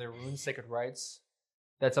be, whether they're runes, sacred rites,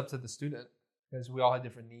 that's up to the student because we all have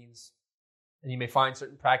different needs. And you may find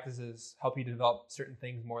certain practices help you develop certain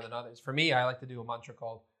things more than others. For me, I like to do a mantra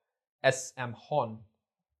called SM Hon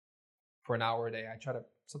for an hour a day.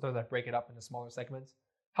 Sometimes I break it up into smaller segments. It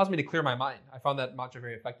helps me to clear my mind. I found that mantra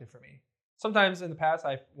very effective for me. Sometimes in the past,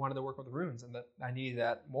 I wanted to work with runes and that I needed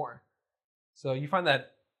that more. So you find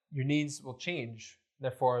that your needs will change.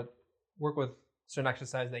 Therefore, work with certain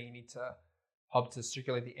exercises that you need to help to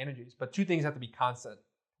circulate the energies. But two things have to be constant.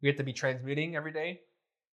 We have to be transmuting every day,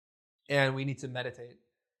 and we need to meditate.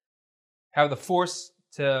 Have the force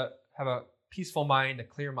to have a peaceful mind, a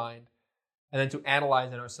clear mind, and then to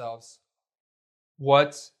analyze in ourselves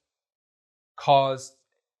what caused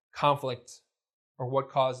conflict or what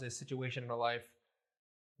caused this situation in our life.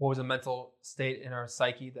 What was a mental state in our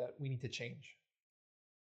psyche that we need to change?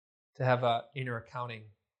 To have an inner accounting.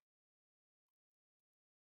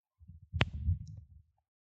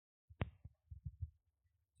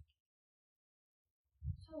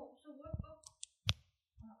 So what book?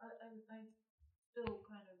 I'm still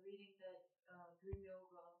kind of reading that Dream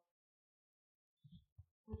Yoga.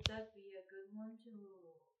 Would that be a good one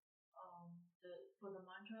for the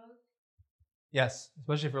mantras? Yes,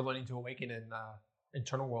 especially if you're learning to awaken in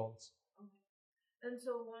internal worlds. Okay. And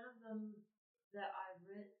so one of them that I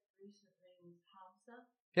read recently was Hamsa.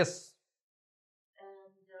 Yes.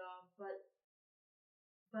 And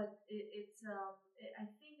but it's I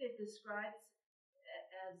think it describes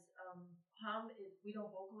as Ham is we don't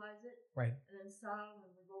vocalize it, right? And then Sa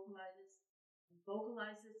when we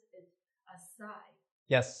vocalize it, it's a sigh.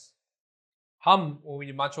 Yes. Hum, when we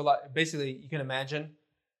do mantra, basically you can imagine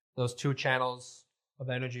those two channels of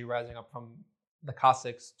energy rising up from the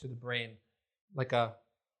coccyx to the brain, like a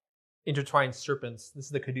intertwined serpents. This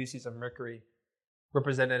is the caduceus of Mercury,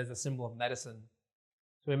 represented as a symbol of medicine.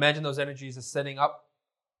 So imagine those energies ascending up.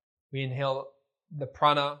 We inhale the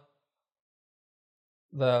prana,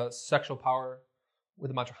 the sexual power, with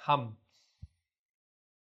the mantra hum.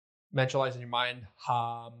 Mentalize in your mind,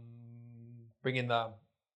 hum, bringing the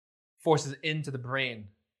forces into the brain.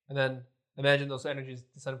 And then imagine those energies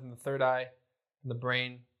descending from the third eye, from the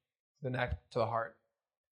brain, to the neck, to the heart.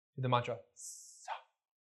 Do the mantra.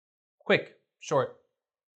 Quick, short.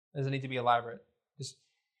 It doesn't need to be elaborate. Just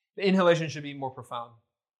the inhalation should be more profound,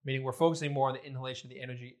 meaning we're focusing more on the inhalation of the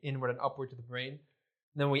energy inward and upward to the brain. And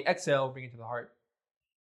then when we exhale, bring it to the heart.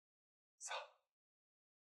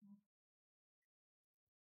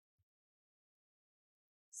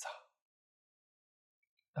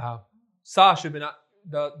 Sa should be not,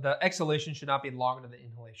 the exhalation should not be longer than the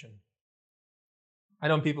inhalation. I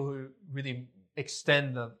know people who really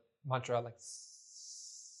extend the mantra like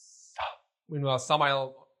Sa. Meanwhile,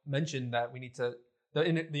 Samael mentioned that we need to,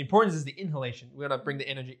 the importance is the inhalation. We want to bring the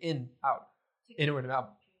energy in, out, inward and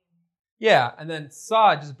out. Yeah, and then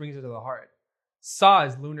Sa just brings it to the heart. Sa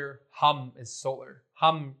is lunar, Hum is solar.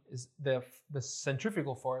 Hum is the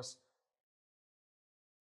centrifugal force.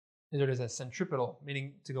 It is a centripetal,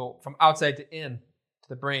 meaning to go from outside to in.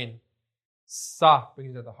 the brain. Sa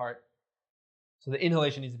brings it to the heart. So the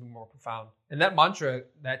inhalation needs to be more profound. And that mantra,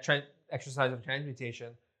 that exercise of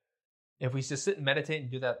transmutation, if we just sit and meditate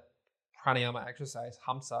and do that pranayama exercise,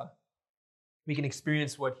 hamsa, we can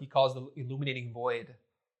experience what he calls the illuminating void,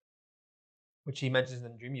 which he mentions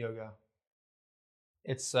in Dream Yoga.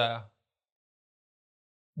 It's the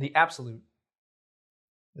absolute,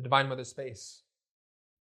 the Divine Mother space,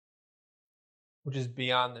 which is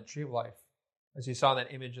beyond the tree of life. As you saw in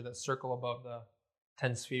that image of the circle above the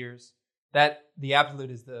 10 spheres, that the absolute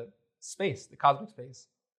is the space, the cosmic space,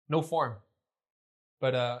 no form,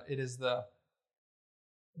 but it is the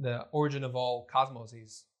origin of all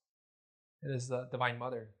cosmoses. It is the Divine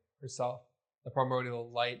Mother herself, the primordial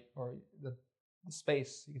light, or the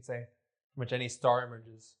space, you could say, from which any star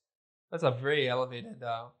emerges. That's a very elevated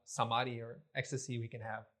samadhi or ecstasy we can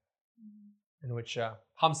have, in which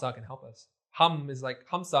hamsa can help us. Hamsa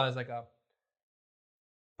is like a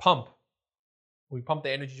pump. We pump the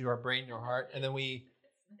energy to our brain, our heart, and then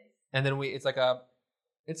the way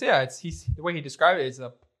he described it is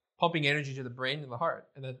a pumping energy to the brain and the heart,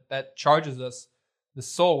 and that charges us, the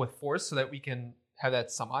soul, with force, so that we can have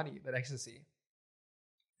that samadhi, that ecstasy.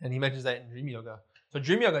 And he mentions that in Dream Yoga. So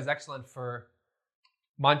Dream Yoga is excellent for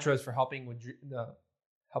mantras, for helping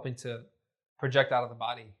to project out of the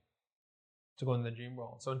body, to go into the dream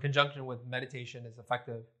world. So in conjunction with meditation is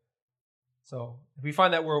effective. So if we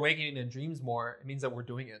find that we're awakening in dreams more, it means that we're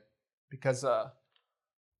doing it, because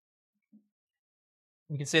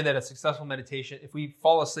we can say that a successful meditation, if we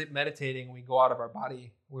fall asleep meditating, we go out of our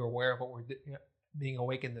body, we're aware of what we're being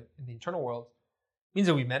awakened in the internal world, it means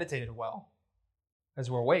that we meditated well as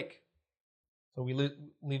we're awake. So we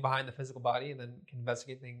leave behind the physical body and then can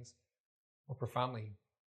investigate things more profoundly.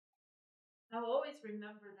 I'll always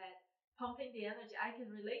remember that pumping the energy. I can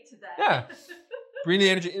relate to that. Yeah. Bring the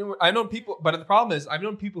energy inward. I've known people, but the problem is I've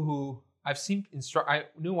known people who I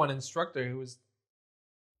knew one instructor who was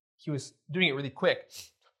doing it really quick.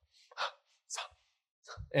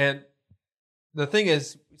 And the thing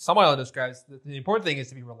is, Samael describes, the important thing is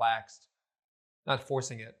to be relaxed, not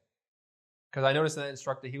forcing it. Because I noticed in that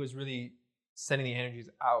instructor, he was really sending the energies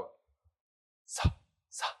out. Sa,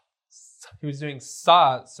 sa, sa. He was doing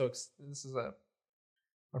sa. So this is a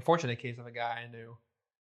unfortunate case of a guy I knew.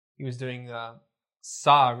 He was doing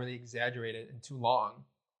sa really exaggerated and too long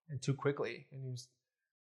and too quickly. And he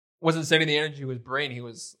wasn't sending the energy to his brain. He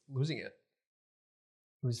was losing it.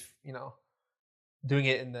 He was, doing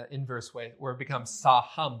it in the inverse way, where it becomes sa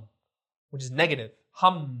hum, which is negative.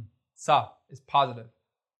 Hum sa is positive.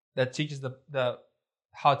 That teaches the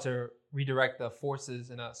how to redirect the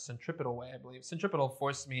forces in a centripetal way, I believe. Centripetal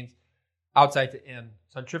force means outside to in.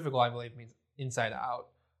 Centrifugal, I believe, means inside to out.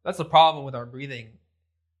 That's the problem with our breathing.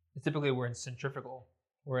 Typically, we're in centrifugal,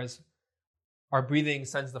 whereas our breathing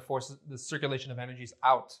sends the forces, the circulation of energies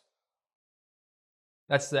out.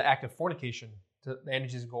 That's the act of fornication. The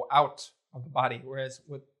energies go out of the body. Whereas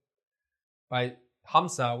by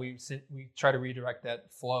hamsa, we try to redirect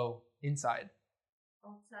that flow inside.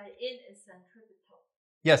 Outside in is centripetal.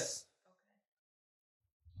 Yes.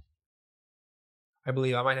 Okay. I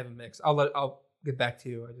believe I might have a mix. I'll get back to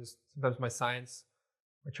you. Sometimes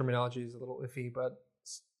my terminology is a little iffy, but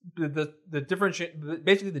the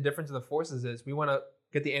basically the difference of the forces is we want to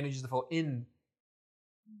get the energies to flow in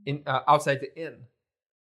outside to in,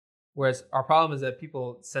 whereas our problem is that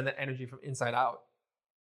people send that energy from inside out.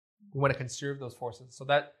 We want to conserve those forces, so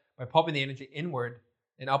that by pumping the energy inward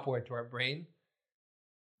and upward to our brain,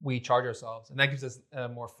 we charge ourselves, and that gives us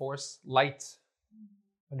more force, light,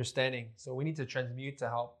 understanding. So we need to transmute to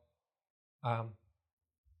help.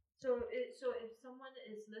 So if someone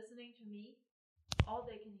is listening to me, all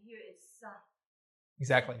they can hear is sa.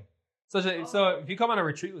 Exactly. So if you come on a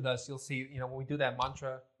retreat with us, you'll see, when we do that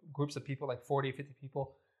mantra, groups of people, like 40, 50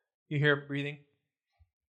 people, you hear breathing.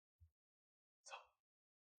 Sa,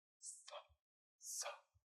 sa, sa,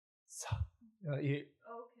 sa. Okay.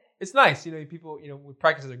 It's nice, people, we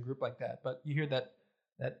practice as a group like that, but you hear that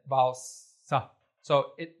vowel sa.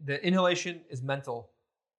 So the inhalation is mental.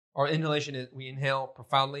 Our inhalation is, we inhale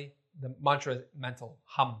profoundly. The mantra is mental,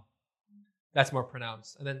 hum. That's more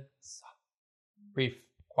pronounced. And then sa, brief,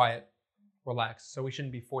 quiet, relax. So we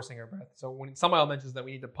shouldn't be forcing our breath. So when someone mentions that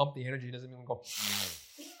we need to pump the energy, it doesn't mean go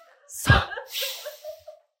sa,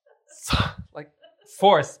 sa, like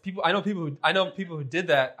force. I know people who did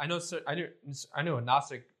that. I knew a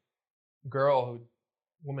Gnostic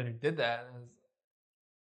woman who did that,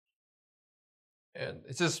 and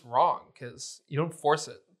it's just wrong because you don't force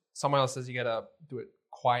it. Someone else says you gotta do it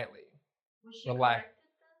quietly. Was she relax. corrected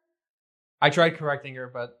then? I tried correcting her,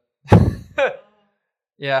 but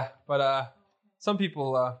yeah, but some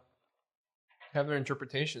people have their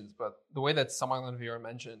interpretations, but the way that Samaylan Vieira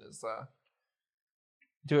mentioned is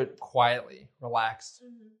do it quietly, relaxed,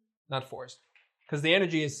 not forced. Because the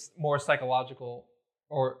energy is more psychological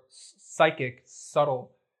or psychic,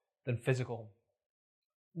 subtle than physical.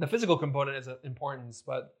 The physical component is important,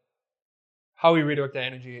 but how we redirect the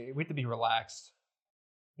energy, we have to be relaxed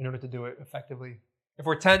in order to do it effectively. If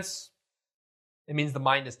we're tense, it means the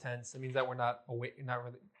mind is tense. It means that we're not really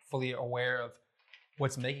fully aware of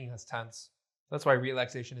what's making us tense. That's why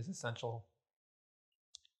relaxation is essential.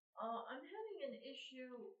 I'm having an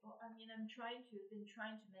issue. I mean, been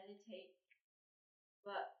trying to meditate,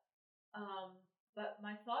 but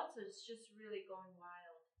my thoughts is just really going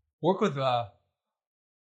wild.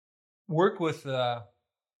 Work with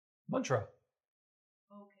mantra.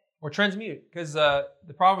 Okay. Or transmute, because the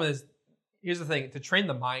problem is, here's the thing: to train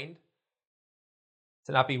the mind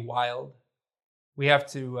to not be wild, we have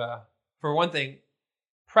to, for one thing,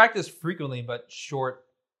 practice frequently but short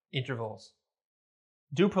intervals.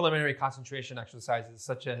 Do preliminary concentration exercises,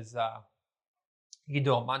 such as you can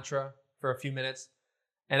do a mantra for a few minutes,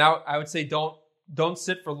 and I would say don't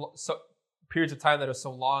sit for periods of time that are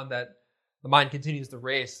so long that the mind continues to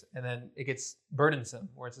race, and then it gets burdensome,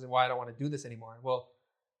 where it says, "Why I don't want to do this anymore." Well,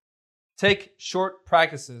 take short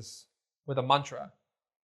practices with a mantra.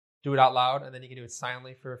 Do it out loud, and then you can do it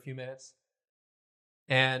silently for a few minutes.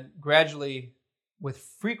 And gradually, with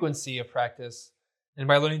frequency of practice, and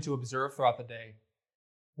by learning to observe throughout the day,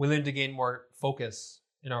 we learn to gain more focus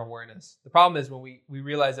in our awareness. The problem is when we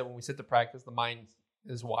realize that when we sit to practice, the mind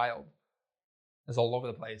is wild. It's all over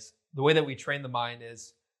the place. The way that we train the mind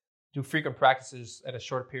is do frequent practices at a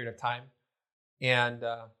short period of time, and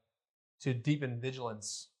to deepen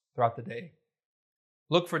vigilance throughout the day.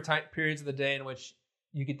 Look for periods of the day in which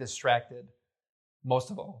you get distracted,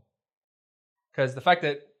 most of all. Because the fact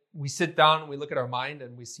that we sit down and we look at our mind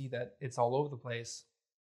and we see that it's all over the place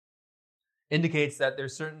indicates that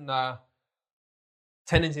there's certain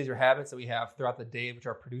tendencies or habits that we have throughout the day which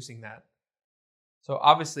are producing that. So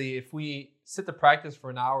obviously, if we sit to practice for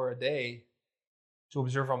an hour a day to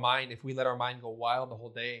observe our mind, if we let our mind go wild the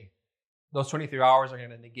whole day, those 23 hours are going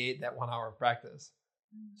to negate that 1 hour of practice.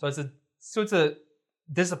 So it's a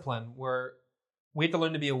discipline where we have to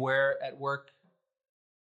learn to be aware at work,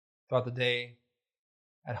 throughout the day,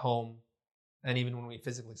 at home, and even when we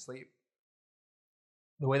physically sleep.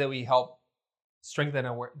 The way that we help strengthen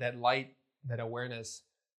that light, that awareness,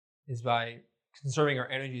 is by conserving our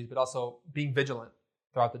energies, but also being vigilant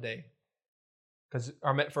throughout the day. Because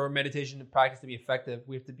for our meditation practice to be effective,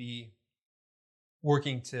 we have to be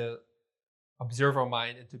working to observe our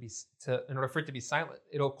mind and in order for it to be silent.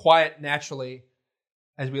 It'll quiet naturally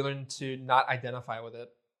as we learn to not identify with it.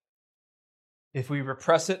 If we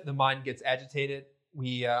repress it, the mind gets agitated.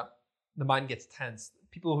 The mind gets tense.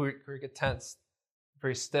 People who get tense,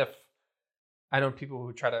 very stiff. I know people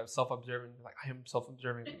who try to self-observe and be like, I am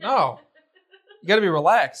self-observing. No, you got to be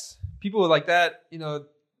relaxed. People like that,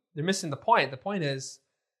 they're missing the point. The point is,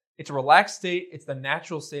 it's a relaxed state. It's the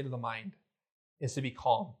natural state of the mind, is to be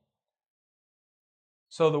calm.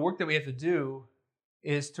 So the work that we have to do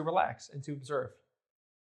is to relax and to observe.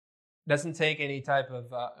 It doesn't take any type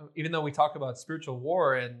of, even though we talk about spiritual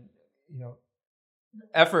war and,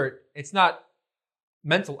 effort, it's not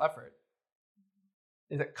mental effort.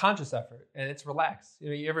 It's a conscious effort, and it's relaxed.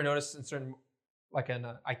 You ever notice in certain, like in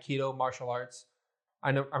Aikido, martial arts, I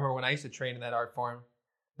remember when I used to train in that art form,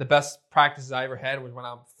 the best practices I ever had was when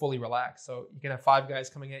I'm fully relaxed. So you can have 5 guys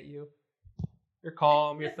coming at you. You're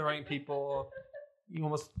calm, you're throwing people, you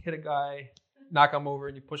almost hit a guy, knock him over,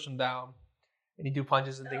 and you push him down, and you do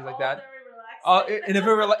punches and things like that.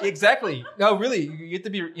 Exactly. No, really, you have to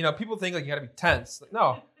be, people think like you got to be tense. Like,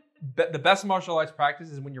 no, the best martial arts practice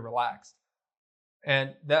is when you're relaxed.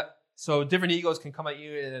 And so different egos can come at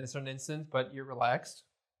you in a certain instance, but you're relaxed,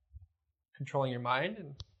 controlling your mind.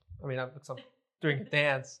 And I mean, I'm doing a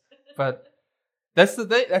dance, but that's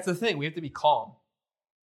the thing. We have to be calm.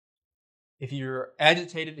 If you're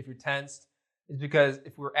agitated, if you're tensed, it's because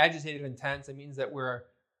if we're agitated and tense, it means that we're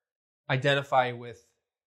identifying with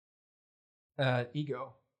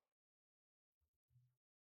ego.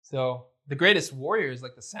 So the greatest warriors,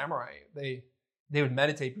 like the samurai, they would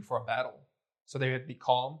meditate before a battle. So they would be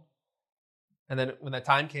calm. And then when that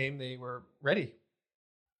time came, they were ready.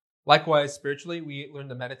 Likewise, spiritually, we learn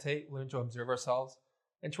to meditate, learn to observe ourselves,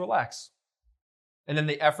 and to relax. And then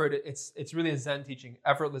the effort, it's really a Zen teaching,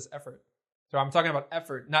 effortless effort. So I'm talking about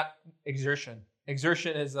effort, not exertion.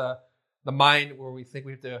 Exertion is the mind where we think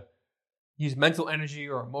we have to use mental energy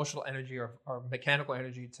or emotional energy or mechanical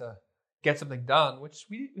energy to get something done, which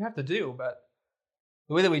we have to do. But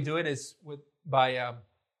the way that we do it is with by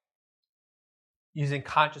using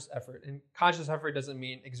conscious effort. And conscious effort doesn't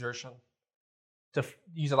mean exertion, to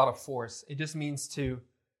use a lot of force. It just means to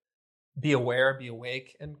be aware, be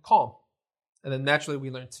awake, and calm. And then naturally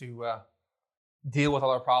we learn to deal with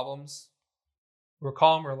all our problems. We're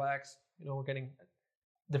calm, relaxed. We're getting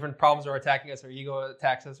different problems are attacking us. Our ego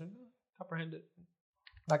attacks us. Comprehend it,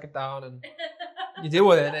 knock it down, and you deal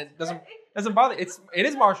with it. And it doesn't bother. It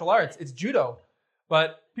is martial arts. It's judo,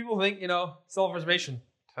 but people think self-preservation,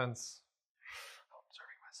 tense. I'm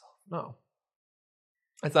observing myself. No,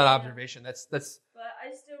 that's not observation. That's. But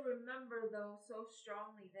I still remember though so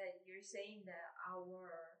strongly that you're saying that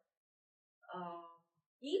our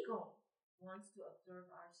ego wants to observe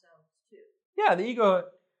ourselves too. Yeah, the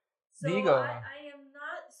ego. So the ego. I am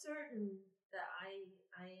not certain that I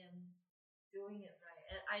am doing it right,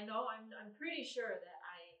 and I know I'm pretty sure that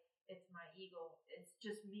it's my ego. It's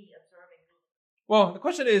just me observing me. Well, the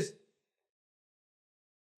question is,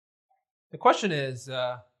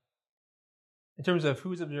 in terms of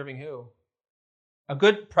who's observing who. A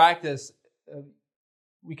good practice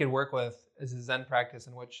we can work with is a Zen practice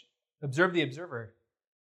in which observe the observer.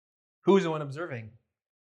 Who's the one observing?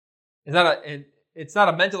 It's not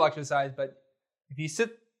a mental exercise, but if you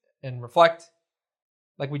sit and reflect,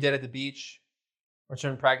 like we did at the beach, or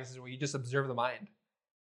certain practices where you just observe the mind.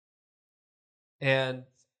 And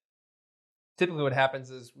typically what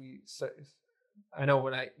happens is I know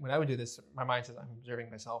when I would do this, my mind says, I'm observing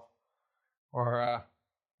myself. Or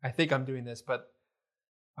I think I'm doing this, but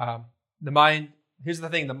the mind, here's the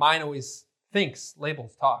thing, the mind always thinks,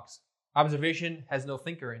 labels, talks. Observation has no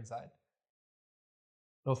thinker inside.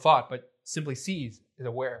 No thought, but simply sees, is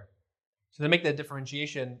aware. So to make that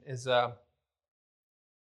differentiation is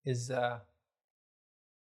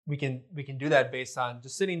we can do that based on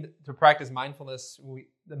just sitting to practice mindfulness.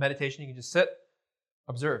 The meditation, you can just sit,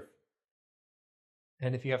 observe.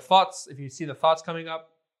 And if you have thoughts, if you see the thoughts coming up,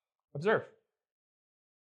 observe.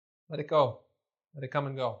 Let it go. Let it come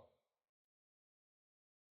and go.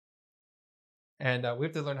 And we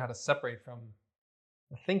have to learn how to separate from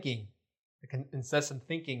the thinking, the incessant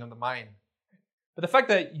thinking of the mind. But the fact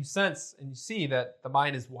that you sense and you see that the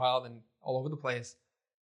mind is wild and all over the place,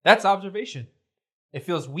 that's observation. It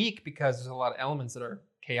feels weak because there's a lot of elements that are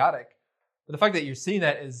chaotic. But the fact that you're seeing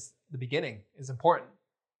that is the beginning, is important.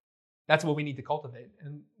 That's what we need to cultivate.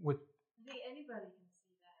 And I think anybody can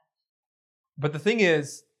see that. But the thing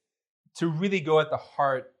is, to really go at the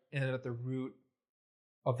heart and at the root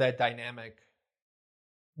of that dynamic,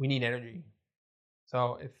 we need energy.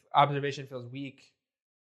 So if observation feels weak,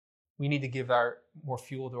 we need to give more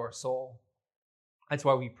fuel to our soul. That's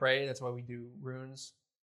why we pray. That's why we do runes,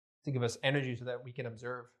 to give us energy so that we can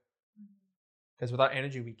observe. Because without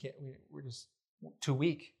energy, we're just too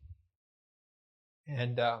weak.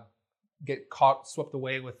 And get swept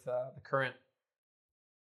away with the current.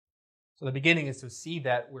 So the beginning is to see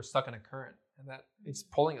that we're stuck in a current and that it's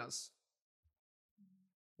pulling us.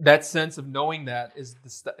 That sense of knowing that is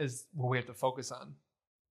what we have to focus on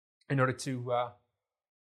in order to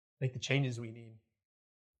make the changes we need.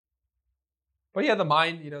 But yeah, the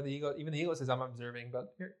mind, the ego, even the ego says I'm observing,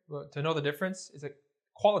 but to know the difference is a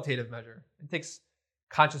qualitative measure. It takes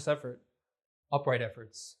conscious effort, upright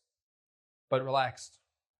efforts, but relaxed,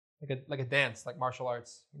 like a dance, like martial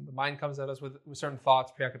arts. The mind comes at us with certain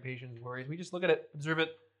thoughts, preoccupations, worries. We just look at it, observe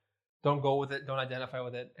it, don't go with it, don't identify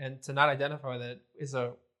with it. And to not identify with it is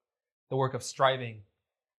the work of striving,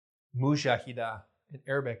 mujahida in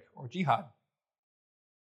Arabic, or jihad.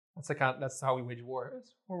 That's how we wage war.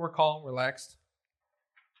 It's where we're calm, relaxed,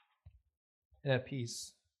 and at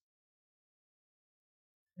peace.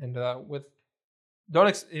 And if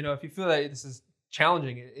you feel that this is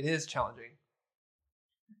challenging, it is challenging.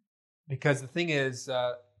 Because the thing is,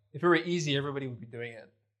 if it were easy, everybody would be doing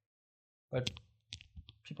it. But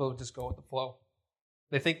people would just go with the flow.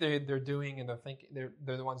 They think they're doing, and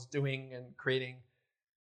they're the ones doing and creating,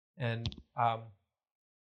 and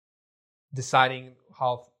deciding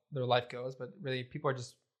how their life goes. But really, people are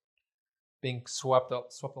just being swept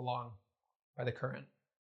along by the current.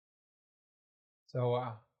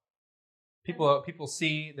 So people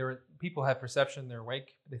see people have perception, they're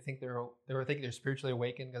awake. They think they're spiritually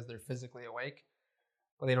awakened because they're physically awake,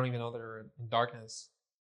 but they don't even know they're in darkness.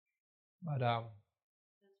 But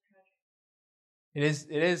it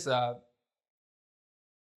is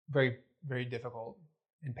very, very difficult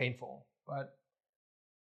and painful. But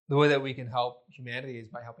the way that we can help humanity is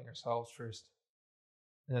by helping ourselves first,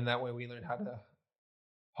 and then that way we learn how to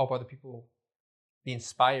help other people be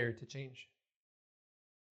inspired to change,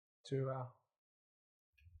 to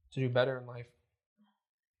do better in life.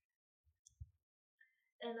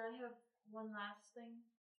 And I have one last thing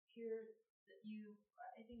here that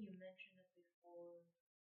I think you mentioned it before,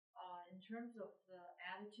 in terms of the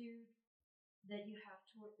attitude that you have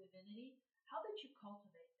toward divinity. How did you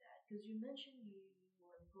cultivate that? Because you mentioned you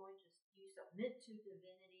submit to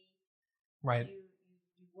divinity, Right. you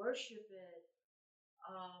worship it.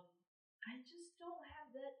 I just don't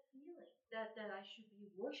have that feeling that I should be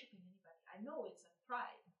worshiping anybody. I know it's a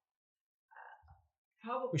pride.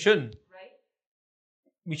 Probably We shouldn't. right?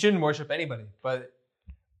 We shouldn't worship anybody, but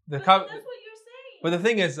That's what you're saying. But the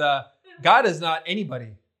thing is, God is not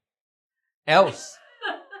anybody else.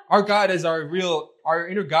 Our God is our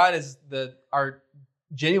inner God is our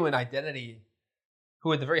genuine identity,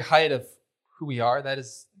 who at the very height of who we are, that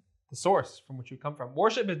is the source from which we come from.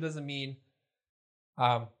 Worship, it doesn't mean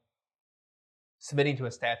submitting to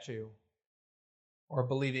a statue or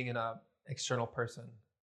believing in an external person.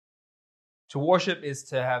 To worship is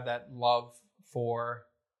to have that love for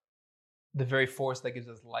the very force that gives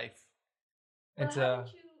us life. But how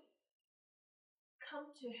did you come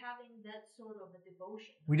to having that sort of a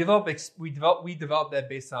devotion? We develop that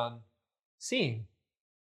based on seeing.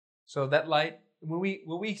 So that light, when we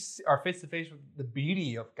are face to face with the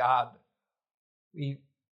beauty of God, we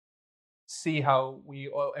see how we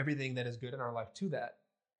owe everything that is good in our life to that.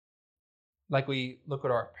 Like we look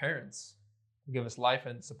at our parents who give us life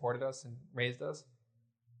and supported us and raised us.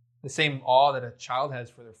 The same awe that a child has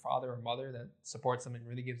for their father or mother that supports them and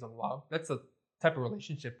really gives them love. That's the type of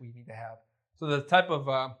relationship we need to have. So the type of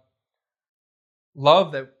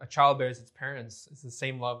love that a child bears its parents is the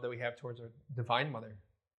same love that we have towards our divine mother.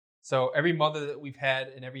 So every mother that we've had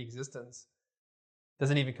in every existence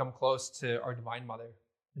doesn't even come close to our divine mother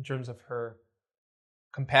in terms of her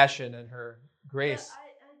compassion and her grace.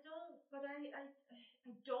 But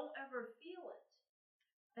I don't ever feel it.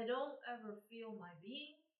 I don't ever feel my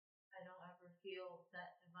being. I don't ever feel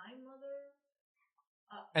that divine mother.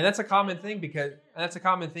 And that's a common thing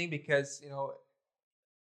because,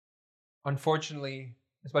 unfortunately,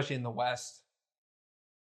 especially in the West,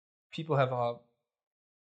 people have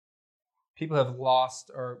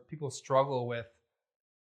lost, or people struggle with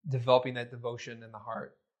developing that devotion in the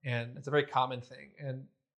heart. And it's a very common thing. And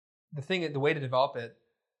the way to develop it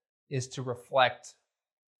is to reflect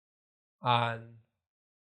on,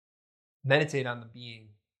 meditate on the being.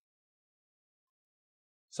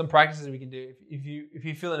 Some practices we can do, if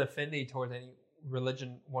you feel an affinity towards any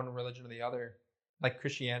religion, one religion or the other, like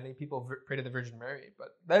Christianity, people pray to the Virgin Mary,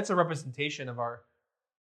 but that's a representation of our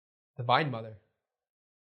divine mother.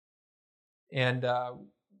 And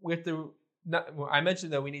we have to. I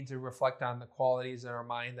mentioned that we need to reflect on the qualities in our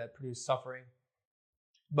mind that produce suffering,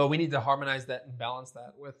 but we need to harmonize that and balance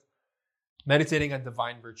that with meditating on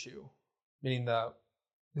divine virtue, meaning the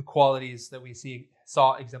qualities that we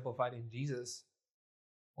saw exemplified in Jesus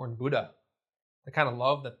or in Buddha, the kind of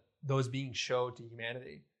love that those beings show to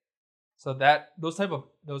humanity. So that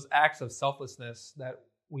those acts of selflessness that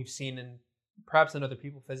we've seen perhaps in other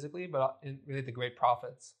people physically, but in really the great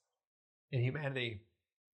prophets in humanity,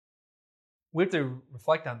 we have to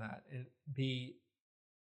reflect on that and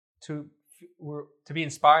to be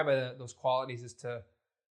inspired by those qualities is to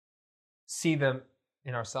see them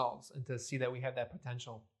in ourselves and to see that we have that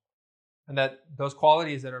potential, and that those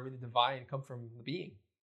qualities that are really divine come from the being.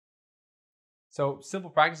 So simple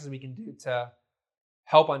practices we can do to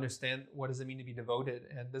help understand what does it mean to be devoted.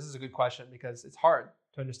 And this is a good question because it's hard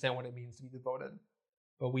to understand what it means to be devoted.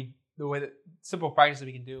 But simple practices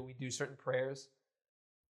we can do, we do certain prayers,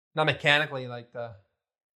 not mechanically like the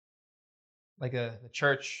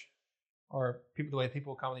church or the way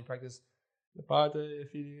people commonly practice the Padre,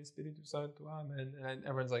 Filio, Spiritu Santo, Amen, and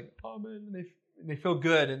everyone's like Amen, and they feel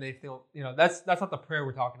good and they feel that's not the prayer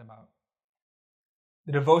we're talking about.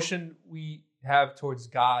 The devotion we have towards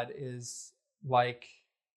God is like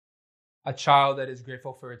a child that is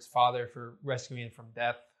grateful for its father for rescuing it from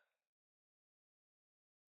death.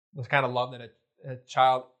 The kind of love that a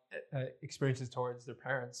child experiences towards their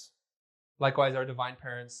parents. Likewise, our divine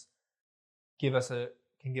parents can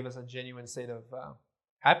give us a genuine state of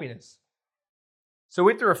happiness. So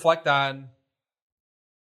we have to reflect on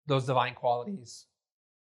those divine qualities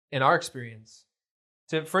in our experience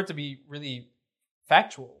for it to be really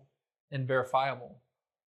factual and verifiable.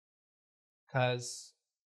 Because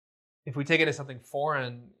if we take it as something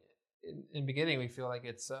foreign, in the beginning we feel like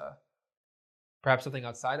it's perhaps something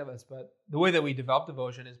outside of us. But the way that we develop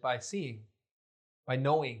devotion is by seeing, by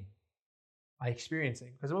knowing, by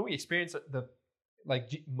experiencing. Because when we experience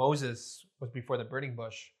Moses was before the burning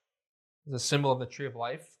bush, is a symbol of the tree of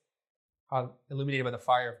life, illuminated by the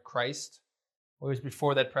fire of Christ. Or it was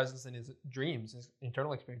before that presence in his dreams, his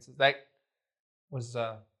internal experiences. was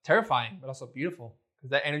terrifying, but also beautiful,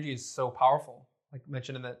 because that energy is so powerful. Like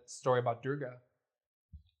mentioned in that story about Durga,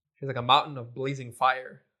 she's like a mountain of blazing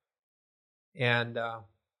fire. And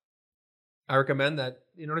I recommend that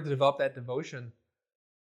in order to develop that devotion,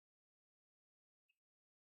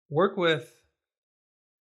 work with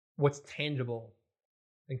what's tangible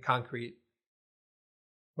and concrete.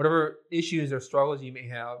 Whatever issues or struggles you may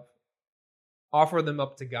have, offer them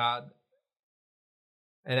up to God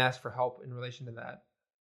and ask for help in relation to that.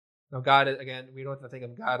 Now, God, again, we don't have to think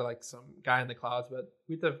of God like some guy in the clouds, but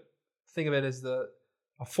we have to think of it as a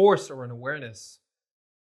force or an awareness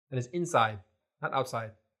that is inside, not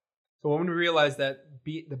outside. So when we realize that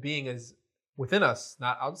the being is within us,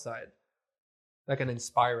 not outside, that can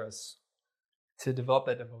inspire us to develop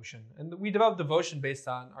that devotion. And we develop devotion based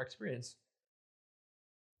on our experience.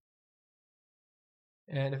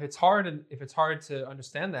 And if it's hard to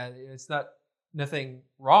understand that, it's nothing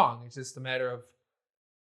wrong. It's just a matter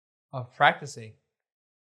of practicing.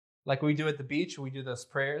 Like we do at the beach, we do those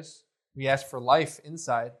prayers. We ask for life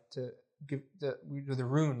inside we do the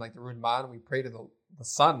rune, like the rune man. We pray to the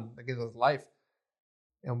sun that gives us life.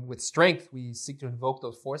 And with strength, we seek to invoke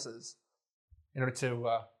those forces in order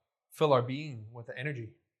to fill our being with the energy.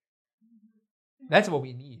 That's what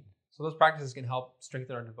we need. So those practices can help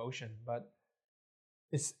strengthen our devotion. But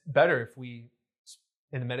it's better if we,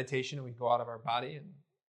 in the meditation, we go out of our body and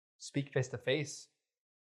speak face to face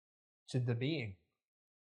to the being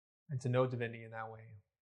and to know divinity in that way.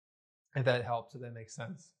 And that helps, if that makes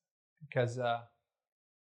sense. Because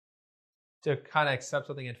to kind of accept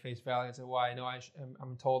something at face value and say, well, I know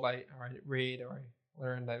I'm told I read or I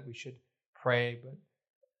learned that we should pray, but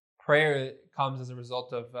prayer comes as a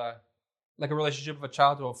result of like a relationship of a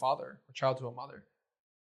child to a father, or child to a mother.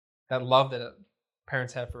 That love that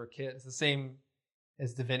parents have for a kid. It's the same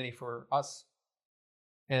as divinity for us.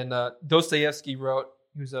 And Dostoevsky wrote,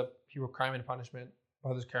 he wrote Crime and Punishment,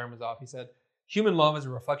 Brothers Karamazov. He said, human love is a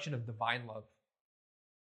reflection of divine love.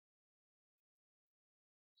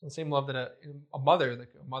 So the same love that a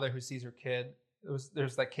mother who sees her kid,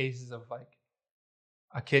 there's like cases of like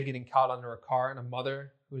a kid getting caught under a car and a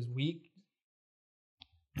mother who is weak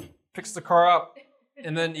picks the car up.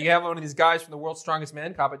 And then you have one of these guys from the World's Strongest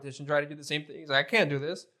Man competition try to do the same thing. He's like, I can't do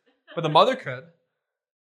this. But the mother could.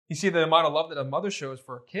 You see the amount of love that a mother shows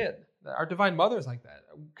for a kid. Our divine mother is like that.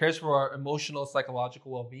 Cares for our emotional,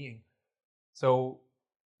 psychological well-being. So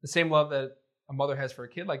the same love that a mother has for a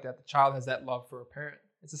kid like that, the child has that love for a parent.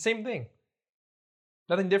 It's the same thing.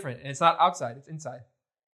 Nothing different. And it's not outside, it's inside.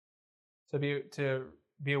 So to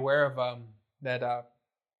be aware of that.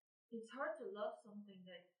 It's hard to love something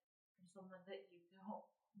from someone that you don't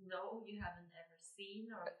know, you haven't ever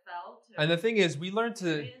seen or felt. And the thing is, we learn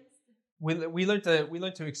to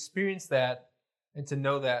experience that and to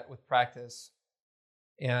know that with practice.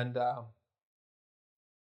 And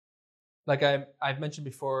like I've mentioned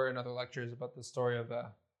before in other lectures about the story of the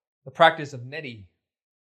practice of neti,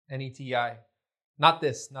 N-E-T-I. Not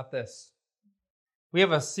this. We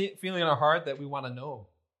have a feeling in our heart that we want to know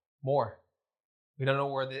more. We don't know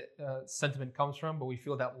where the sentiment comes from, but we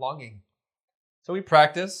feel that longing. So we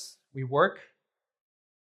practice, we work,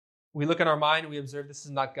 we look in our mind, we observe this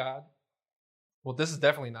is not God. Well, this is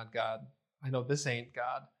definitely not God. I know this ain't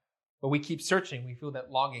God. But we keep searching, we feel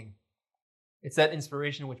that longing. It's that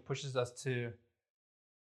inspiration which pushes us to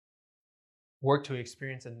work to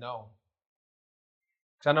experience and know.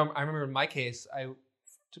 Because I remember in my case,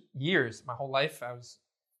 years, my whole life, I was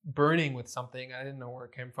burning with something. I didn't know where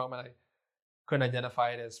it came from, and I couldn't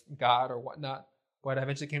identify it as God or whatnot. But I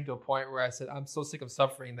eventually came to a point where I said, I'm so sick of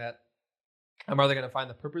suffering that I'm either going to find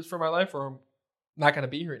the purpose for my life or I'm not going to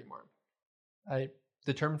be here anymore. I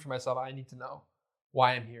determined for myself, I need to know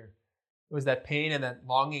why I'm here. It was that pain and that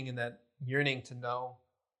longing and that yearning to know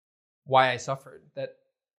why I suffered that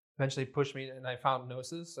eventually pushed me, and I found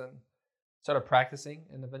Gnosis and started practicing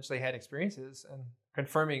and eventually had experiences and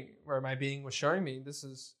confirming where my being was showing me,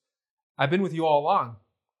 I've been with you all along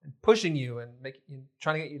and pushing you and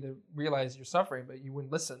trying to get you to realize you're suffering, but you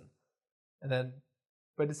wouldn't listen.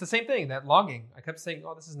 But it's the same thing, that longing. I kept saying,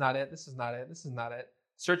 oh, this is not it, this is not it, this is not it.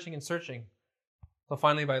 Searching and searching. So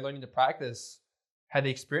finally, by learning to practice, had the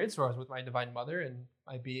experience where I was with my divine mother and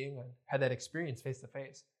my being, and had that experience face to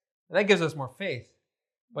face. And that gives us more faith.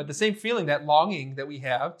 But the same feeling, that longing that we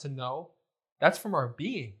have to know, that's from our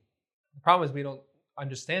being. The problem is we don't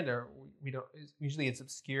understand it. Usually it's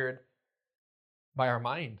obscured by our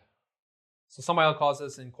mind. So Samael calls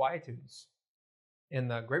us inquietudes in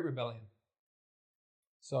the Great Rebellion.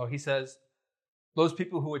 So he says, those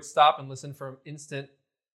people who would stop and listen for an instant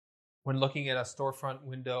when looking at a storefront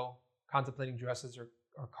window, contemplating dresses or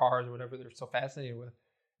or cars or whatever they're so fascinated with,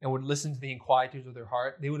 and would listen to the inquietudes of their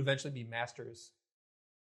heart, they would eventually be masters.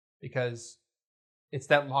 Because it's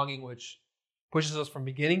that longing which pushes us from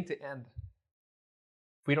beginning to end.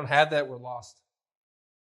 If we don't have that, we're lost.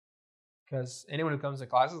 Because anyone who comes to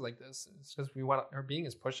classes like this, it's because our being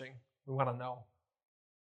is pushing. We want to know.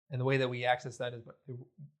 And the way that we access that is through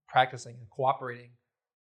practicing and cooperating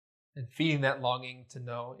and feeding that longing to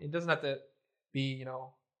know. It doesn't have to be, in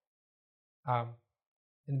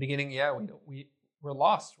the beginning, we're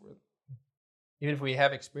lost. Even if we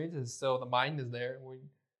have experiences, still the mind is there. We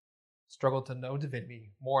struggle to know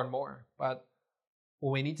divinity more and more. But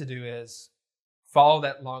what we need to do is follow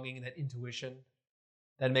that longing and that intuition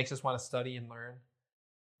that makes us want to study and learn,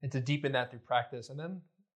 and to deepen that through practice. And then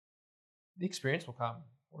the experience will come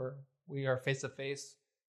where we are face to face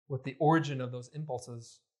with the origin of those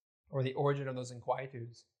impulses or the origin of those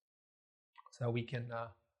inquietudes, so we can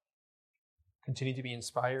continue to be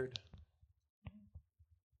inspired.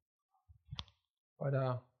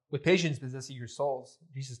 But with patience possessing your souls,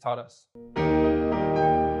 Jesus taught us.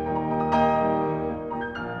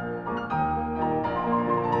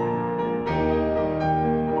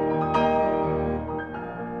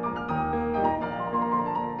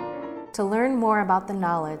 To learn more about the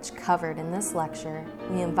knowledge covered in this lecture,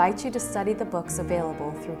 we invite you to study the books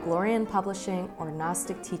available through Glorian Publishing or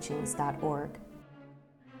GnosticTeachings.org.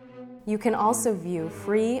 You can also view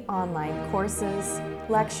free online courses,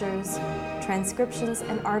 lectures, transcriptions,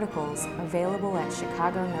 and articles available at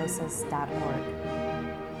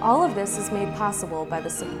chicagognosis.org. All of this is made possible by the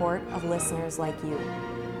support of listeners like you.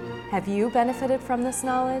 Have you benefited from this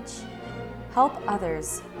knowledge? Help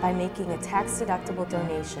others by making a tax-deductible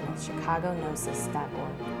donation at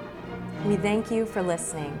chicagognosis.org. We thank you for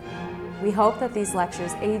listening. We hope that these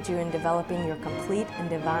lectures aid you in developing your complete and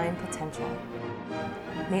divine potential.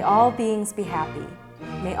 May all beings be happy.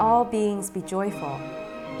 May all beings be joyful.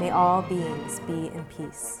 May all beings be in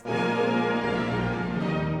peace.